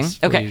very thing? Yes,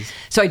 please. Okay.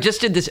 So I just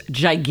did this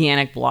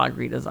gigantic blog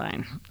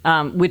redesign,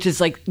 which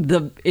is like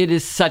it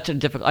is such a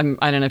difficult,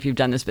 I don't know if you've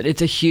done this, but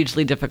it's a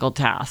hugely difficult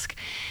task.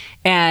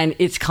 And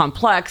it's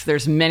complex.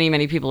 There's many,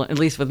 many people, at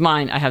least with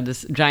mine, I have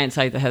this giant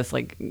site that has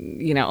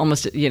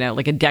almost,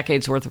 like a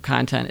decade's worth of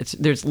content.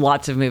 There's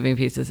lots of moving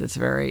pieces. It's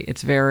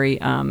very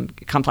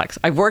complex.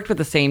 I've worked with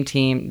the same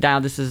team. Now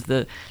this is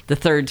the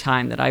third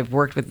time that I've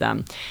worked with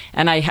them.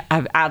 And I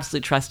have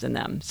absolute trust in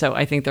them. So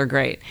I think they're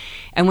great.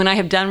 And when I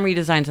have done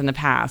redesigns in the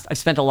past, I've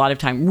spent a lot of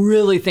time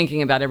really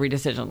thinking about every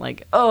decision.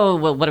 Like, oh,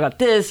 well, what about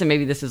this? And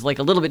maybe this is like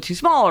a little bit too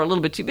small or a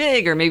little bit too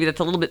big, or maybe that's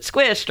a little bit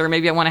squished, or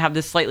maybe I want to have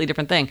this slightly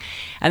different thing.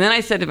 And then I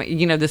said to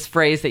me, this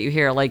phrase that you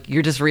hear, like,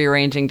 you're just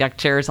rearranging deck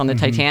chairs on the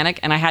Titanic.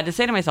 And I had to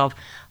say to myself,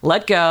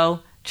 let go,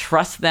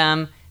 trust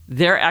them.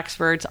 They're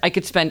experts. I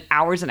could spend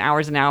hours and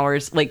hours and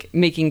hours, like,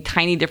 making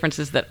tiny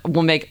differences that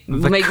will make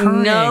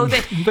no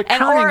thing. The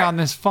kerning on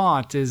this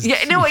font is...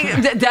 Yeah, no,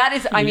 that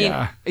is, I mean,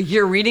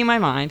 you're reading my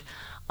mind.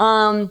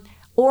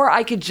 Or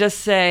I could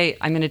just say,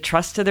 I'm going to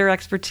trust to their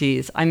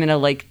expertise. I'm going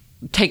to,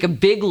 take a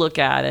big look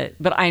at it,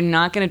 but I'm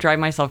not going to drive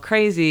myself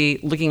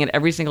crazy looking at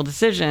every single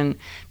decision,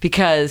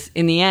 because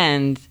in the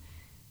end,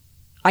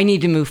 I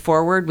need to move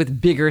forward with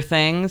bigger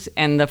things,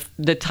 and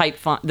the type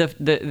font, the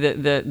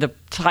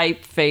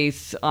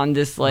typeface on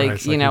this,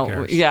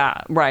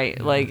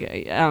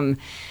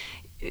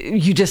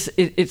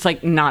 it's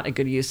like not a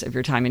good use of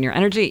your time and your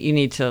energy. You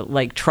need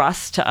to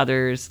trust to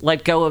others,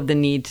 let go of the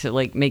need to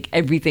make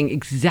everything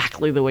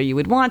exactly the way you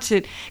would want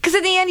it. Because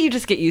in the end, you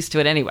just get used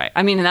to it anyway.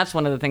 I mean, and that's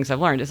one of the things I've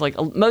learned. It's like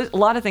a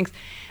lot of things.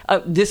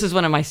 This is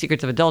one of my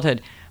secrets of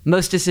adulthood.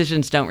 Most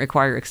decisions don't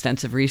require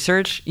extensive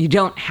research. You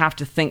don't have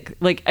to think,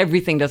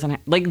 everything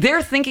doesn't,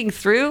 they're thinking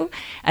through,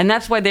 and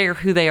that's why they're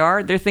who they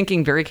are. They're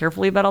thinking very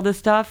carefully about all this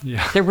stuff.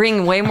 Yeah. They're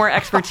bringing way more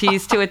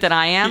expertise to it than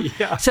I am.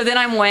 Yeah. So then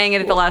I'm weighing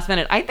it at the last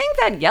minute. I think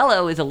that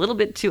yellow is a little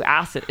bit too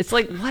acid. It's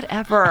like,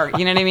 whatever,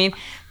 you know what I mean?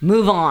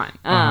 Move on.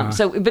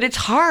 But it's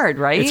hard,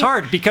 right? It's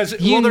hard because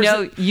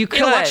you could.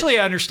 Intellectually,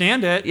 I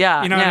understand it.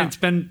 Yeah. And it's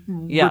been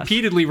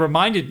repeatedly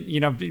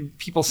reminded,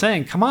 people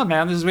saying, come on,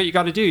 man, this is what you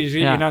got to do.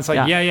 It's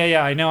like,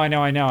 yeah, I know.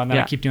 And then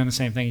I keep doing the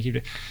same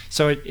thing.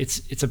 So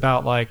it's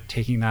about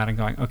taking that and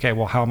going, okay,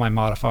 well, how am I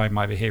modifying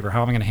my behavior?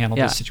 How am I going to handle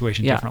this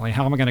situation differently?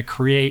 How am I going to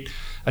create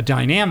a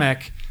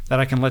dynamic that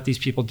I can let these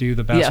people do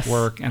the best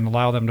work and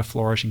allow them to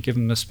flourish and give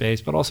them the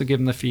space, but also give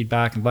them the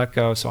feedback and let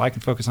go so I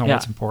can focus on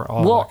what's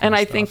important.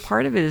 I think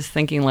part of it is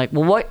thinking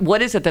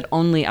what is it that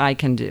only I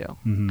can do?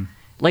 Mm-hmm.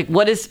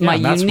 What is my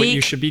unique... That's what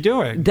you should be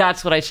doing.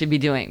 That's what I should be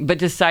doing. But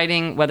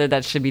deciding whether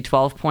that should be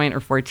 12 point or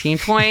 14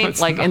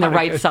 point, in the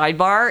right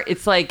sidebar,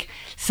 it's like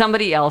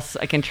somebody else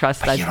I can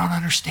trust. But you don't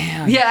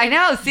understand. Yeah, I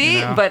know.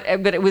 See? But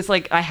it was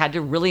I had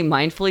to really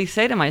mindfully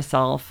say to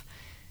myself,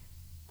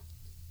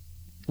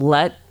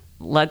 let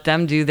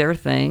them do their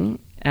thing,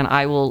 and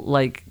I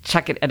will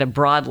check it at a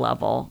broad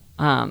level.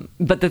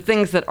 But the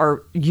things that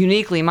are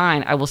uniquely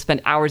mine, I will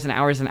spend hours and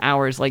hours and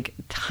hours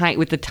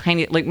with the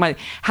tiny,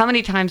 how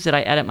many times did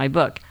I edit my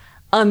book?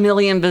 a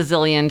million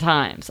bazillion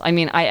times. I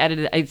mean, I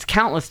edited it's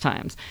countless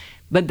times.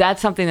 But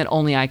that's something that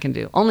only I can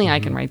do. Only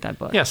I can write that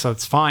book. Yeah, so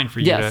it's fine for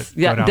you to go down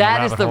the rabbit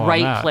that is the hole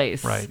right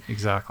place. Right,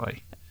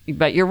 exactly.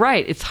 But you're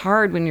right. It's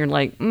hard when you're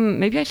like,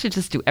 maybe I should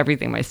just do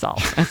everything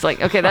myself. It's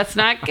like, okay, that's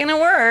not going to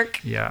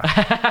work.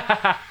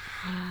 Yeah.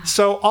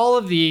 So all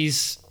of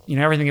these,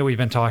 everything that we've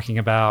been talking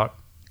about,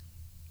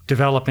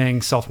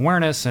 developing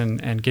self-awareness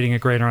and getting a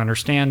greater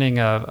understanding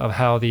of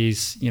how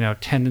these,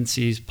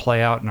 tendencies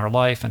play out in our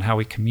life and how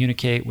we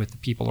communicate with the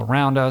people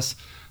around us,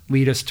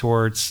 lead us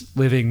towards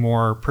living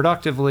more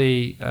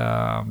productively,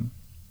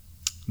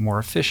 more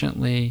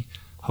efficiently,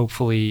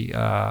 hopefully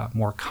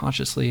more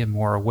consciously and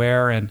more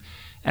aware. And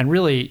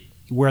really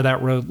where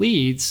that road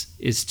leads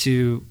is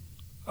to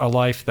a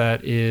life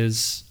that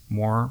is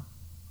more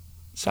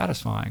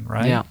satisfying,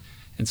 right? Yeah.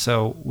 And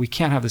so we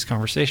can't have this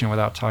conversation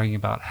without talking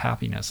about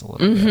happiness a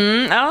little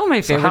bit. Oh,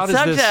 my favorite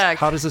subject.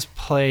 How does this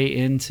play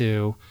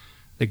into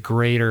the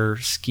greater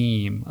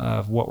scheme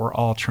of what we're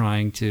all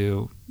trying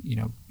to,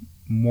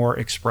 more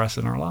express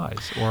in our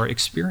lives or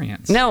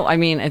experience? No, I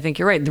mean, I think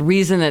you're right. The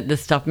reason that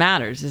this stuff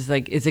matters is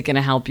like, is it going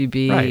to help you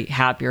be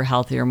happier,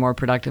 healthier, more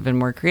productive, and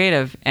more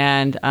creative?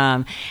 And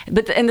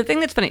the thing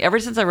that's funny, ever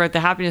since I wrote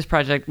the Happiness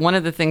Project, one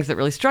of the things that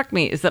really struck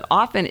me is that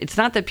often it's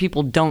not that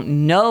people don't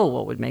know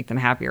what would make them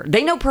happier.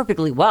 They know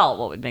perfectly well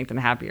what would make them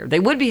happier. They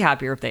would be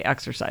happier if they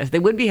exercised. They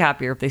would be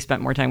happier if they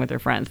spent more time with their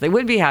friends. They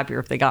would be happier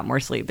if they got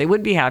more sleep. They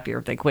would be happier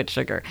if they quit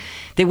sugar.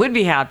 They would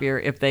be happier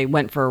if they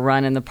went for a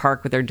run in the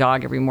park with their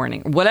dog every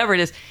morning, whatever it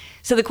is.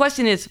 So the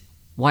question is,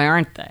 why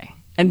aren't they?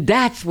 And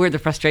that's where the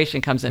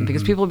frustration comes in,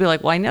 because people will be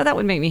like, well, I know that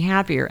would make me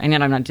happier, and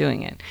yet I'm not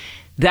doing it.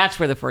 That's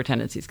where the Four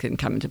Tendencies can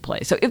come into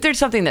play. So if there's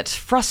something that's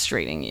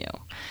frustrating you,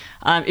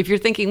 if you're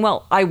thinking,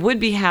 well, I would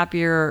be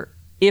happier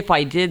if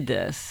I did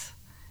this,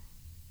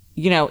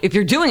 if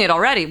you're doing it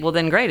already, well,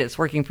 then great, it's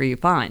working for you,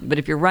 fine. But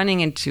if you're running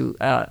into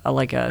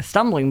a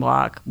stumbling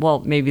block,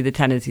 well, maybe the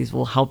tendencies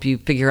will help you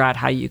figure out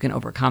how you can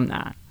overcome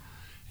that.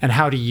 And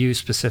how do you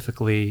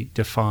specifically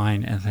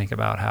define and think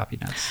about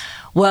happiness?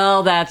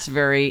 Well, that's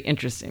very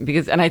interesting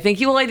and I think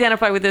you will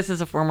identify with this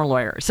as a former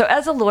lawyer. So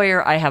as a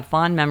lawyer, I have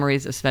fond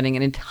memories of spending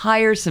an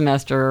entire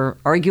semester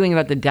arguing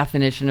about the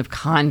definition of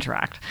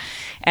contract.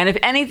 And if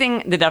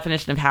anything, the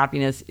definition of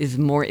happiness is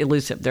more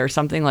elusive. There's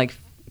something like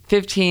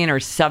 15 or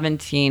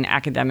 17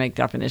 academic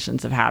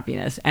definitions of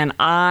happiness. And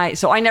I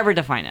never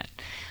define it.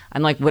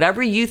 I'm like,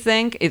 whatever you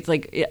think, it's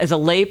like, as a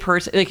lay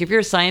person, like if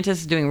you're a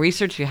scientist doing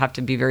research, you have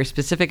to be very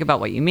specific about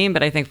what you mean.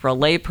 But I think for a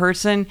lay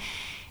person,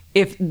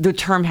 if the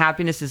term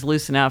happiness is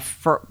loose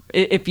enough,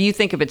 if you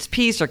think of it's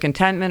peace or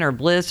contentment or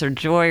bliss or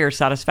joy or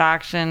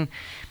satisfaction,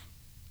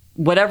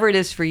 whatever it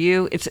is for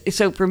you,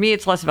 so for me,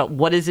 it's less about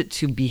what is it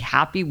to be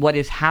happy. What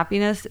is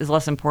happiness is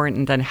less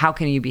important than how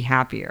can you be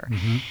happier.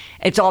 Mm-hmm.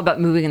 It's all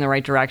about moving in the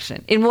right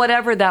direction in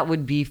whatever that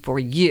would be for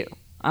you.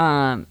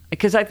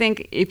 Because I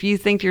think if you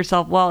think to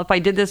yourself, well, if I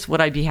did this, would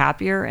I be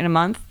happier in a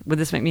month? Would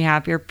this make me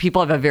happier? People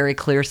have a very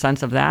clear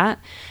sense of that.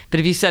 But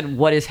if you said,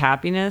 what is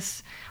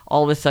happiness?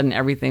 All of a sudden,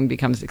 everything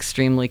becomes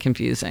extremely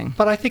confusing.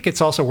 But I think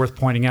it's also worth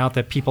pointing out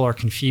that people are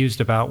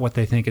confused about what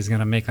they think is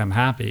going to make them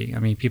happy. I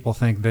mean, people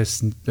think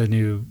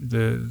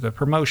the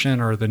promotion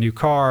or the new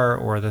car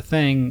or the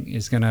thing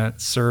is going to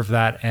serve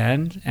that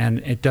end. And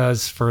it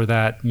does for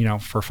that,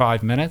 for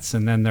 5 minutes.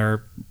 And then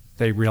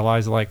they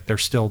realize like they're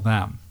still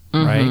them.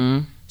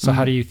 Right? So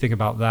how do you think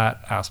about that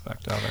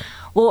aspect of it?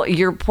 Well,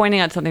 you're pointing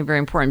out something very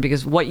important,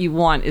 because what you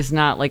want is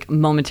not like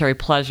momentary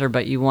pleasure,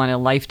 but you want a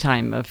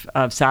lifetime of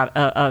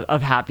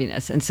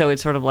happiness. And so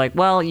it's sort of like,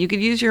 well, you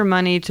could use your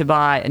money to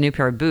buy a new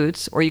pair of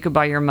boots, or you could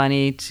buy your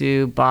money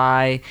to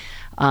buy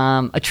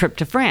a trip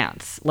to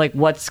France. Like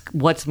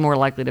what's more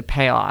likely to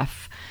pay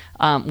off?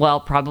 Well,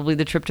 probably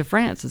the trip to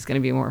France is going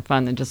to be more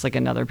fun than just like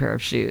another pair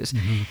of shoes.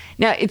 Mm-hmm.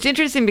 Now, it's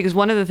interesting because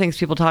one of the things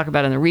people talk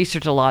about in the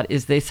research a lot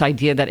is this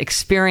idea that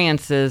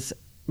experiences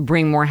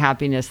bring more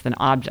happiness than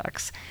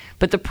objects.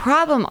 But the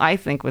problem, I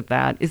think, with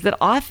that is that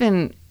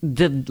often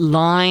the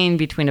line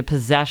between a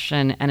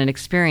possession and an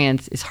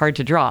experience is hard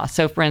to draw.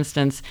 So, for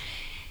instance,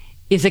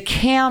 is a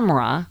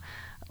camera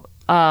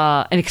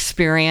an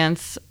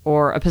experience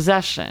or a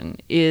possession?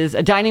 Is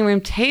a dining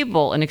room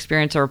table an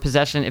experience or a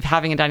possession if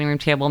having a dining room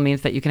table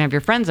means that you can have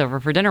your friends over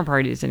for dinner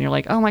parties and you're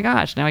like, oh my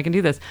gosh, now I can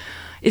do this?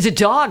 Is a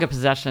dog a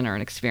possession or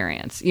an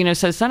experience?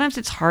 So sometimes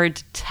it's hard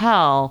to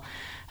tell.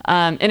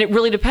 And it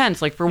really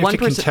depends. Like for one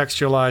person, you have to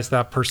contextualize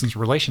that person's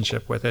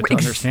relationship with it to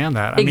understand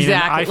that. I mean,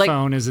 an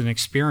iPhone is an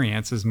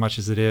experience as much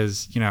as it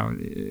is,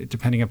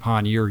 depending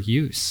upon your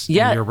use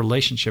and your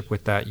relationship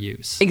with that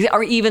use.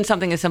 Or even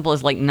something as simple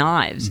as like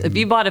knives. Mm-hmm. If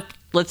you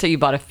let's say you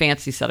bought a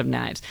fancy set of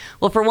knives.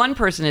 Well, for one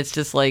person, it's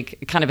just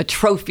like kind of a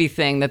trophy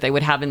thing that they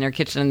would have in their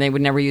kitchen and they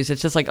would never use.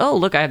 It's just like, oh,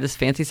 look, I have this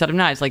fancy set of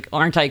knives. Like,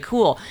 aren't I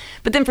cool?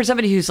 But then for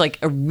somebody who's like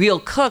a real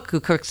cook who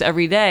cooks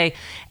every day,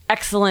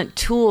 excellent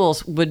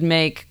tools would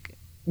make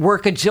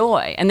work a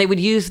joy, and they would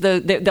use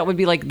that would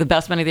be like the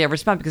best money they ever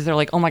spent, because they're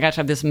like, oh my gosh,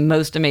 I have this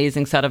most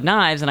amazing set of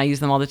knives and I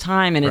use them all the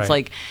time, and it's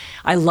like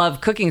I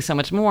love cooking so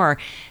much more.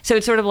 So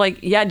it's sort of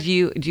like, do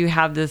you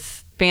have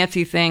this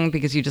fancy thing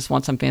because you just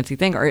want some fancy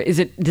thing, or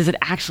does it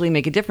actually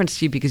make a difference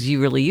to you because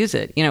you really use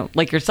it?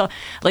 Like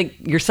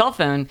your cell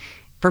phone.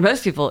 For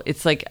most people,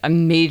 it's like a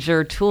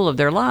major tool of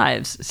their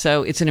lives,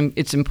 so it's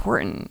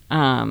important.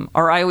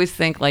 Or I always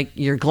think like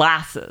your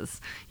glasses,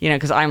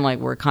 because I'm like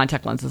wear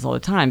contact lenses all the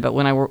time. But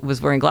when I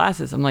was wearing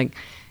glasses, I'm like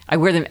I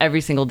wear them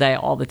every single day,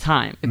 all the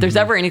time. If there's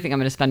ever anything I'm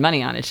going to spend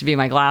money on, it should be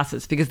my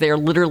glasses because they are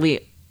literally.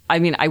 I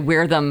mean, I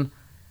wear them.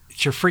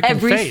 It's your freaking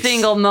every face.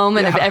 Single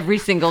moment of every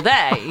single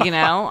day,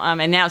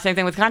 And now same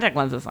thing with contact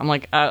lenses. I'm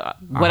like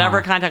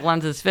whatever contact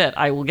lenses fit,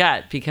 I will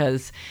get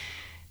because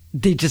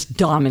they just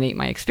dominate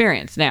my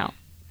experience now.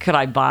 Could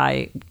I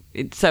buy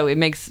it? So it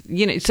makes,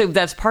 so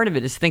that's part of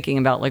it is thinking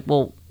about like,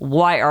 well,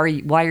 why are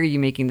you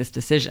making this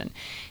decision?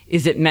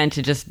 Is it meant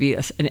to just be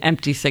an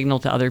empty signal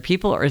to other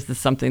people, or is this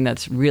something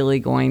that's really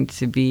going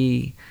to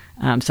be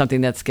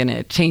something that's going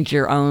to change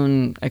your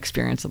own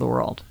experience of the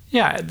world?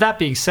 Yeah. That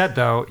being said,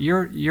 though,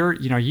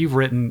 you've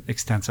written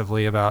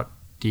extensively about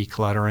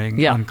decluttering,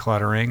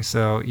 uncluttering.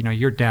 So,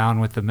 you're down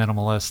with the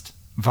minimalist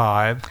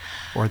vibe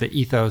or the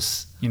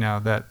ethos,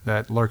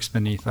 that lurks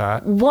beneath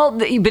that. Well,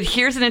 but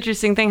here's an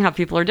interesting thing, how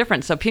people are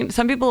different. So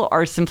some people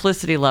are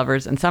simplicity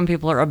lovers and some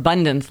people are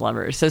abundance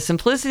lovers. So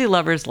simplicity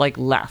lovers like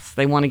less.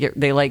 They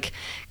like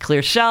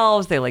clear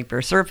shelves. They like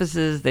bare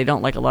surfaces. They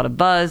don't like a lot of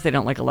buzz. They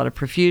don't like a lot of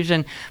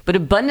profusion. But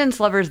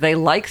abundance lovers, they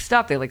like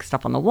stuff. They like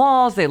stuff on the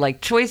walls. They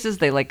like choices.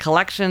 They like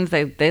collections.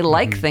 They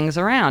like things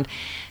around.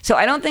 So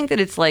I don't think that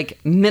it's like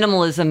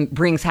minimalism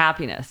brings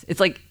happiness. It's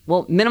like,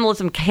 well,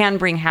 minimalism can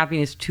bring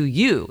happiness to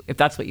you if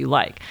that's what you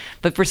like.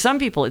 But for some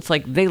people, it's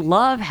like they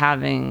love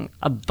having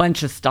a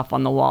bunch of stuff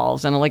on the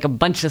walls and like a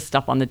bunch of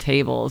stuff on the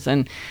tables.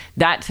 And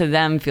that to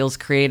them feels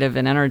creative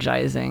and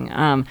energizing.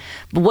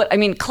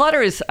 But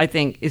clutter is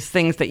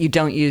things that you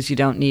don't use, you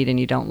don't need, and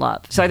you don't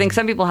love. So I think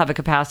some people have a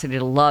capacity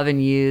to love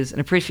and use and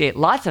appreciate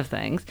lots of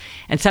things.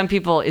 And some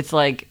people, it's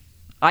like,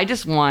 I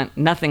just want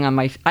nothing on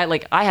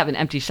I have an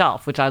empty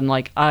shelf, which I'm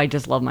like, I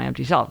just love my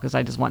empty shelf because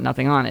I just want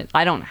nothing on it.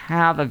 I don't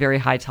have a very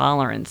high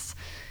tolerance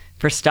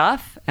for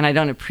stuff, and I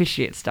don't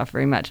appreciate stuff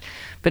very much.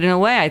 But in a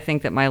way, I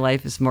think that my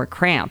life is more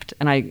cramped.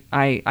 And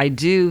I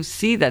do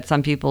see that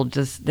some people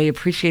they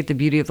appreciate the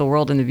beauty of the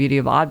world and the beauty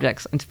of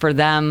objects. And for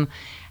them,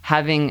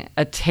 having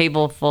a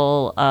table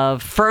full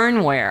of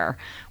fernware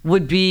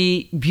would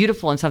be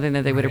beautiful and something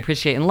that they would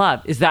appreciate and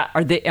love.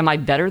 Am I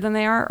better than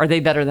they are? Are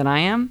they better than I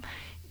am?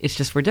 It's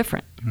just we're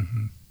different.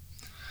 Mm-hmm.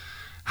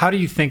 How do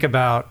you think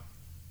about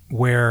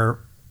where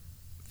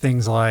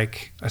things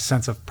like a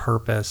sense of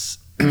purpose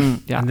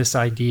and this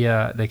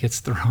idea that gets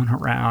thrown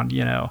around,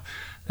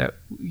 that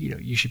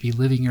you should be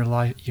living your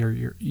life,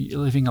 you're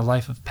living a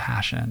life of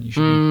passion. You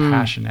should be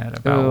passionate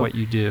about what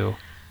you do.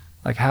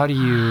 Like, how do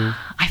you?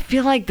 I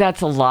feel like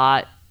that's a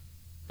lot.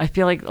 I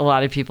feel like a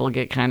lot of people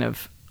get kind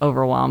of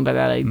overwhelmed by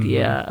that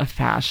idea of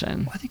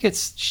passion. Well, I think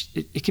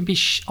it can be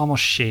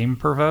almost shame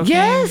provoking.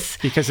 Yes,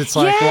 because it's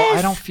like, well,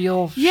 I don't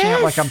feel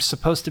like I'm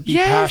supposed to be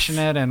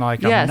passionate, and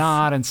like I'm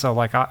not, and so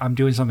like I'm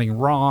doing something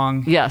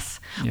wrong.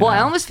 Yes. I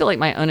almost feel like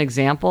my own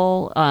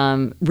example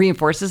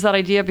reinforces that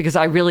idea because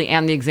I really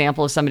am the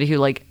example of somebody who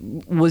like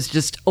was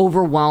just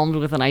overwhelmed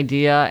with an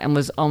idea and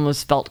was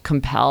almost felt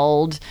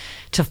compelled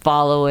to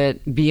follow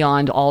it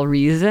beyond all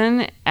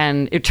reason,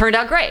 and it turned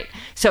out great.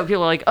 So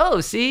people are like, "Oh,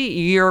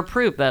 see, you're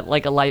proof that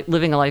like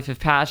living a life of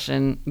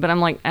passion." But I'm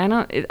like,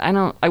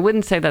 I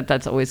wouldn't say that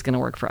that's always going to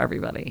work for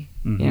everybody.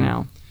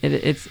 Mm-hmm.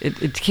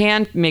 It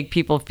can make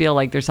people feel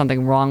like there's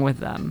something wrong with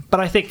them. But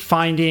I think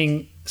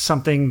finding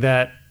something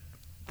that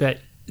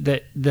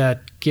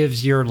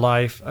gives your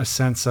life a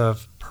sense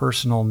of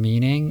personal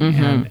meaning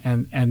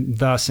and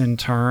thus in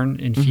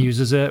turn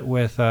infuses it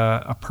with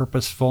a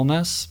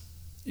purposefulness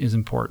is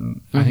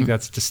important. I think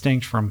that's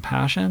distinct from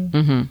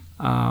passion.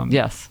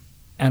 Yes.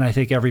 And I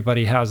think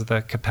everybody has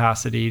the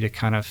capacity to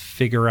kind of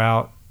figure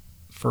out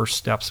first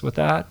steps with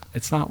that.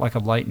 It's not like a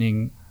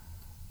lightning,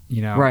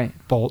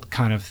 bolt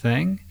kind of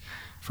thing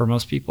for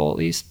most people at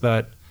least.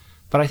 But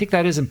I think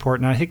that is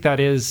important. I think that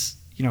is,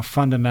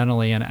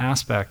 fundamentally an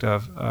aspect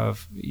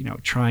of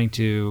trying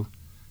to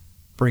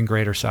bring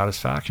greater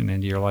satisfaction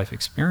into your life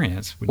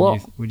experience.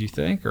 Would you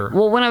think? Or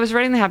when I was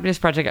writing the Happiness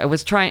Project, I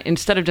was trying,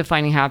 instead of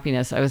defining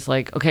happiness, I was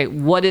like, okay,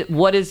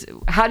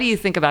 how do you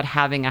think about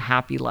having a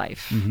happy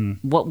life?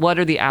 Mm-hmm. What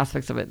are the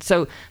aspects of it?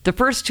 So the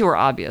first two are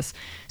obvious.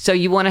 So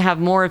you want to have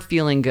more of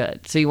feeling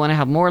good. So you want to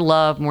have more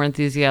love, more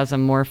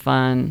enthusiasm, more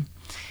fun.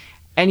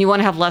 And you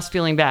want to have less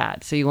feeling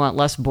bad. So you want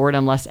less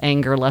boredom, less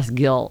anger, less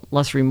guilt,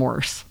 less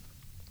remorse.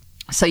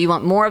 So you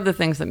want more of the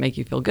things that make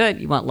you feel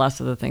good. You want less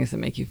of the things that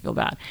make you feel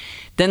bad.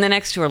 Then the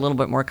next two are a little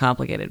bit more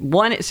complicated.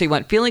 So you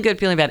want feeling good,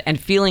 feeling bad, and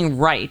feeling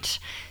right.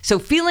 So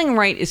feeling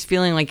right is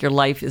feeling like your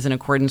life is in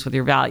accordance with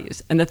your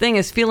values. And the thing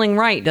is, feeling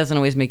right doesn't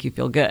always make you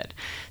feel good.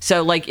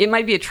 So like it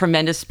might be a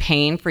tremendous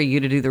pain for you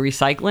to do the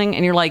recycling.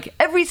 And you're like,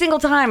 every single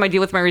time I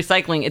deal with my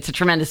recycling, it's a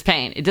tremendous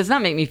pain. It does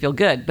not make me feel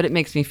good, but it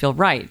makes me feel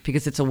right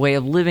because it's a way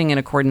of living in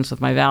accordance with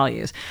my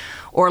values.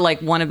 Or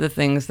like one of the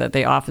things that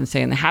they often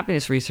say in the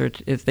happiness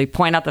research is they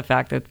point out the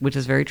fact that, which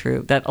is very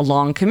true, that a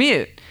long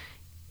commute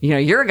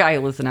you're a guy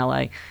who lives in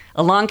LA.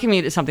 A long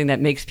commute is something that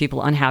makes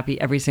people unhappy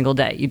every single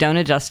day. You don't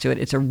adjust to it.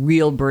 It's a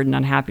real burden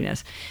on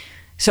happiness.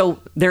 So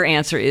their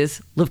answer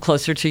is live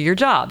closer to your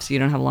job so you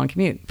don't have a long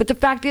commute. But the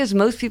fact is,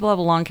 most people have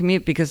a long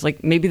commute because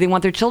like maybe they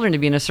want their children to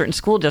be in a certain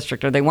school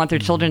district, or they want their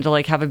children to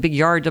like have a big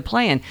yard to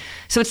play in.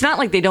 So it's not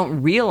like they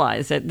don't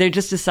realize it. They're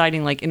just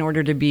deciding like, in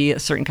order to be a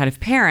certain kind of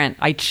parent,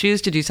 I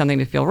choose to do something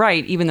to feel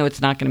right, even though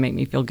it's not going to make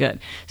me feel good.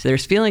 So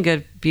there's feeling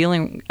good,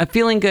 feeling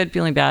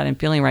bad, and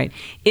feeling right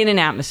in an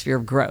atmosphere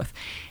of growth.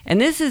 And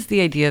this is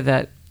the idea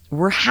that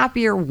we're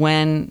happier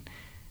when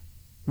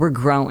we're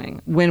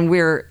growing, when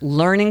we're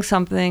learning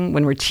something,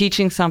 when we're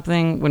teaching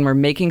something, when we're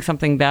making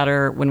something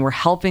better, when we're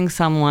helping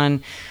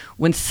someone,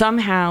 when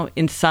somehow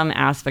in some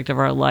aspect of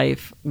our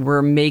life,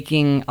 we're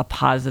making a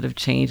positive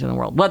change in the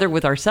world, whether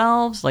with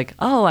ourselves, like,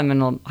 oh, I'm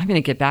going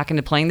to get back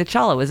into playing the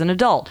cello as an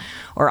adult,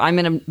 or I'm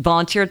going to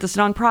volunteer at this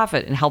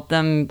nonprofit and help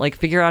them like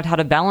figure out how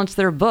to balance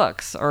their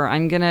books, or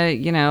I'm going to,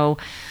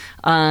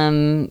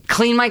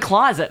 clean my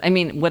closet. I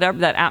mean, whatever.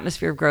 That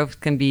atmosphere of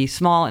growth can be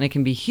small and it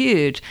can be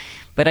huge.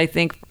 But I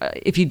think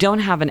if you don't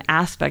have an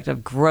aspect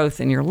of growth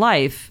in your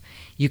life,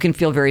 you can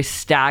feel very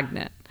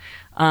stagnant.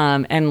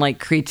 And like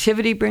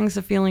creativity brings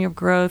a feeling of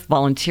growth.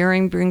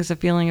 Volunteering brings a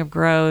feeling of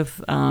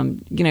growth.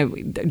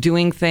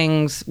 Doing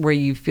things where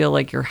you feel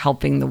like you're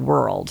helping the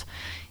world.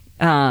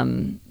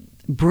 And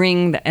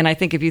I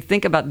think if you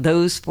think about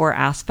those four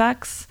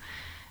aspects,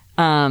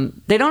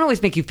 they don't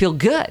always make you feel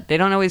good. You're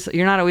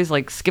not always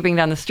like skipping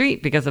down the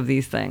street because of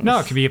these things. No,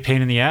 it can be a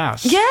pain in the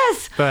ass.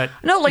 Yes. But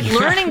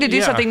learning to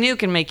do something new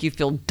can make you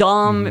feel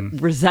dumb,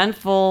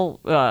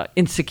 resentful,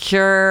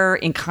 insecure,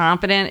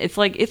 incompetent. It's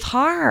like, it's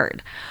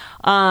hard.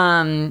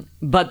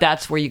 But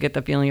that's where you get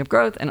the feeling of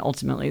growth. And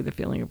ultimately the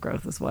feeling of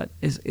growth is what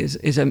is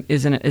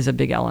a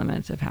big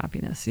element of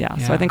happiness. Yeah.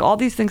 So I think all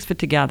these things fit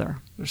together.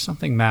 There's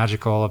something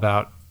magical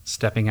about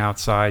stepping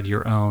outside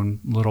your own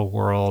little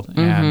world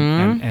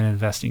and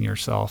investing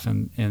yourself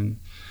in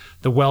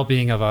the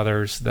well-being of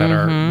others that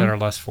are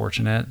less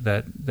fortunate,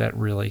 that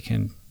really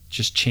can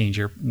just change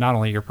not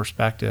only your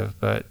perspective,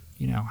 but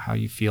how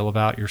you feel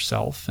about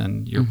yourself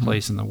and your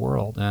place in the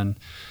world. And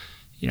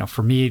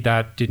for me,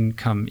 that didn't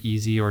come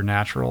easy or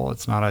natural.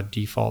 It's not a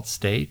default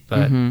state,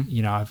 but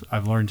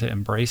I've learned to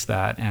embrace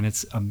that, and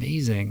it's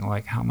amazing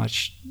like how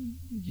much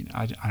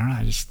I don't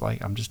know.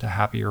 I'm just a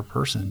happier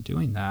person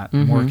doing that,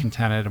 more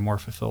contented, a more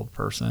fulfilled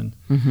person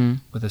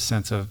with a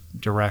sense of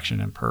direction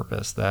and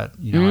purpose that,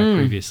 I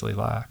previously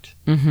lacked.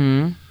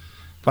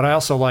 But I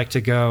also like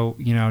to go,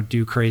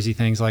 do crazy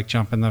things like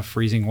jump in the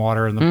freezing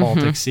water in the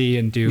Baltic Sea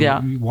and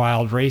do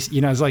wild race.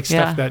 It's like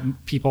stuff that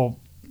people,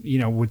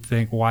 would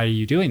think, why are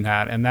you doing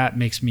that? And that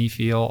makes me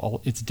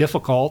feel it's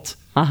difficult.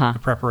 The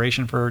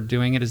preparation for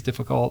doing it is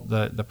difficult.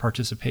 The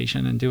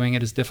participation in doing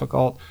it is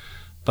difficult,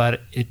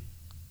 but it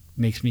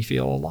makes me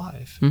feel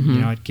alive.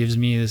 It gives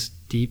me this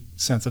deep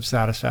sense of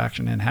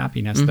satisfaction and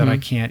happiness that I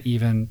can't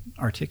even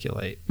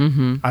articulate. I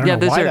don't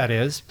know why that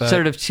is, but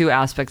sort of two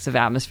aspects of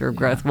atmosphere of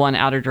growth, one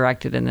outer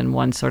directed and then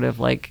one sort of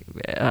like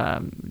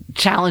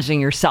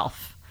challenging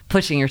yourself,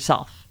 pushing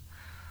yourself.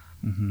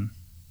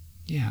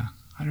 Yeah,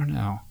 I don't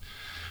know.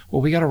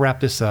 Well, we got to wrap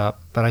this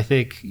up, but I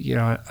think,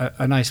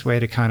 a nice way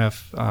to kind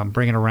of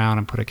bring it around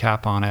and put a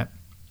cap on it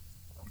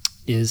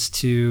is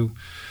to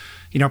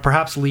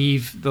perhaps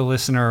leave the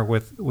listener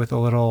with a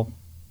little,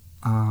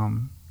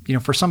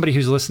 for somebody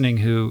who's listening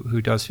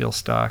who does feel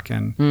stuck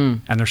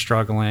and they're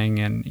struggling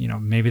and,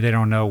 maybe they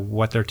don't know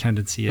what their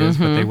tendency is,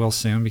 but they will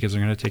soon because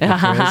they're going to take the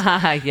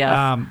quiz.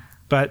 Yes.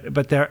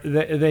 But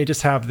they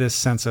just have this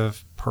sense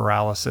of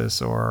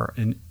paralysis or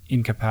an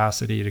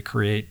incapacity to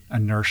create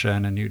inertia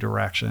in a new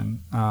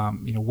direction.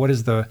 What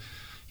is the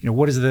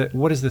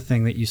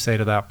thing that you say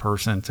to that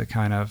person to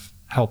kind of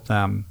help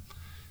them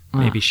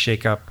maybe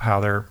shake up how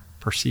they're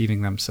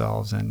perceiving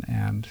themselves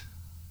and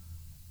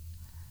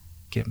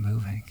get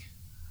moving?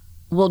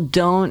 Well,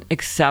 don't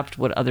accept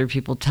what other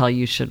people tell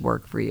you should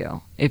work for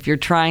you. If you're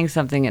trying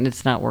something and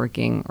it's not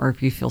working, or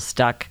if you feel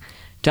stuck,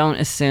 don't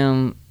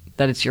assume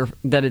that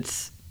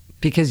it's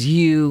because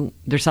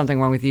there's something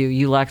wrong with you.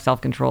 You lack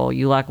self-control.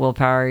 You lack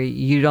willpower.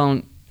 You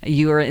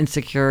are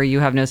insecure. You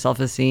have no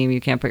self-esteem. You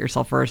can't put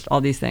yourself first.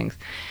 All these things.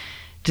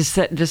 Just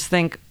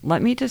think,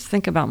 let me just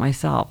think about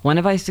myself. When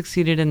have I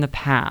succeeded in the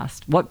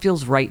past? What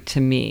feels right to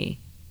me?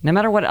 No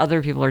matter what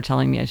other people are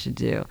telling me I should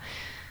do.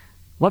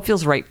 What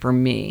feels right for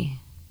me?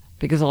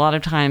 Because a lot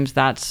of times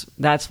that's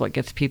what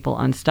gets people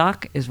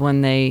unstuck, is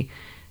when they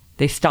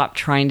stop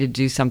trying to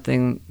do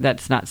something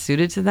that's not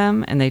suited to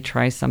them and they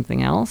try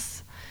something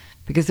else.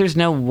 Because there's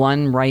no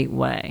one right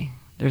way.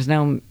 There's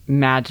no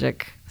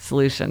magic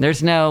solution.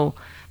 There's no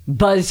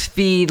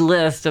BuzzFeed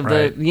list of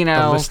the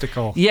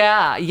listicle.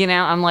 Yeah,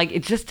 I'm like,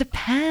 it just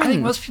depends. I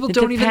think most people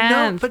don't even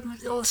know, but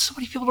so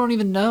many people don't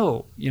even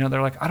know.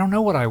 They're like, I don't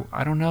know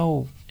I don't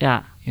know.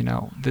 Yeah.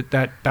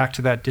 That back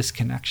to that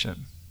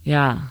disconnection.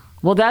 Yeah.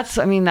 Well, that's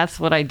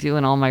what I do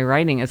in all my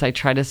writing, is I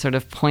try to sort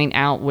of point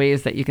out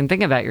ways that you can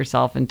think about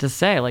yourself and to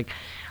say, like,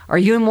 Are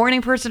you a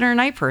morning person or a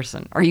night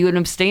person? Are you an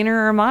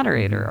abstainer or a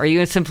moderator? Are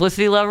you a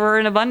simplicity lover or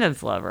an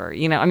abundance lover?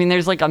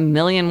 There's like a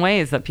million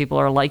ways that people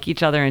are like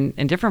each other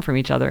and different from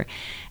each other.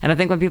 And I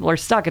think when people are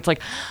stuck, it's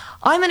like,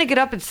 I'm going to get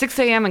up at 6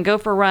 a.m. and go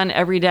for a run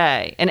every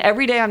day. And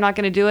every day I'm not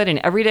going to do it. And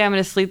every day I'm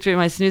going to sleep through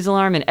my snooze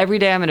alarm. And every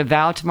day I'm going to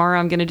vow tomorrow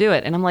I'm going to do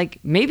it. And I'm like,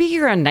 maybe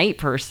you're a night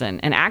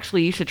person. And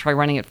actually you should try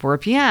running at 4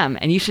 p.m.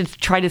 And you should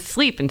try to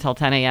sleep until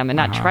 10 a.m. and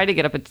not try to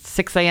get up at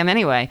 6 a.m.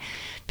 anyway.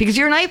 Because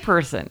you're a night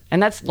person.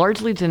 And that's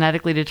largely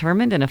genetically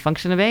determined and a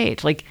function of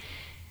age.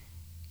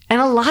 And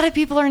a lot of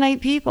people are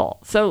night people.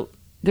 So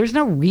there's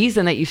no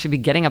reason that you should be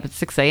getting up at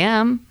 6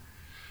 a.m.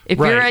 If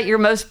you're at your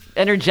most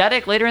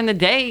energetic later in the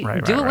day,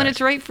 do it when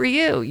it's right for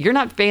you. You're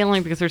not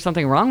failing because there's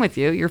something wrong with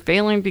you. You're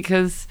failing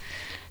because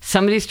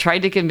somebody's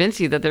tried to convince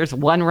you that there's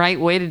one right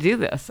way to do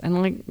this.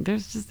 And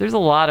there's a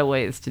lot of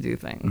ways to do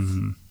things.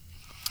 Mm-hmm.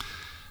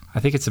 I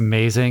think it's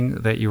amazing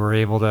that you were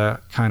able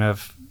to kind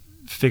of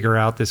figure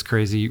out this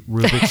crazy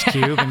Rubik's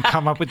Cube and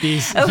come up with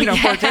these, Four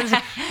Tendencies.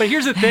 But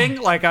here's the thing,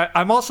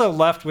 I'm also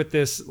left with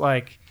this,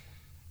 what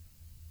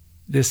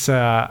is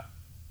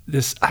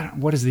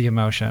the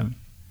emotion?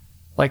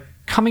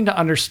 Coming to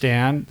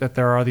understand that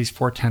there are these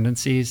 4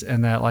 tendencies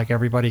and that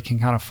everybody can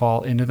kind of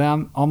fall into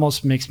them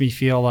almost makes me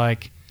feel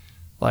like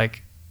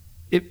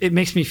it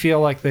makes me feel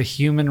like the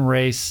human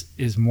race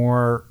is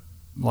more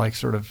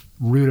sort of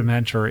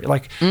rudimentary.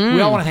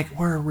 We all want to think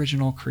we're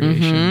original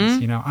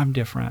creations. I'm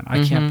different.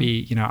 I can't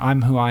be,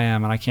 I'm who I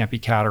am and I can't be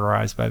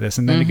categorized by this.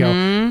 And then to go,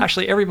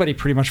 actually everybody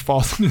pretty much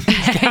falls into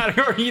this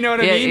category. You know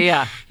what I mean?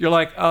 Yeah. You're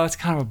like, oh, it's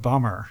kind of a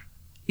bummer.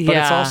 But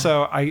it's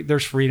also,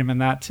 there's freedom in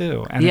that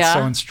too. And it's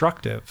so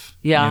instructive.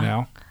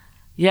 Yeah.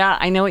 Yeah,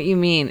 I know what you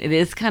mean. It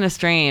is kind of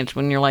strange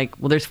when you're like,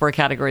 well, there's 4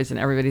 categories and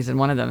everybody's in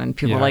one of them. And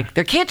people are like,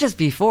 there can't just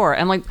be 4.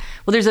 I'm like,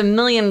 well, there's a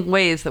million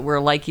ways that we're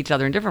like each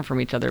other and different from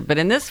each other. But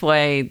in this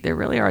way, there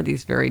really are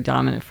these very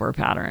dominant 4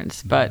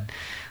 patterns. But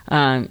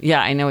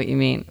I know what you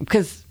mean.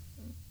 Because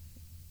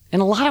in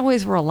a lot of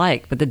ways we're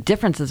alike, but the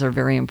differences are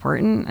very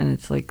important. And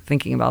it's like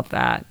thinking about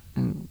that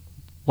and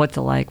what's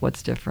alike,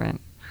 what's different.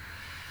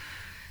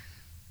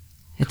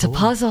 It's cool. A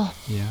puzzle.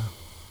 Yeah.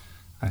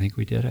 I think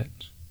we did it.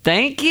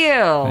 Thank you.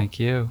 Thank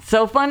you.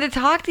 So fun to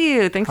talk to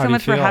you. Thanks so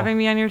much for having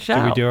me on your show.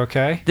 Did we do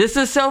okay? This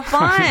is so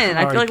fun.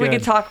 I feel like we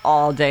could talk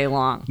all day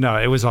long. No,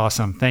 it was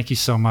awesome. Thank you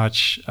so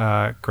much,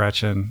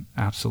 Gretchen.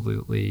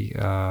 Absolutely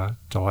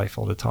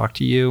delightful to talk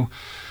to you.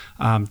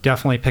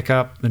 Definitely pick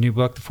up the new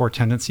book, The 4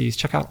 Tendencies.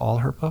 Check out all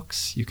her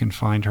books. You can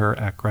find her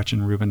at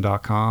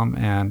GretchenRubin.com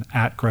and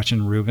at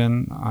Gretchen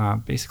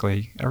Rubin,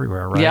 basically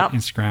everywhere, right? Yep.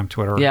 Instagram,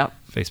 Twitter,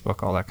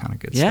 Facebook, all that kind of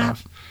good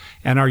stuff.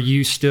 And are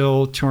you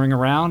still touring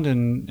around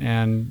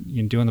and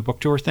you doing the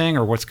book tour thing,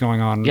 or what's going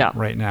on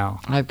right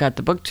now? I've got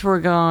the book tour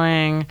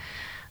going.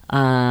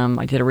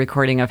 I did a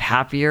recording of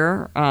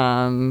Happier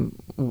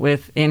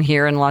in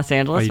here in Los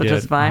Angeles, which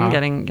is fun.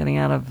 Getting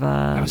out of.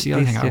 That was the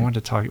other thing I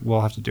wanted to talk.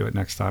 We'll have to do it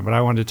next time, but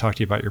I wanted to talk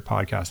to you about your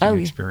podcasting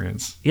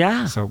experience.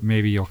 Yeah. So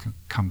maybe you'll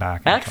come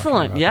back.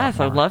 Excellent. Yes,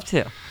 I'd love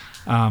to.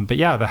 But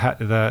yeah,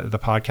 the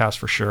podcast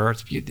for sure.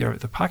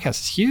 The podcast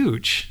is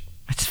huge.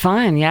 It's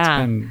fun. Yeah.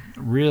 It's been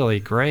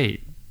really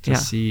great to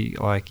see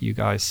you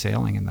guys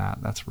sailing in that.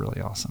 That's really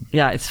awesome.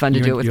 Yeah, it's fun to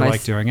do it with you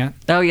like doing it?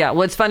 Oh yeah,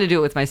 well, it's fun to do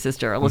it with my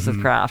sister, Elizabeth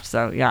Kraft.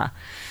 So yeah,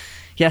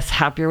 yes,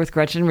 Happier with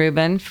Gretchen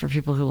Rubin for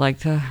people who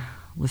like to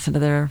listen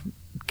to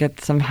get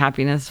some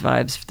happiness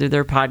vibes through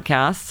their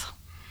podcasts.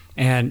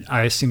 And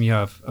I assume you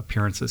have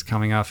appearances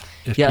coming up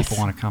if people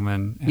want to come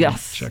in and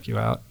check you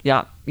out.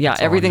 Yeah.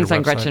 Everything's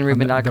on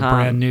GretchenRubin.com. The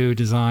brand new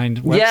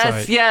designed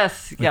website.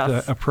 Yes.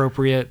 The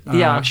appropriate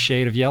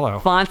shade of yellow.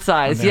 Font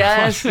size.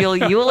 Yes.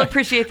 You will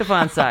appreciate the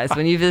font size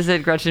when you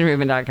visit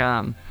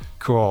GretchenRubin.com.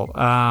 Cool.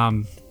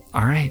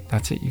 All right.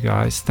 That's it, you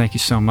guys. Thank you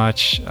so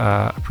much.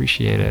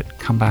 Appreciate it.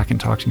 Come back and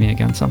talk to me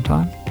again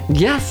sometime.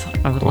 Yes.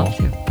 I would love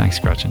to. Thanks,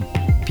 Gretchen.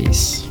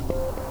 Peace.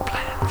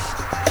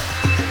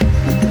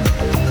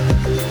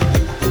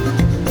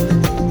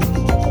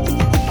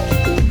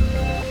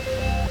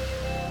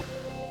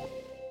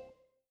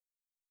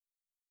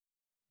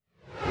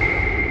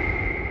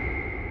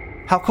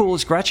 How cool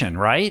is Gretchen,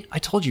 right? I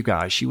told you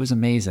guys she was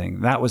amazing.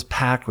 That was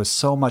packed with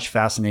so much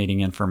fascinating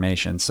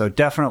information. So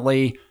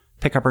definitely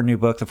pick up her new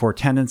book, The Four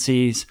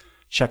Tendencies.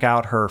 Check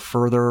out her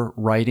further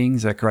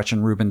writings at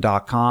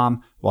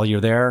GretchenRubin.com. While you're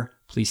there,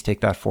 please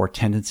take that Four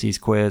Tendencies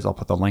quiz. I'll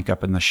put the link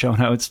up in the show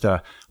notes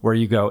to where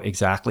you go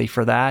exactly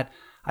for that.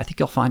 I think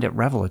you'll find it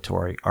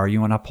revelatory. Are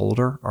you an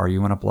upholder? Are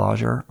you an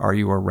obliger? Are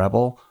you a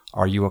rebel?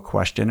 Are you a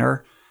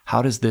questioner?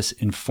 How does this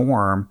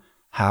inform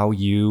how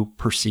you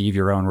perceive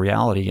your own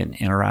reality and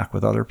interact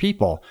with other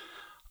people?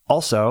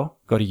 Also,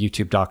 go to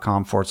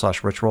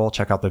youtube.com/Rich Roll.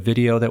 Check out the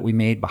video that we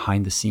made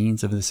behind the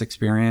scenes of this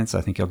experience.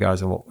 I think you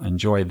guys will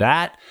enjoy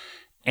that.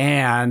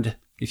 And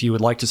if you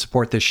would like to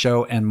support this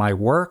show and my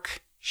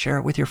work, share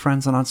it with your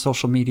friends and on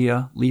social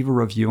media, leave a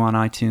review on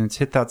iTunes,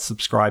 hit that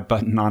subscribe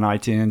button on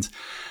iTunes.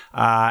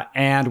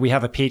 And we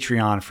have a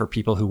Patreon for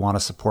people who want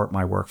to support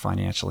my work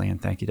financially. And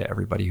thank you to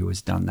everybody who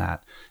has done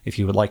that. If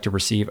you would like to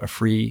receive a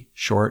free,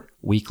 short,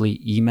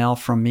 weekly email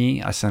from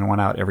me, I send one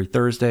out every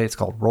Thursday. It's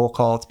called Roll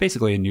Call. It's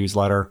basically a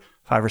newsletter,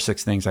 5 or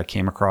 6 things I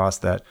came across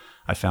that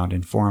I found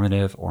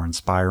informative or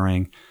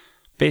inspiring.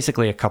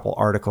 Basically a couple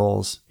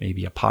articles,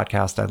 maybe a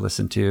podcast I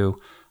listened to,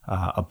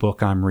 a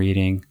book I'm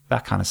reading,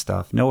 that kind of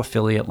stuff. No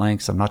affiliate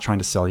links. I'm not trying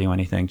to sell you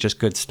anything, just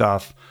good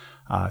stuff.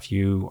 If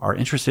you are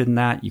interested in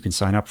that, you can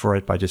sign up for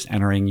it by just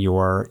entering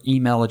your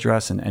email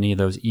address in any of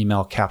those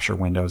email capture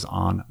windows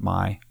on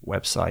my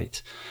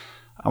website.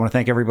 I want to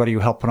thank everybody who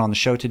helped put on the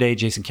show today.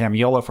 Jason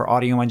Camiolo for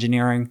audio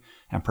engineering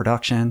and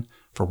production,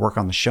 for work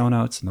on the show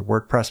notes and the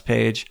WordPress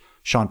page.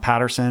 Sean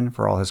Patterson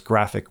for all his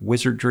graphic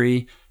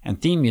wizardry, and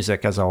theme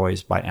music, as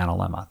always, by Anna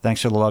Lemma.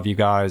 Thanks for the love, you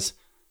guys.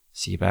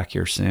 See you back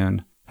here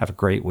soon. Have a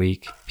great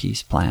week.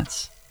 Peace,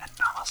 plants, and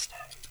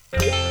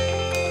namaste.